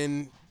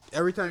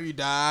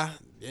die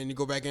and you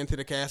go back into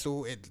the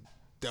castle,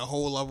 the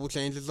whole level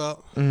changes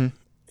up. Mm-hmm.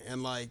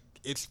 And like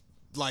it's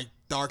like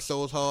Dark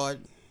Souls hard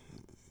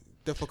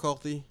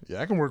difficulty.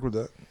 Yeah, I can work with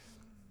that.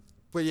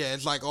 But yeah,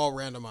 it's like all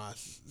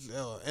randomized.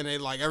 And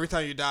it like every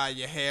time you die,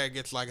 your hair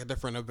gets like a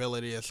different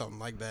ability or something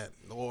like that.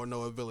 Or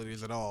no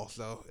abilities at all.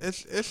 So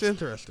it's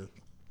interesting.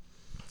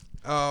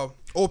 Or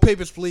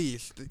Papers,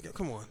 Please.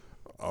 Come on.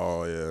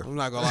 Oh yeah. I'm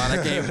not gonna lie,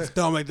 that game is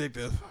dumb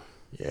addictive.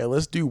 Yeah,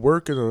 let's do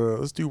work in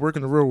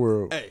the real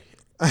world. Hey,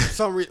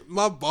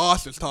 my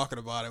boss was talking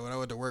about it when I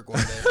went to work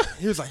one day.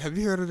 He was like, "Have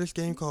you heard of this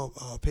game called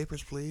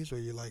Papers, Please,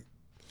 where you like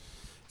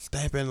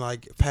stamping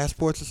like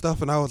passports and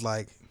stuff?" And I was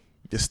like,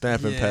 You're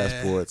stamping Yeah.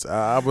 passports.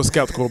 I was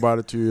skeptical about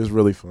it too. It was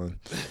really fun.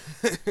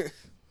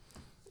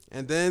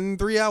 And then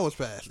 3 hours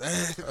passed.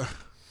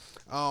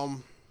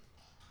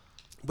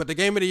 But the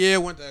game of the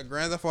year went to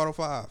Grand Theft Auto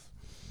 5,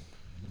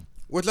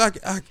 which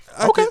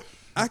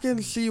I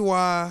can see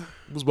why.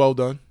 It was well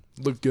done.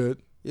 Looked good.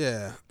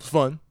 Yeah, It was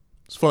fun.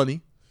 It was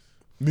funny.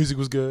 Music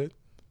was good.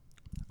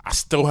 I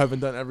still haven't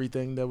done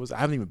everything that was. I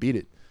haven't even beat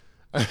it.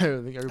 I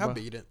think I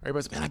beat it.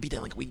 Everybody's man, I beat that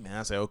in like a week, man.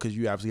 I say, oh, because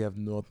you obviously have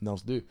nothing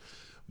else to do.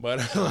 But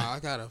I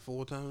got a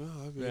full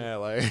time. yeah,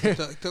 like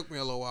It took me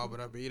a little while, but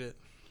I beat it.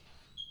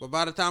 But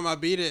by the time I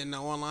beat it and the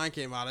online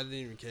came out, I didn't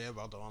even care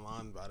about the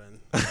online by then.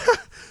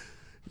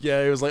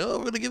 yeah, it was like, oh,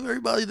 we're gonna give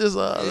everybody this.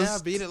 Yeah, I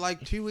beat it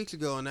like 2 weeks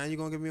ago, and now you're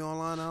gonna give me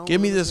online. I don't Give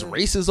me know this what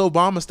to racist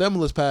Obama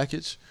stimulus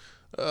package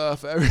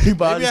for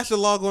everybody. Maybe I should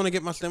log on and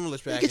get my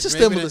stimulus package. Get your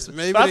Maybe stimulus.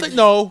 Maybe But I think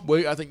no.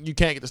 Wait, I think you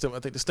can't get the stimulus.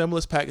 I think the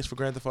stimulus package for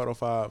Grand Theft Auto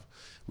 5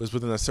 was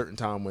within a certain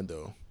time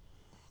window,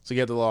 so you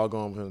had to log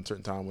on within a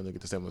certain time window to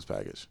get the stimulus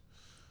package.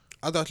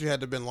 I thought you had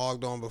to been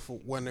logged on before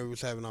when it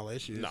was having all the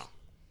issues. No,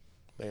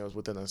 I think it was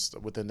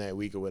within that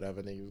week or whatever.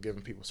 And then you was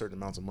giving people certain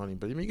amounts of money.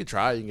 But I mean, you can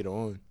try. You can get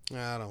on.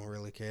 I don't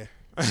really care.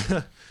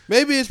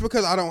 Maybe it's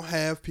because I don't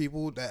have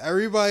people that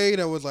everybody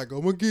that was like,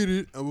 I'm gonna get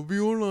it. I'm gonna be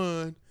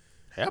online.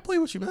 Hey, I play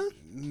with you, man.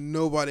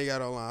 Nobody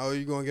got online. Oh,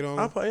 you gonna get online?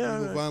 I'll play, yeah,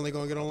 You yeah. finally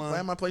gonna get online?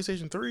 Playing my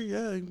PlayStation 3,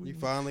 yeah. You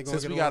finally gonna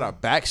Since get we online? got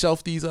to back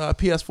shelf these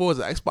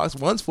PS4s and Xbox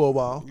Ones for a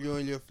while. You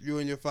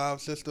and your 5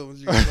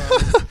 systems. You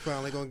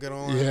finally gonna get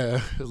on.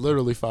 Yeah,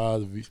 literally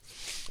 5 of these.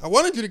 I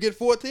wanted you to get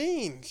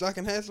 14 so I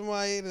can have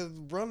somebody to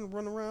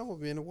run around with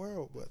me in the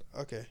world. But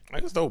okay. I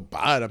just don't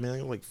buy it. I mean, I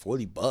got like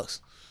 $40.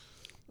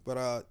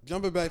 But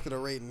jumping back to the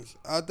ratings,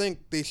 I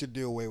think they should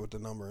do away with the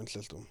numbering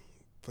system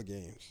for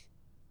games.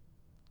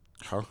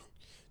 Huh?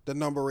 The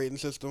number rating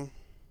system.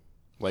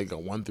 Like a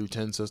 1 through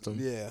 10 system.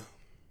 Yeah.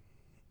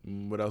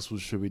 What else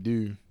should we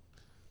do?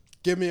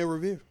 Give me a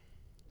review.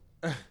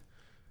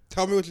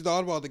 Tell me what you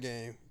thought about the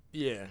game.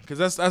 Yeah, because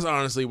that's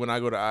honestly when I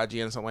go to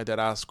IGN or something like that,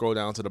 I scroll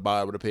down to the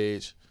bottom of the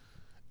page,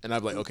 and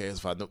I'm like, okay, it's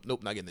fine.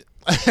 Nope, not getting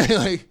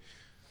it.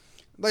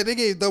 Like they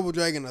gave Double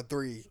Dragon a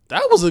 3,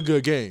 that was a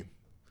good game.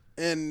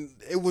 and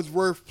it was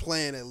worth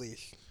playing at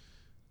least.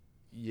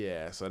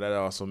 Yeah, so that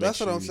also makes That's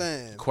what you I'm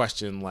saying.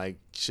 question, like,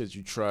 should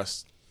you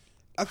trust?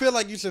 I feel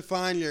like you should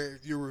find your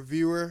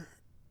reviewer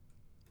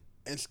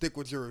and stick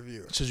with your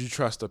reviewer. Should you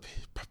trust the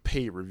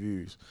paid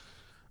reviews?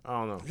 I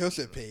don't know. He'll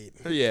say paid.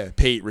 Yeah,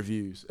 paid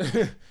reviews.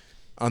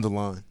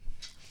 Underline.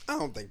 I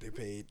don't think they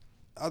paid.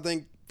 I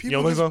think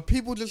don't think so?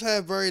 People just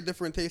have very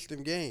different taste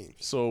in games.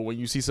 So when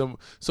you see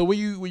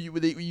when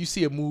you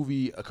see a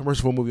movie, a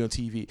commercial for a movie on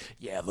TV,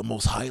 yeah, the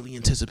most highly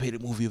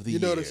anticipated movie of the year.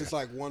 You notice it's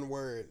like one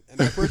word, and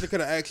that person could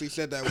have actually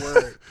said that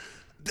word.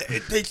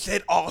 They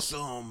said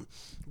awesome,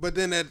 but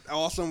then that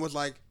awesome was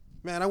like,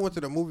 man, I went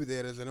to the movie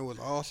theaters and it was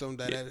awesome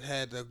that it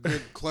had a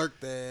good clerk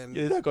there. And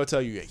they're not gonna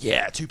tell you,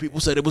 yeah, 2 people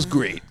said it was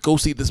great. Go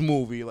see this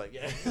movie. Like,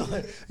 yeah,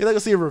 like, you're not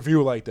gonna see a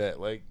review like that.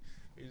 Like,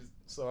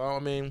 so I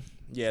mean,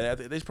 yeah,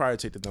 they probably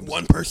take the numbers.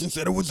 One person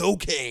said it was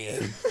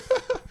okay,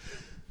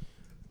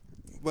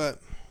 but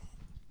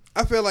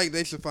I feel like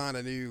they should find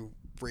a new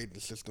rating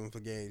system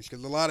for games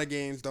because a lot of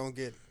games don't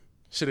get.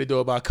 Should they do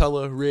it by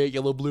color? Red,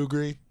 yellow, blue,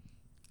 green?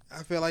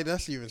 I feel like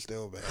that's even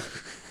still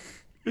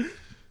bad.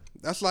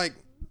 That's like,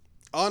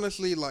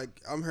 honestly, like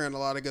I'm hearing a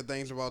lot of good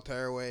things about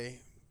Tearaway.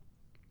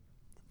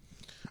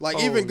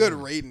 Like even good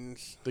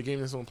ratings. The game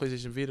that's on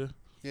PlayStation Vita.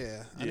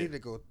 Yeah, I need to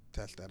go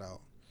test that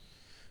out.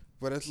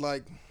 But it's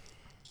like,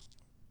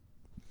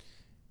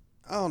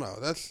 I don't know.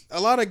 That's a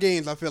lot of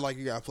games. I feel like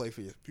you gotta play for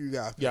you. You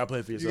gotta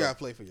play for yourself. You gotta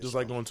play for yourself. Just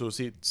like going to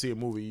see a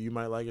movie, you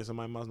might like it,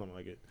 somebody might not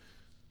like it.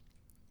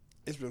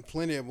 It's been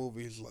plenty of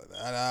movies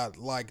that I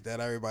like that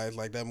everybody's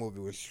like that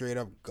movie was straight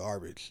up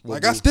garbage. What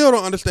like movie? I still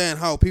don't understand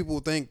how people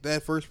think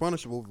that first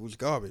Punisher movie was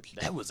garbage.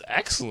 That was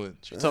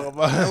excellent. You're talking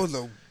about that was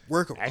a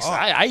work of art.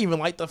 I even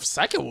liked the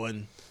second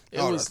one.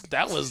 That was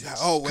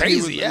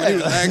crazy. When he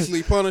was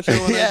actually Punisher.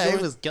 On that it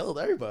joint. was killed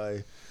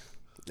everybody.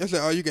 I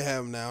said, "Oh, you can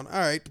have him now." All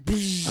right.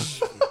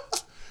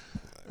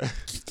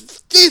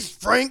 Jeez,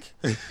 Frank.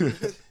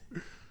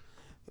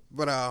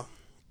 But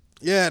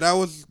yeah, that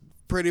was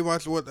pretty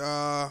much what.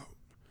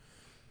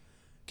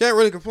 Can't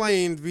really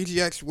complain.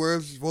 VGX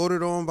was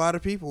voted on by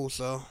the people,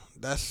 so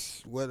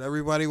that's what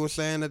everybody was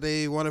saying that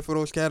they wanted for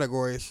those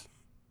categories.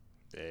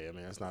 Yeah, I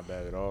mean that's not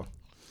bad at all.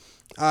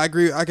 I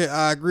agree.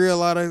 I agree in a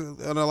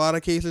lot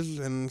of cases.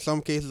 In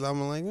some cases, I'm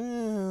like,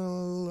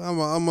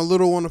 I'm a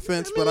little on the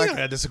fence, but I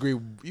gotta disagree.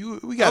 You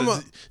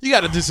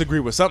gotta disagree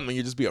with something.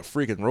 You just be a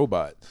freaking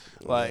robot.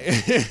 Like,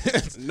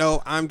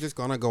 no, I'm just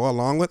gonna go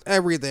along with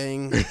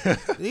everything.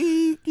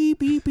 Beep, beep,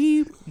 beep,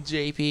 beep.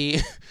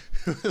 JP.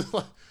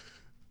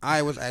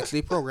 I was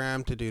actually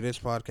programmed to do this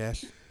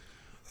podcast,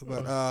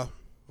 but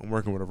I'm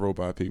working with a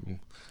robot, people.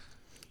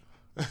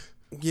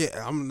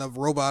 Yeah, I'm the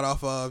robot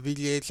off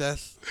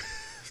VGHS.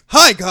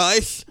 Hi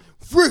guys,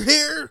 we're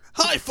here.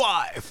 High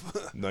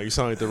five. No, you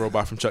sound like the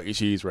robot from Chuck E.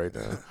 Cheese right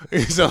now. You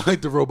sound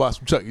like the robots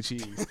from Chuck E.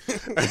 Cheese.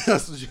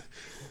 That's what you...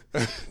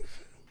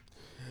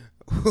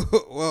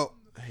 Well,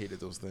 I hated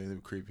those things. They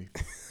were creepy.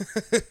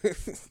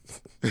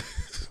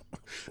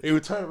 They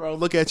would turn around,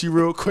 look at you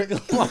real quick,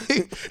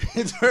 like,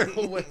 and turn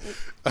away.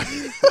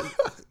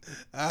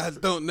 I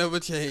don't never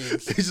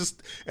change.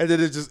 And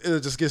then it'll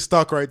just get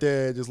stuck right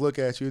there and just look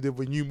at you. And then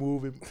when you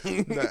move,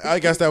 I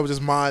guess that was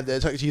just mine.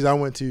 That Chuck E. Cheese I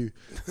went to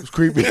was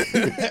creepy.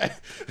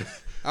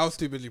 I was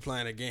too busy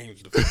playing the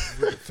games to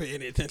pay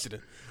any attention to.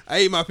 I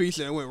ate my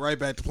pizza and went right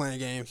back to playing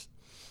games.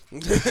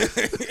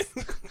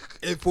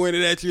 It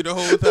pointed at you the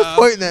whole time.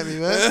 Pointing at me,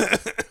 man.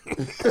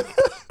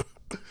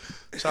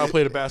 Trying to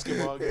play the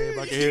basketball game.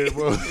 I can hear it,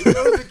 bro.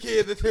 There was a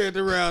kid that turned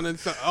around and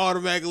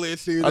automatically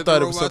assumed that the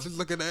robots was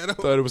looking at him. I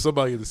thought it was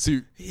somebody in the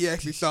suit. He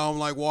actually saw him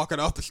like walking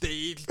off the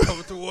stage,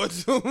 coming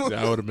towards him.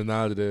 Yeah, I would have been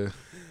out of there.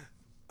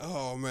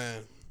 Oh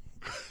man.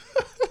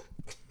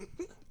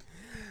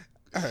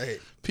 All right.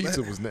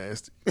 Pizza was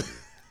nasty.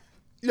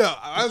 Yo,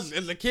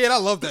 as a kid, I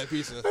loved that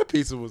pizza. That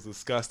pizza was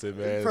disgusting,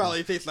 man. It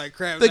probably tastes like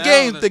crap. The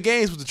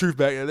games was the truth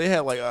back then. They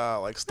had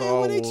like Star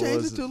Wars. When they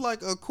changed it to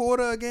like a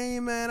quarter a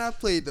game, man, I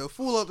played the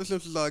full up the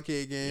Simpsons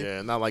arcade game.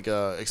 Yeah, not like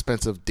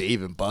expensive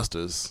Dave and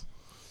Buster's.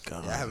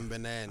 God. Yeah, I haven't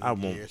been there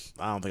in years.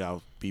 I don't think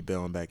I'll be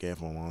bailing back there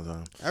for a long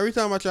time. Every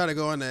time I try to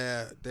go in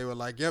there, they were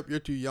like, "Yep, you're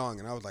too young,"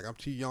 and I was like, "I'm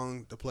too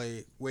young to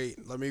play."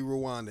 Wait, let me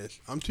rewind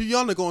this. I'm too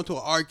young to go into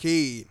an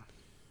arcade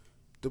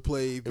to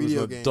play video games.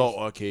 It was an adult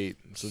arcade.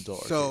 It's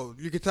adult so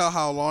you can tell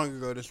how long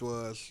ago this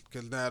was,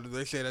 because now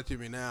they say that to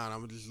me now, and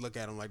I'm gonna just look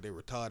at them like they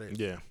retarded.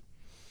 Yeah.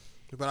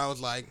 But I was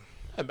like,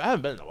 I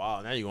haven't been in a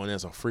while. Now you're going there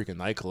some freaking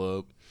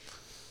nightclub.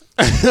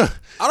 I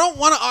don't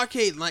want an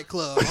arcade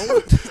nightclub.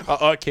 An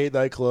arcade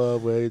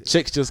nightclub where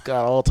chicks just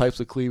got all types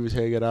of cleavage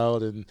hanging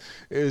out, and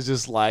it was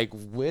just like,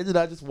 where did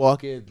I just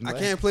walk in? I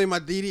can't play my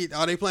DD.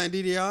 Are they playing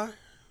DDR?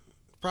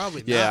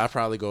 Probably. Yeah, not. I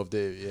probably go if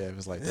it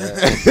was like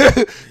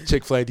that.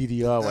 Chick fil A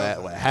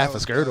DDR with half a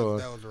skirt on.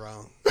 That was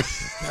wrong.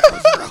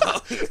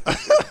 That was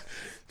wrong.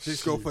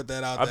 Just go put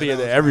that out. I'll be in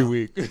there every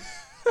week.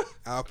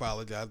 I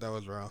apologize. That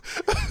was wrong.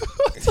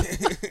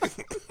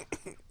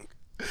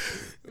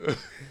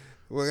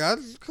 Well,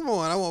 come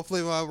on. I want to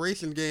play my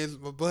racing games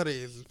with my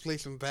buddies. Play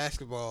some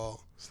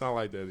basketball. It's not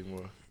like that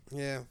anymore.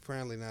 Yeah,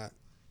 apparently not.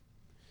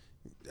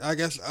 I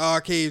guess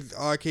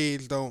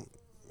arcades don't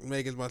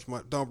make as much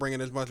don't bring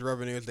in as much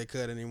revenue as they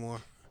could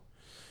anymore.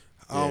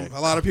 A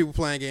lot of people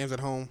playing games at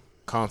home.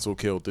 Console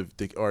killed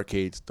the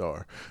arcade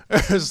star.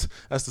 That's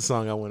the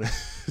song I want to.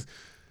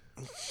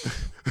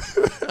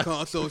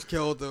 Consoles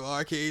killed the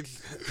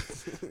arcades.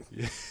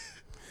 Yeah.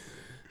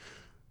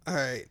 All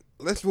right.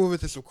 let's move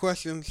into some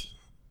questions.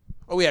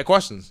 Oh, we had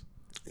questions.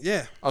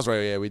 Yeah. I was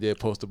right. Yeah, we did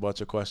post a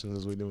bunch of questions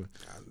as we doing.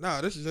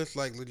 No, this is just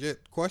like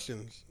legit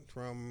questions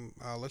from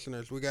our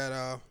listeners. We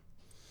got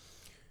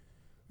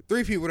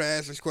 3 people to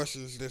ask us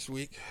questions this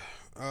week.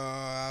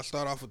 I'll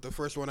start off with the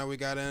first one that we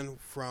got in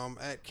from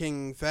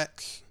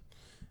 @KingFats.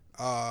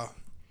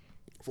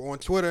 On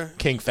Twitter.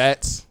 King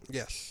Fats.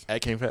 Yes.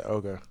 King Fats.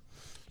 Okay.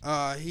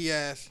 He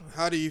asked,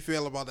 how do you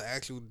feel about the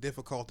actual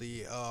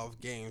difficulty of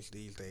games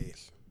these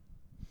days?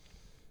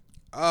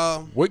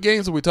 What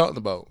games are we talking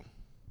about?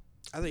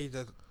 I think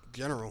just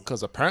general.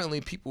 Because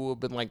apparently people have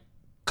been like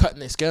cutting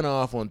their skin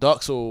off on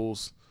Dark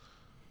Souls.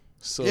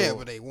 So Yeah,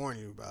 but they warn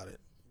you about it.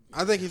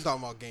 I think he's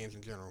talking about games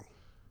in general.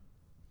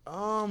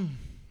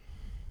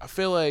 I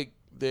feel like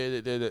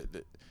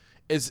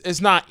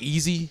it's not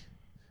easy,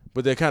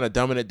 but they're kind of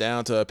dumbing it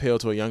down to appeal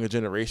to a younger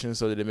generation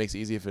so that it makes it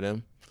easier for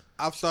them.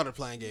 I've started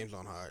playing games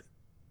on hard.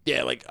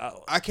 Yeah, like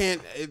I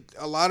can't.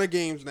 A lot of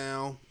games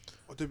now,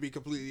 to be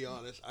completely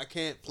honest, I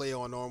can't play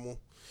on normal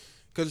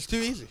because it's too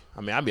easy.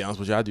 I mean, I'll be honest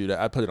with you, I do that.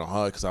 I put it on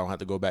hard because I don't have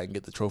to go back and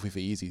get the trophy for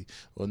easy.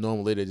 Or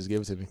normally they just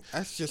give it to me.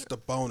 That's just a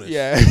bonus.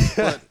 Yeah.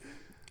 But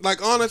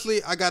like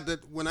honestly,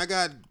 when I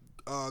got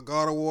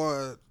God of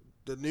War,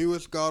 the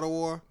newest God of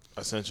War.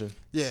 Ascension.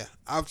 Yeah,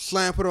 I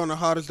slam put it on the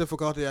hardest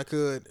difficulty I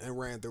could and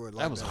ran through it.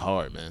 Like That was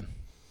hard, man.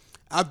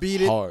 I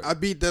beat it. Hard. I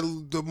beat the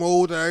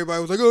mode that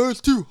everybody was like, "Oh, it's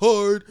too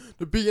hard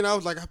to beat." And I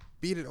was like, I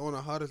beat it on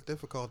the hardest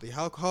difficulty.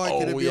 How hard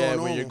can it be on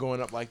normal? When you're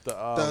going up like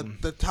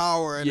the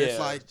tower and it's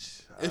like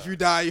if you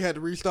die, you had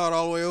to restart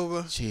all the way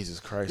over. Jesus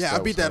Christ. Yeah, I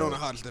beat that on the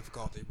hardest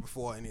difficulty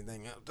before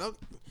anything else.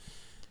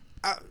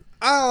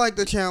 I like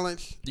the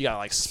challenge. You gotta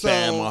like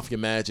spam So- off your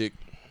magic.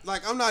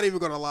 Like, I'm not even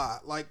gonna lie.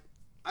 Like,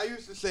 I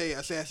used to say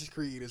Assassin's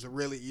Creed is a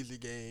really easy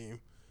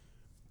game,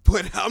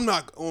 but I'm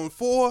not on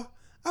 4.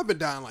 I've been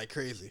dying like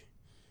crazy.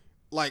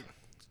 Like,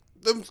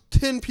 them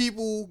 10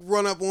 people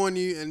run up on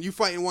you and you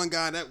fighting one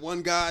guy. That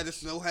one guy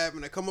just so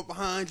happen to come up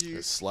behind you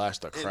It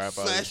slashed the and crap out of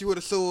slash you. you with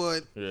a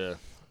sword. Yeah.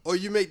 Or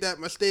you make that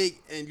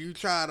mistake and you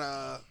try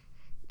to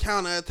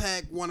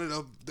counterattack one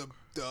of the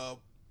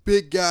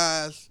big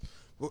guys,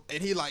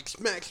 and he like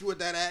smacks you with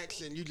that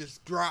axe and you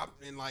just drop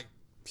and like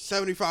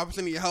 75%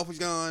 of your health is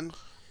gone.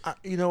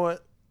 You know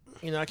what?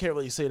 I can't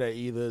really say that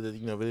either. That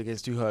video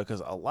games too hard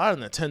because a lot of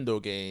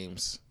Nintendo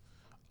games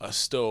are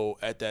still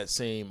at that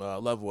same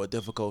level of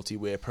difficulty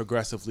where it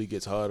progressively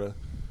gets harder.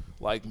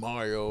 Like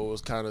Mario is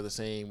kind of the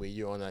same where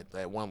you're on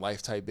that one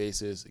life type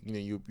basis.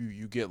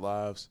 You get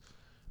lives,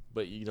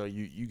 but you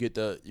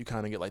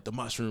kind of get like the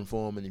mushroom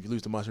form, and if you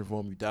lose the mushroom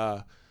form, you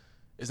die.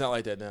 It's not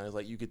like that now. It's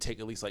like you could take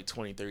at least like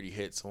 20, 30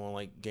 hits on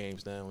like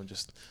games now and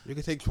just. You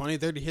can take 20,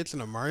 30 hits in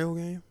a Mario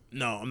game?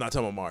 No, I'm not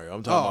talking about Mario.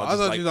 I'm talking about I just,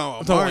 thought like, you were talking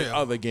I'm about talking Mario. like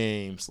other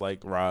games like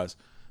Rise,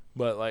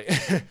 but like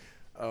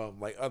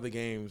like other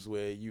games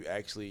where you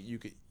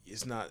could.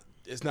 It's not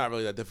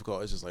really that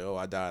difficult. It's just like, oh,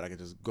 I died. I can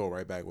just go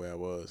right back where I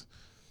was.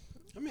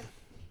 I mean,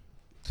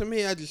 to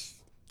me,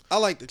 I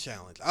like the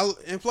challenge.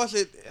 And plus,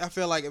 I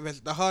feel like if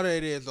it's the harder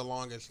it is, the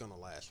longer it's gonna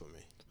last for me.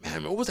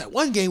 Man, what was that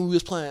one game we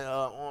was playing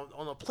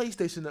on the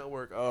PlayStation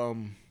Network?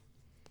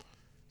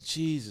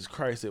 Jesus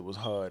Christ, it was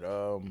hard.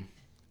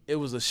 It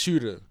was a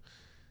shooter.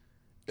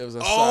 It was a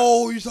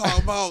You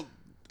talking about?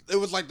 It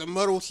was like the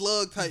Metal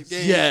Slug type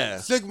game. Yeah.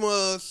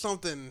 Sigma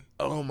something.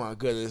 Oh my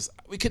goodness,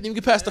 we couldn't even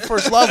get past the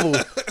first level.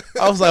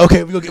 I was like,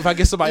 okay, if I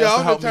get somebody else to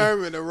I'm help me.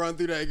 determined to run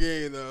through that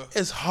game though.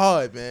 It's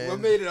hard, man. I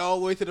made it all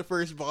the way to the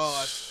first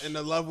boss, and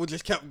the level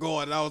just kept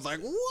going. And I was like,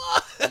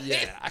 "What?"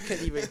 Yeah, I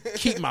couldn't even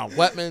keep my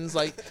weapons.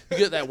 Like, you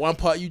get that one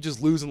part, you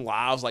just losing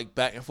lives, like,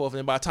 back and forth. And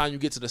then by the time you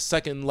get to the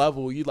second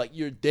level,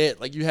 you're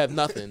dead. Like, you have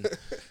nothing.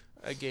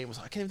 That game was,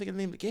 I can't even think of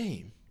the name of the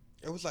game.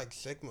 It was like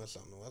Sigma or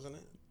something, wasn't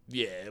it?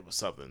 Yeah, it was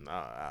something.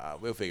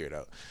 We'll figure it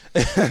out.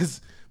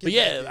 But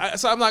yeah,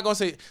 so I'm not gonna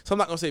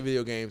say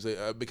video games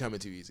are becoming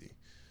too easy.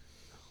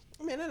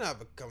 I mean, they're not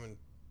becoming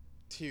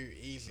too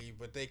easy,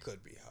 but they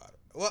could be harder.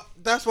 Well,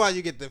 that's why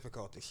you get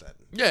difficulty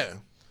setting. Yeah.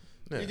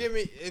 You get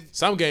me?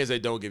 Some games they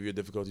don't give you a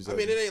difficulty I setting.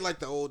 mean, it ain't like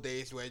the old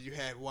days where you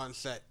had one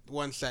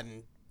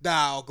setting,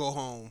 dial, go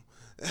home.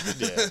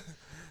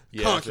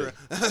 Yeah. Contra.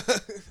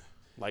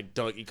 Like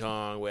Donkey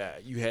Kong, where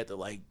you had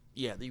to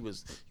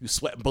you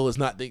sweating bullets,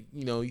 not the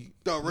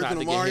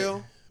original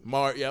Mario.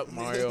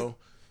 Mario.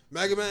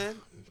 Mega Man.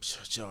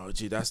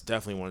 Gee, that's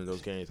definitely one of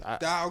those games.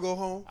 Dial, go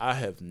home. I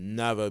have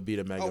never beat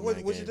a Mega Man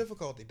What's game. your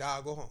difficulty?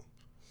 Dial, go home.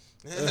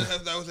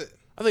 That was it.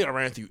 I think I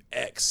ran through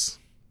X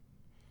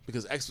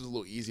because X was a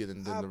little easier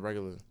than the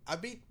regular. I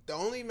beat the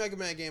only Mega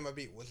Man game I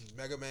beat was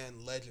Mega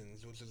Man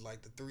Legends, which is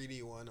like the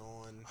 3D one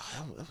on.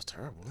 That was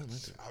terrible.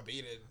 I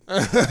beat it.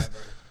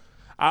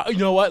 You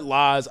know what?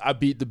 Lies. I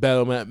beat the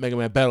Mega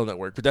Man Battle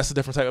Network, but that's a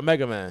different type of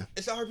Mega Man.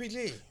 It's an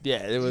RPG.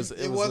 Yeah, it was.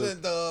 It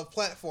wasn't the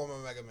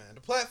platformer Mega Man.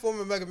 The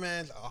platformer Mega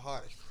Mans are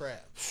hard as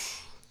crap.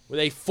 Where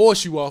they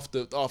force you off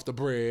the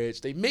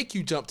bridge. They make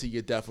you jump to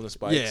your death on the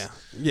spikes.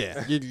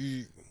 Yeah.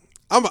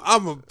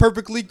 I'm a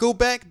perfectly go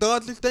back,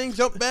 dodge this thing,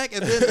 jump back,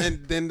 and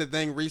then the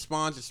thing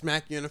respawns and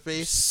smack you in the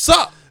face.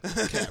 Sup,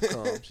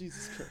 Capcom.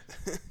 Jesus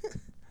Christ.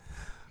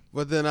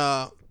 But then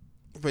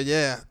But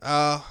yeah,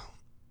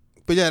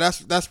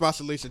 that's my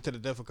solution to the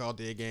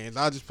difficulty of games.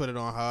 I'll just put it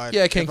on hard.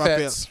 Yeah, King if I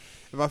feel, Fats.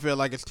 if I feel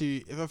like it's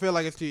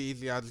too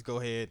easy, I'll just go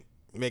ahead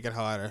make it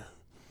harder.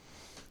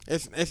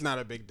 It's not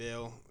a big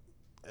deal.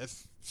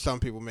 It's some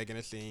people making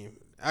it seem.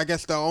 I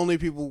guess the only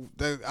people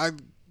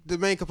the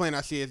main complaint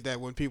I see is that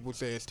when people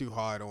say it's too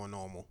hard or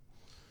normal,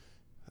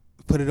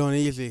 put it on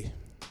easy.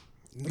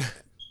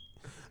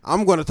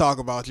 I'm gonna talk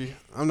about you.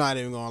 I'm not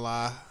even gonna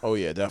lie. Oh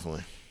yeah,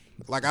 definitely.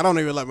 Like I don't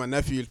even let my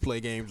nephews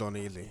play games on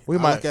easy. I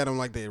look at them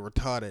like they're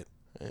retarded.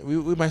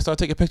 We might start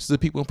taking pictures of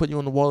people and putting you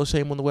on the wall of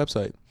shame on the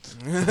website.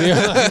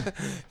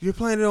 You're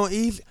playing it on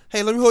easy.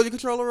 Hey, let me hold your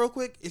controller real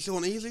quick. It's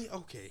on easy.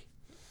 Okay.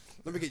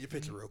 Let me get your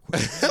picture real quick.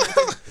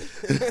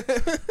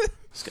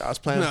 This guy's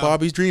playing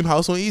Barbie's Dream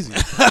House on easy.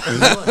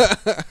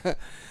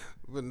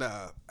 But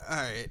nah.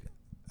 All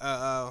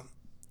right.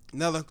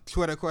 Another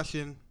Twitter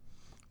question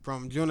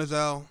from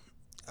Junizel.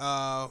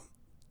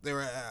 They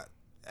were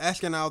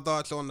asking our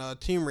thoughts on the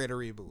Tomb Raider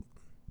reboot.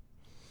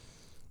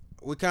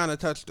 We kind of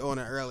touched on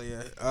it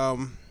earlier.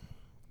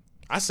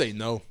 I say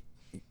no.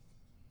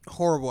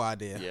 Horrible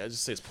idea. Yeah, I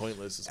just say it's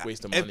pointless. It's a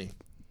waste of money.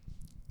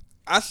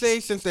 I say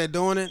since they're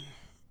doing it,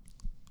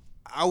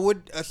 I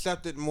would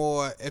accept it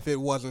more if it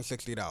wasn't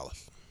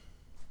 $60.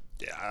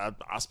 Yeah,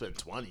 I spent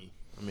 $20.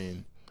 I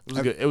mean,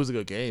 it was a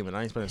good game, and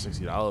I ain't spending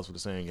 $60 for the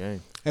same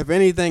game. If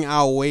anything,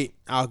 I'll wait.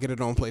 I'll get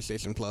it on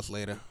PlayStation Plus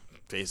later.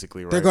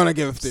 Basically, right? They're gonna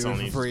give it to me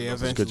Sony for free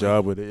does a eventually. good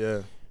job with it,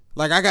 yeah.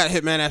 Like I got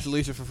Hitman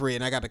Absolution for free,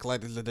 and I got the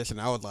collector's edition.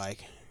 I was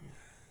like,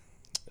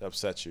 It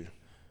upset you.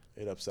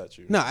 It upset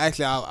you. no,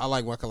 actually, I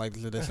like what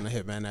collector's edition of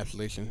Hitman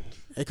Absolution.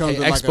 It comes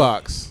Hey, with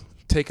Xbox,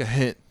 take a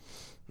hint.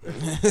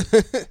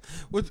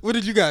 What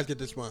did you guys get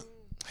this month?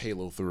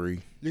 Halo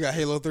 3. You got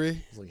Halo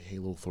 3? It's like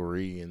Halo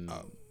 3 and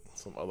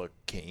some other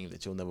game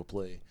that you'll never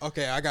play.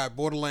 Okay, I got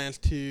Borderlands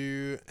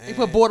 2. And You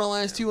put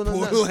Borderlands 2 on the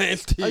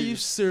Borderlands 2. Are you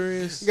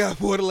serious? Got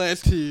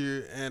Borderlands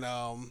 2 and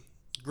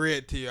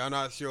Grid 2. I'm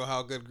not sure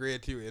how good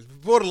Grid 2 is.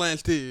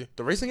 Borderlands 2.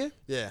 The racing game?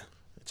 Yeah.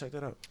 Check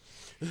that out.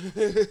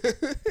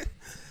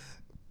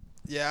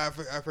 Yeah,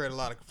 I've heard a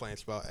lot of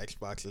complaints about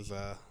Xbox's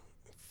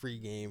free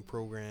game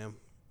program.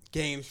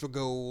 Games for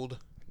gold.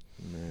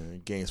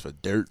 Man, games for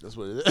dirt. That's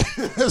what it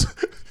is.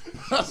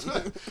 That's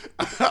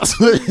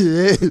what it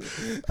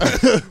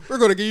is. We're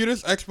going to give you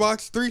this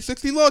Xbox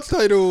 360 launch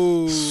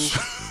title.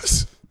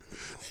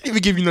 They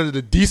even give you none of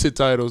the decent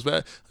titles,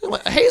 man.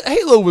 Like,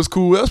 Halo was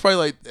cool. That was probably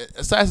like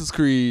Assassin's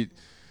Creed.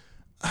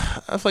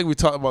 I feel like we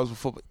talked about this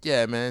before, but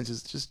yeah, man,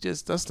 just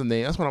that's the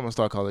name. That's what I'm gonna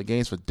start calling it.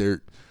 Games for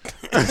dirt.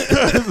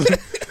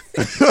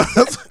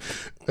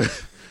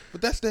 But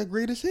that's their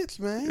greatest hits,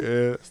 man.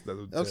 Yeah,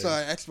 I'm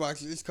sorry,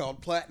 Xbox. It's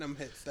called Platinum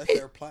Hits. That's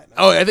their Platinum.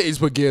 Oh, I think it's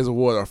put Gears of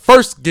War, the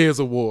first Gears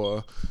of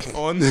War,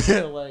 on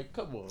there. Like,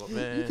 come on,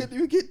 man. You couldn't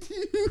even get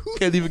two.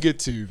 Can't even get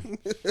two.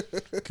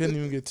 Couldn't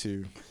even get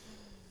two.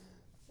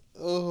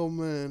 Oh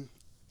man.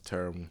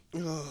 Terrible.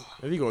 Ugh.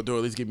 If you gonna do it,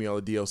 at least give me all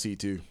the DLC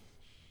too.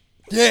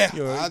 Yeah,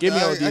 You know, give me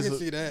all I I can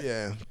see that.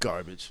 Yeah,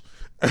 garbage.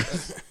 All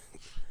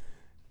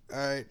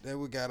right, then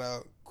we got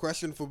a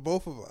question for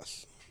both of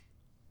us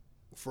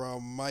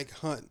from Mike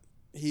Hunt.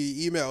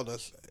 He emailed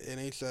us and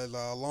he says,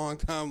 long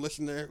time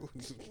listener,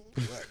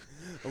 like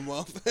a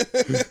month.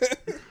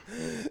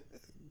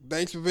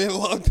 Thanks for being a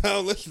long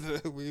time listener.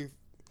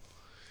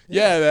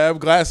 Yeah, man, I'm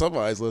glad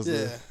somebody's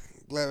listening. Yeah,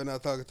 glad we're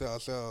not talking to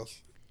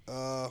ourselves.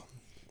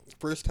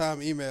 First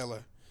time emailer.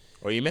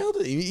 Or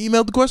emailed it? You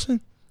emailed the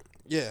question?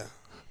 Yeah.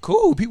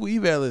 Cool, people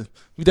emailing.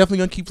 We definitely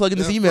gonna keep plugging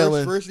this email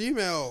in. First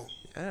email.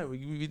 Yeah, we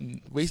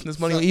been wasting this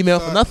money on email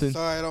for nothing.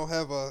 Sorry, I don't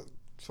have a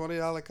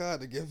 $20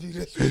 card to give you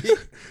this week.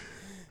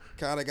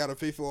 Kind of got to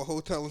pay for a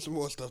hotel and some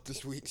more stuff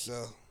this week,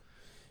 so.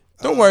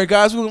 Don't worry,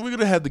 guys. We're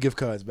gonna have the gift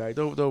cards back.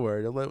 Don't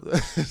worry.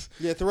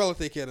 Yeah, Terrell will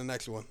take care of the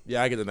next one.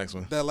 Yeah, I get the next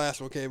one. That last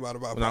one came out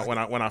about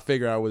when I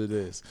figure out what it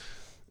is.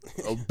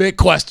 A big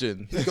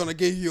question. He's gonna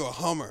give you a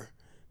Hummer.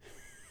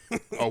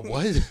 A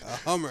what? A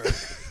Hummer.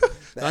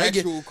 The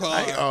actual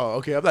car.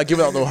 Okay. I'm not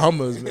giving out no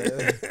Hummers,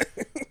 man.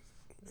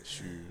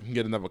 Shoot, you can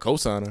get another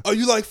cosigner. Oh,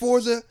 you like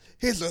Forza?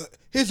 Here's a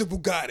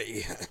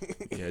Bugatti.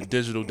 Yeah,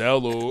 digital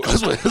download.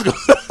 That's what it's gonna.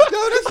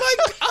 Yo, that's like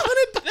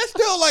 $100. That's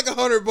still like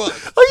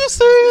 $100. Are you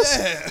serious?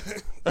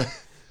 Yeah.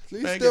 So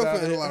you Man, still get out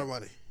paying a here. lot of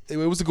money.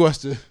 Anyway, what's the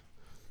question?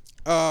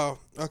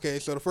 Okay,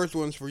 so the first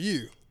one's for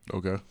you.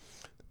 Okay.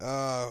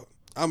 I'm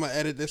gonna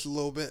edit this a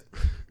little bit.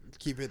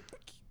 Keep it.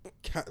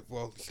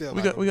 Well, still.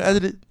 We got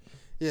edit it.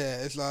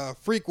 Yeah, it's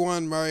Freak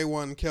 1, Marry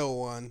 1, Kill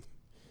 1.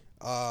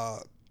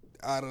 Out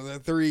of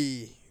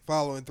the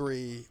following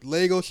three,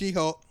 Lego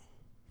She-Hulk,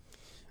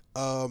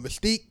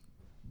 Mystique,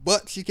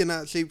 but she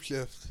cannot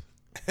shapeshift,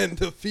 and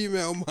the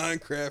female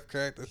Minecraft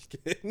character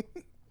skin.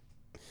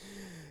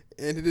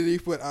 And then he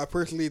put, I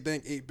personally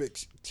think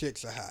 8-bit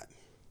chicks are hot.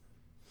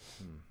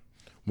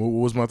 What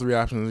was my three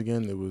options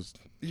again? It was.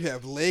 You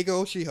have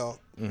Lego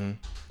She-Hulk,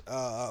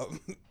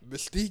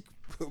 Mystique,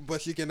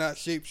 but she cannot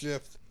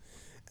shapeshift,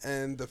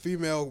 and the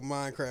female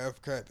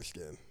Minecraft character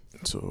skin.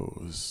 So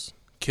it was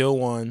Kill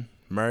 1,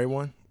 Marry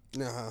 1.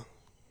 Uh-huh.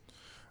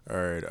 All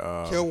right.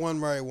 Kill 1,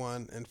 Marry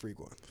 1, and Freak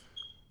 1.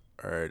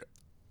 All right.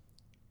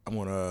 I'm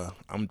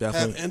Have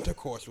definitely,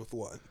 intercourse with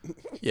one.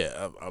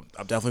 yeah,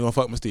 I'm definitely gonna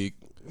fuck Mystique.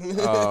 I'm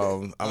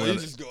Oh, gonna, you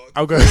just going.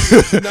 I'm gonna,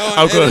 No,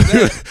 I'm edit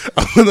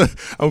gonna,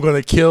 that. I'm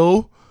gonna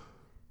kill.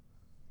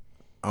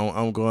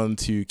 I'm going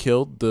to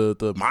kill the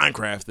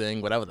Minecraft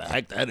thing, whatever the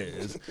heck that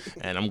is,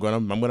 and I'm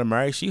gonna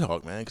marry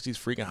She-Hulk, man, because she's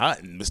freaking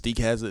hot, and Mystique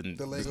has it. And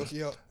The Lego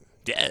She-Hulk.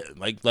 yeah,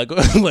 like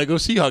Lego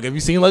She-Hulk. Have you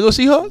seen Lego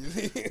She-Hulk?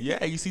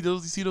 Yeah, you see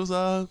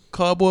those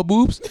cardboard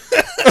boobs.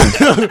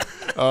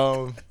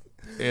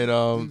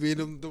 You read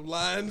them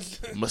lines.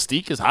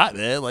 Mystique is hot,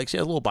 man. Like she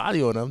has a little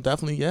body on them.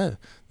 Definitely, yeah.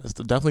 That's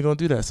definitely gonna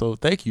do that. So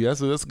thank you.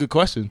 That's a good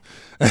question.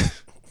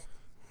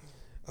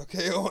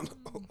 Okay, on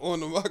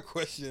to my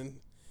question.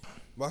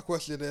 My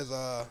question is,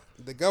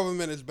 the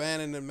government is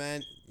banning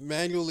and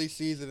manually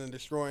seizing and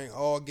destroying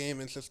all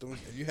gaming systems,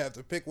 and you have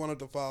to pick one of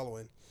the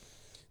following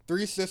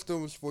 3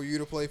 systems for you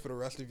to play for the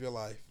rest of your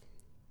life.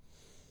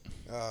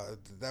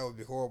 That would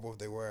be horrible if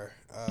they were.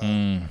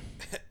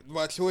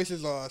 My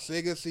choices are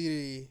Sega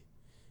CD,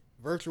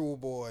 Virtual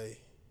Boy,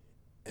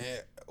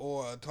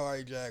 or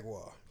Atari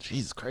Jaguar.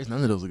 Jesus Christ,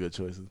 none of those are good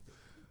choices.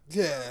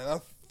 Yeah,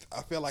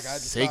 I feel like I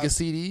just Sega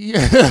CD.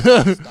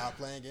 stop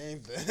playing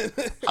games then.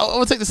 I'm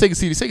gonna take the Sega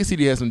CD. Sega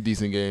CD has some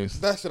decent games.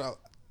 That's what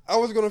I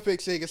was gonna pick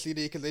Sega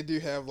CD because they do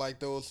have like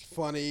those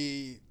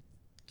funny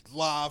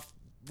live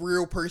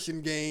real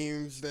person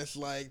games. That's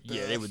like the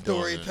They were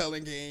doing that.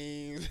 storytelling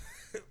games.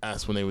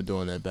 That's when they were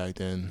doing that back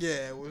then.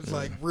 Yeah, it was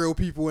like real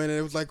people in it.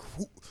 It was like,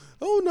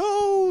 oh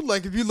no!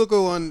 Like if you look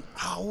on,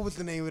 what was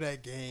the name of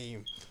that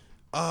game?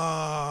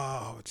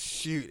 Oh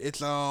shoot,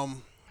 it's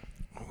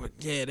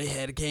yeah, they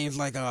had games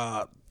like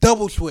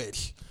Double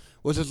Switch,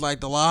 which is like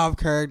the live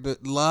character,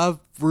 live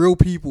real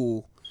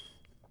people,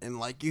 and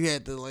like you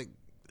had to like,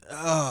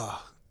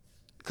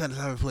 because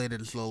I haven't played it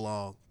in so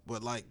long.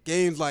 But like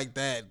games like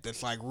that,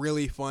 that's like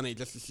really funny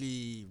just to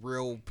see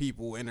real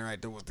people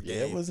interacting with the game.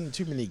 Yeah, it wasn't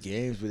too many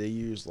games where they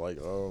used like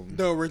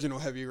The original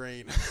Heavy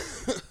Rain.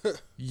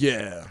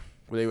 yeah,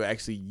 where they were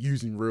actually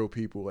using real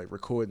people, like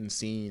recording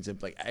scenes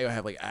and like I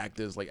have like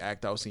actors like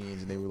act out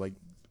scenes, and they were like,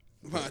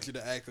 Mind you,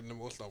 the acting in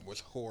most of them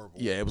was horrible.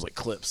 yeah, it was like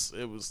clips.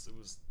 It was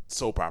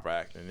so proper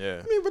acting.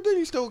 Yeah. I mean, but then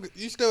you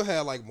still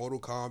had like Mortal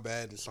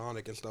Kombat and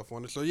Sonic and stuff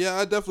on it. So yeah,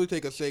 I definitely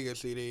take a Sega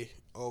CD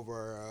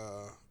over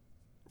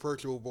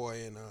Virtual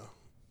Boy and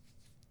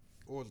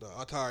what was the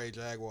Atari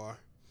Jaguar.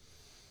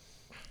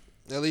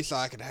 At least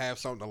I could have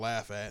something to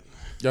laugh at.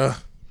 Yeah.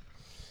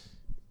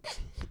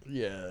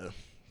 Yeah.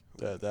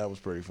 That was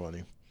pretty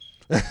funny.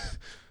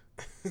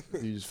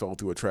 You just fell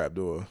through a trap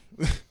door.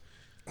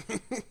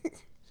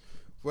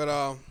 But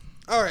all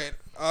right.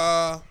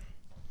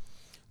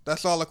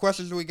 That's all the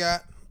questions we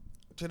got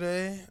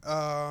today.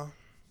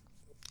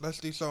 Let's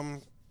do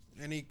some.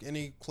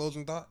 Any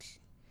closing thoughts?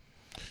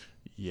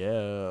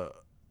 Yeah.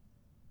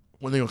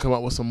 When they gonna come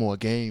out with some more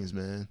games,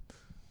 man,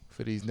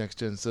 for these next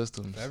gen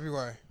systems?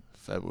 February.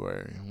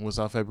 What's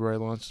our February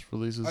launch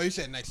releases? Oh, you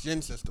said next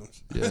gen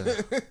systems.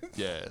 Yeah.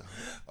 Yeah.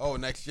 Oh,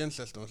 next gen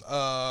systems.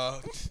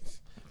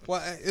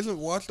 What isn't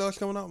Watch Dogs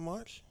coming out in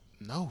March?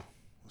 No.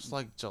 It's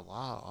like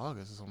July,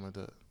 August, or something like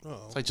that.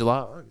 Oh. It's like July,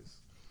 August.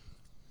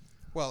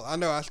 Well, I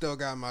know I still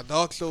got my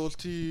Dark Souls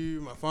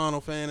 2, my Final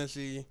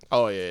Fantasy.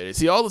 Oh yeah.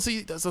 That's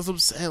what I'm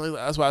saying.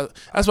 Like,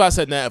 that's why I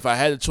said that if I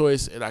had a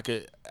choice and I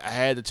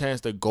had the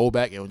chance to go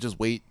back and just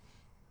wait,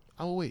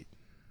 I would wait.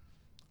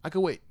 I could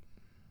wait.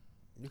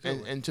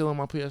 And chill on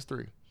my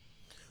PS3.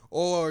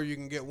 Or you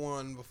can get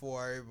one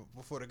before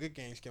the good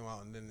games come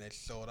out, and then they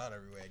sold out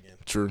everywhere again.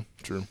 True.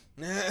 True.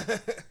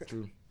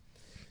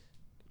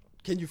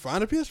 Can you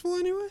find a PS4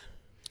 anywhere?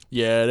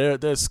 Yeah,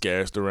 they're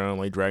scarce around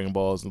like Dragon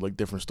Balls and like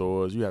different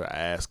stores. You gotta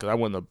ask. Cause I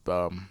went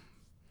to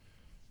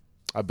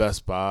a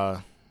Best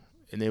Buy,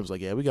 and they was like,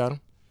 "Yeah, we got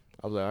them."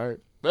 I was like, "All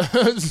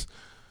right."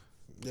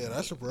 Yeah,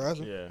 that's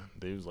surprising. Yeah,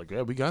 they was like,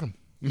 "Yeah, we got them."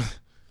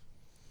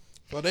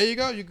 Well, there you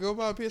go. You can go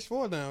buy a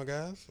PS4 now,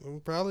 guys.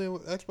 And probably an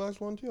Xbox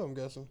One too, I'm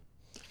guessing.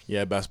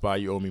 Yeah, Best Buy,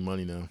 you owe me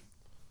money now.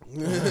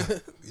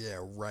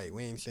 Yeah, right.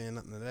 We ain't saying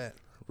nothing to that.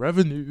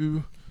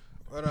 Revenue.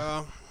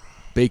 But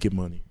Bacon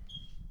money.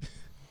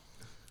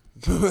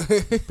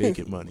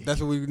 Bacon money.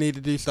 That's what we need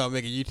to do. Start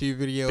making YouTube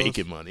videos.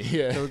 Bacon money.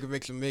 Yeah. So we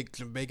can make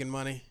some bacon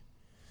money.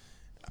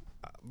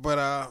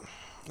 But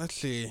let's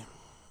see.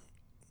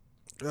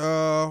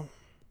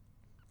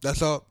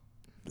 That's all.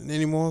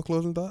 Any more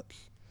closing thoughts?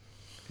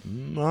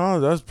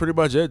 No, that's pretty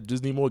much it.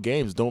 Just need more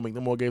games. Don't make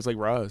no more games like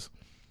Rise.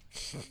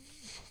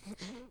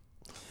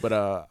 But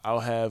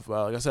I'll have,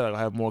 like I said, I'll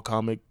have more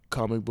comic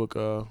book.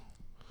 I'll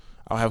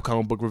have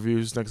comic book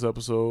reviews next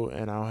episode,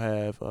 and I'll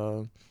have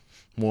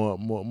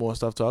more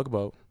stuff to talk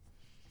about.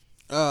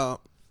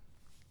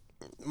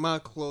 My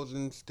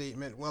closing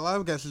statement. Well,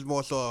 I guess it's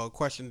more so a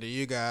question to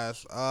you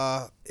guys.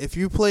 If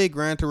you play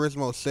Gran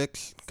Turismo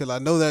 6, because I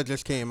know that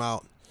just came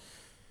out,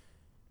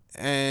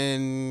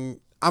 and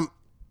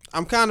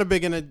I'm kind of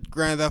big into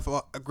Gran Theft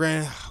Auto.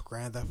 Gran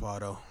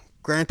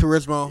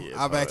Turismo. Yeah,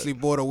 I've hard. actually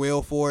bought a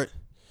wheel for it,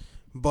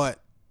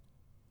 but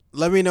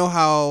let me know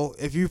how.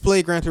 If you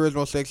play Gran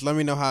Turismo 6, let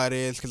me know how it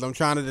is, because I'm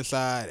trying to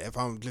decide if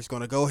I'm just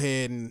gonna go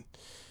ahead and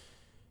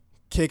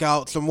kick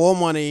out some more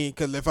money,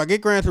 because if I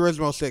get Gran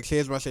Turismo 6,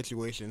 here's my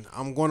situation.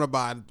 I'm going to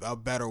buy a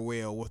better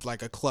wheel with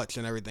like a clutch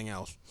and everything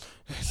else.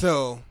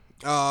 So,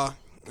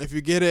 if you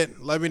get it,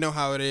 let me know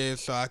how it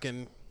is so I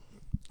can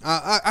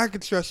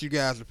trust you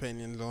guys'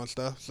 opinions on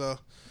stuff. So,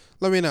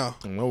 let me know.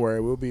 Don't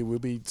worry, we'll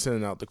be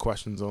sending out the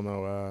questions on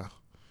our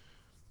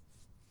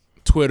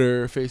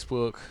Twitter,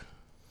 Facebook.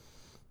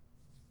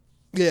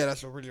 Yeah,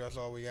 that's pretty much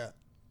all we got.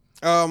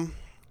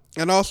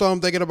 And also I'm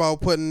thinking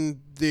about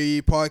putting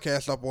the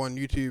podcast up on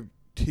YouTube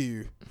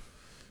too.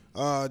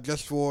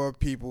 Just for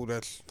people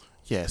that's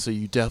so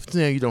you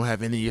definitely don't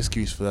have any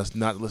excuse for us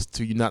not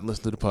listening to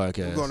the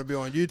podcast. We're gonna be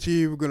on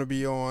YouTube, we're gonna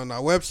be on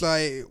our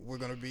website, we're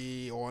gonna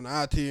be on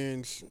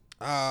iTunes.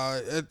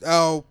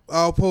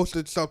 I'll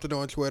post something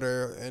on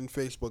Twitter and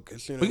Facebook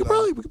as soon as we could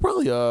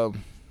probably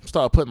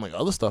start putting like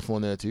other stuff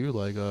on there too,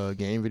 like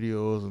game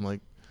videos and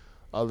like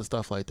other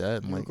stuff like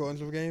that. And, like, recording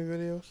some game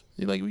videos.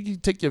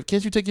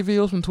 Can't you take your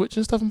videos from Twitch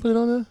and stuff and put it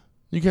on there?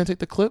 You can't take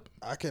the clip?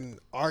 I can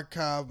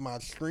archive my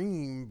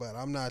stream, but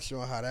I'm not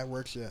sure how that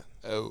works yet.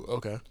 Oh,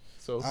 okay.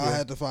 So I'll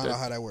have to find out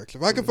how that works.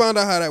 If I can find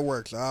out how that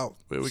works, we're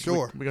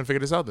gonna figure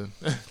this out then.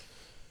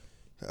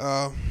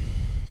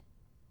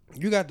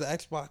 You got the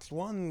Xbox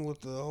One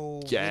with the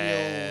whole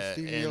video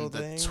studio and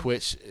thing. The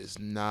Twitch is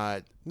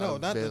not. No,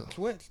 not the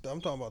Twitch.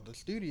 I'm talking about the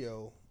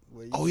studio.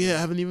 I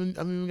haven't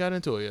even got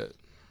into it yet.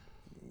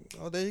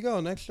 Oh, there you go.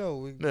 Next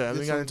show. I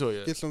haven't got into it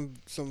yet. Get some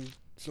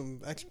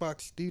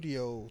Xbox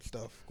Studio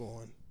stuff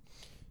going.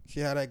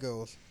 See how that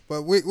goes.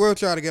 But we'll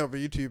try to get up a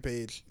YouTube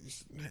page.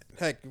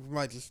 Heck, we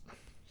might just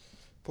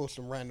post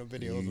some random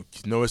videos.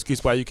 No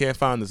excuse why you can't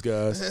find us,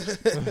 guys.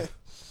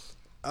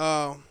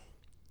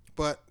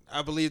 But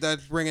I believe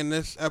that's bringing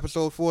this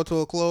episode 4 to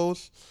a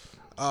close.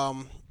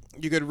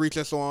 You could reach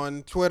us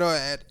on Twitter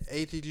at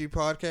ATG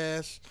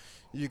Podcast.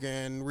 You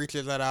can reach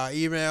us at our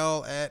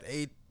email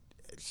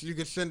you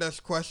can send us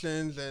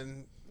questions,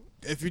 and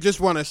if you just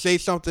want to say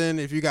something,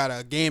 if you got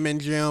a gaming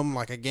gem,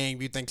 like a game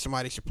you think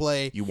somebody should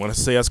play, you want to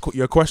say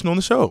your question on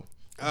the show,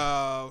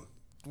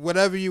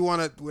 whatever you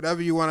want us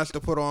to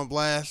put on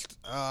blast,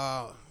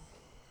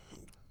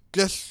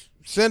 just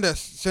send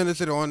us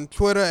it on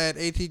Twitter at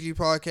ATG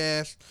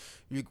Podcast.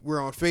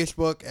 We're on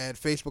Facebook at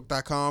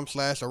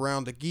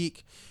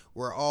facebook.com/AroundTheGeek.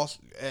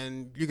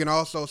 And you can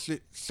also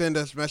send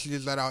us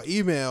messages at our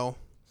email.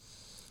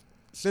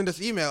 Send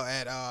us email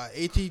at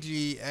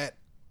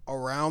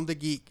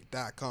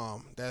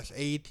atg@aroundthegeek.com. That's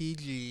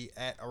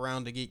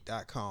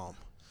atg@aroundthegeek.com.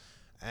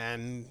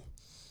 And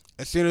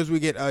as soon as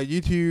we get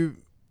YouTube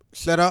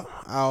set up,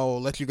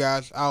 I'll let you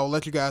guys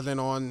in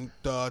on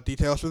the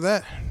details of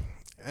that.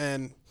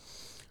 And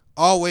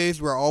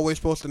we're always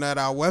posting at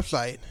our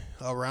website,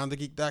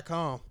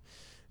 aroundthegeek.com.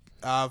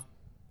 I've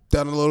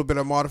done a little bit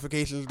of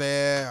modifications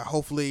there.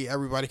 Hopefully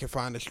everybody can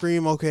find the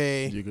stream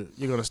okay.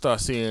 You're going to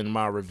start seeing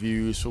my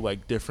reviews for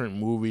like different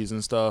movies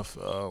and stuff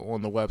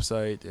on the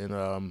website. And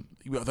I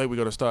think we're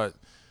going to start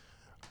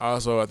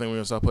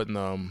putting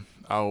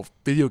our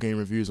video game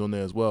reviews on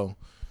there as well.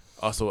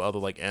 Also other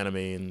like anime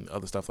and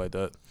other stuff like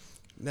that.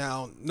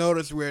 Now,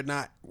 notice we're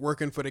not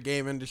working for the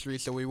game industry,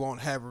 so we won't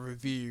have a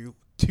review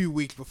 2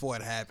 weeks before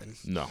it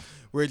happens. No.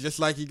 We're just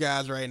like you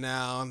guys right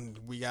now.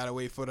 We got to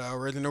wait for the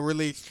original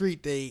release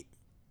street date.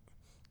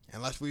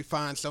 Unless we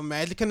find some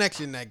magic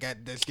connection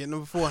that's getting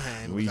them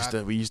beforehand. We used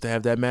to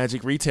have that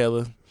magic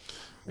retailer.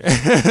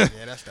 Yeah,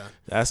 that's done.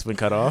 That's been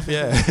cut off.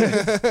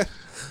 Yeah.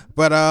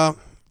 But all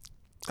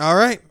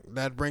right,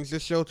 that brings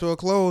this show to a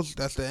close.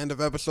 That's the end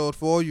of episode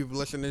 4. You've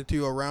listened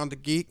to Around the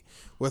Geek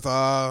with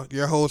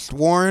your host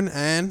Warren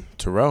and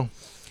Terrell.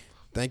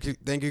 Thank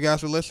you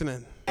guys for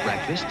listening.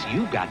 Breakfast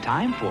you've got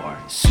time for.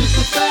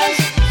 Super fast,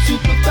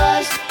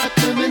 I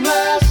come in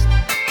last.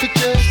 But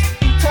just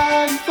in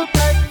time for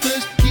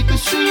breakfast.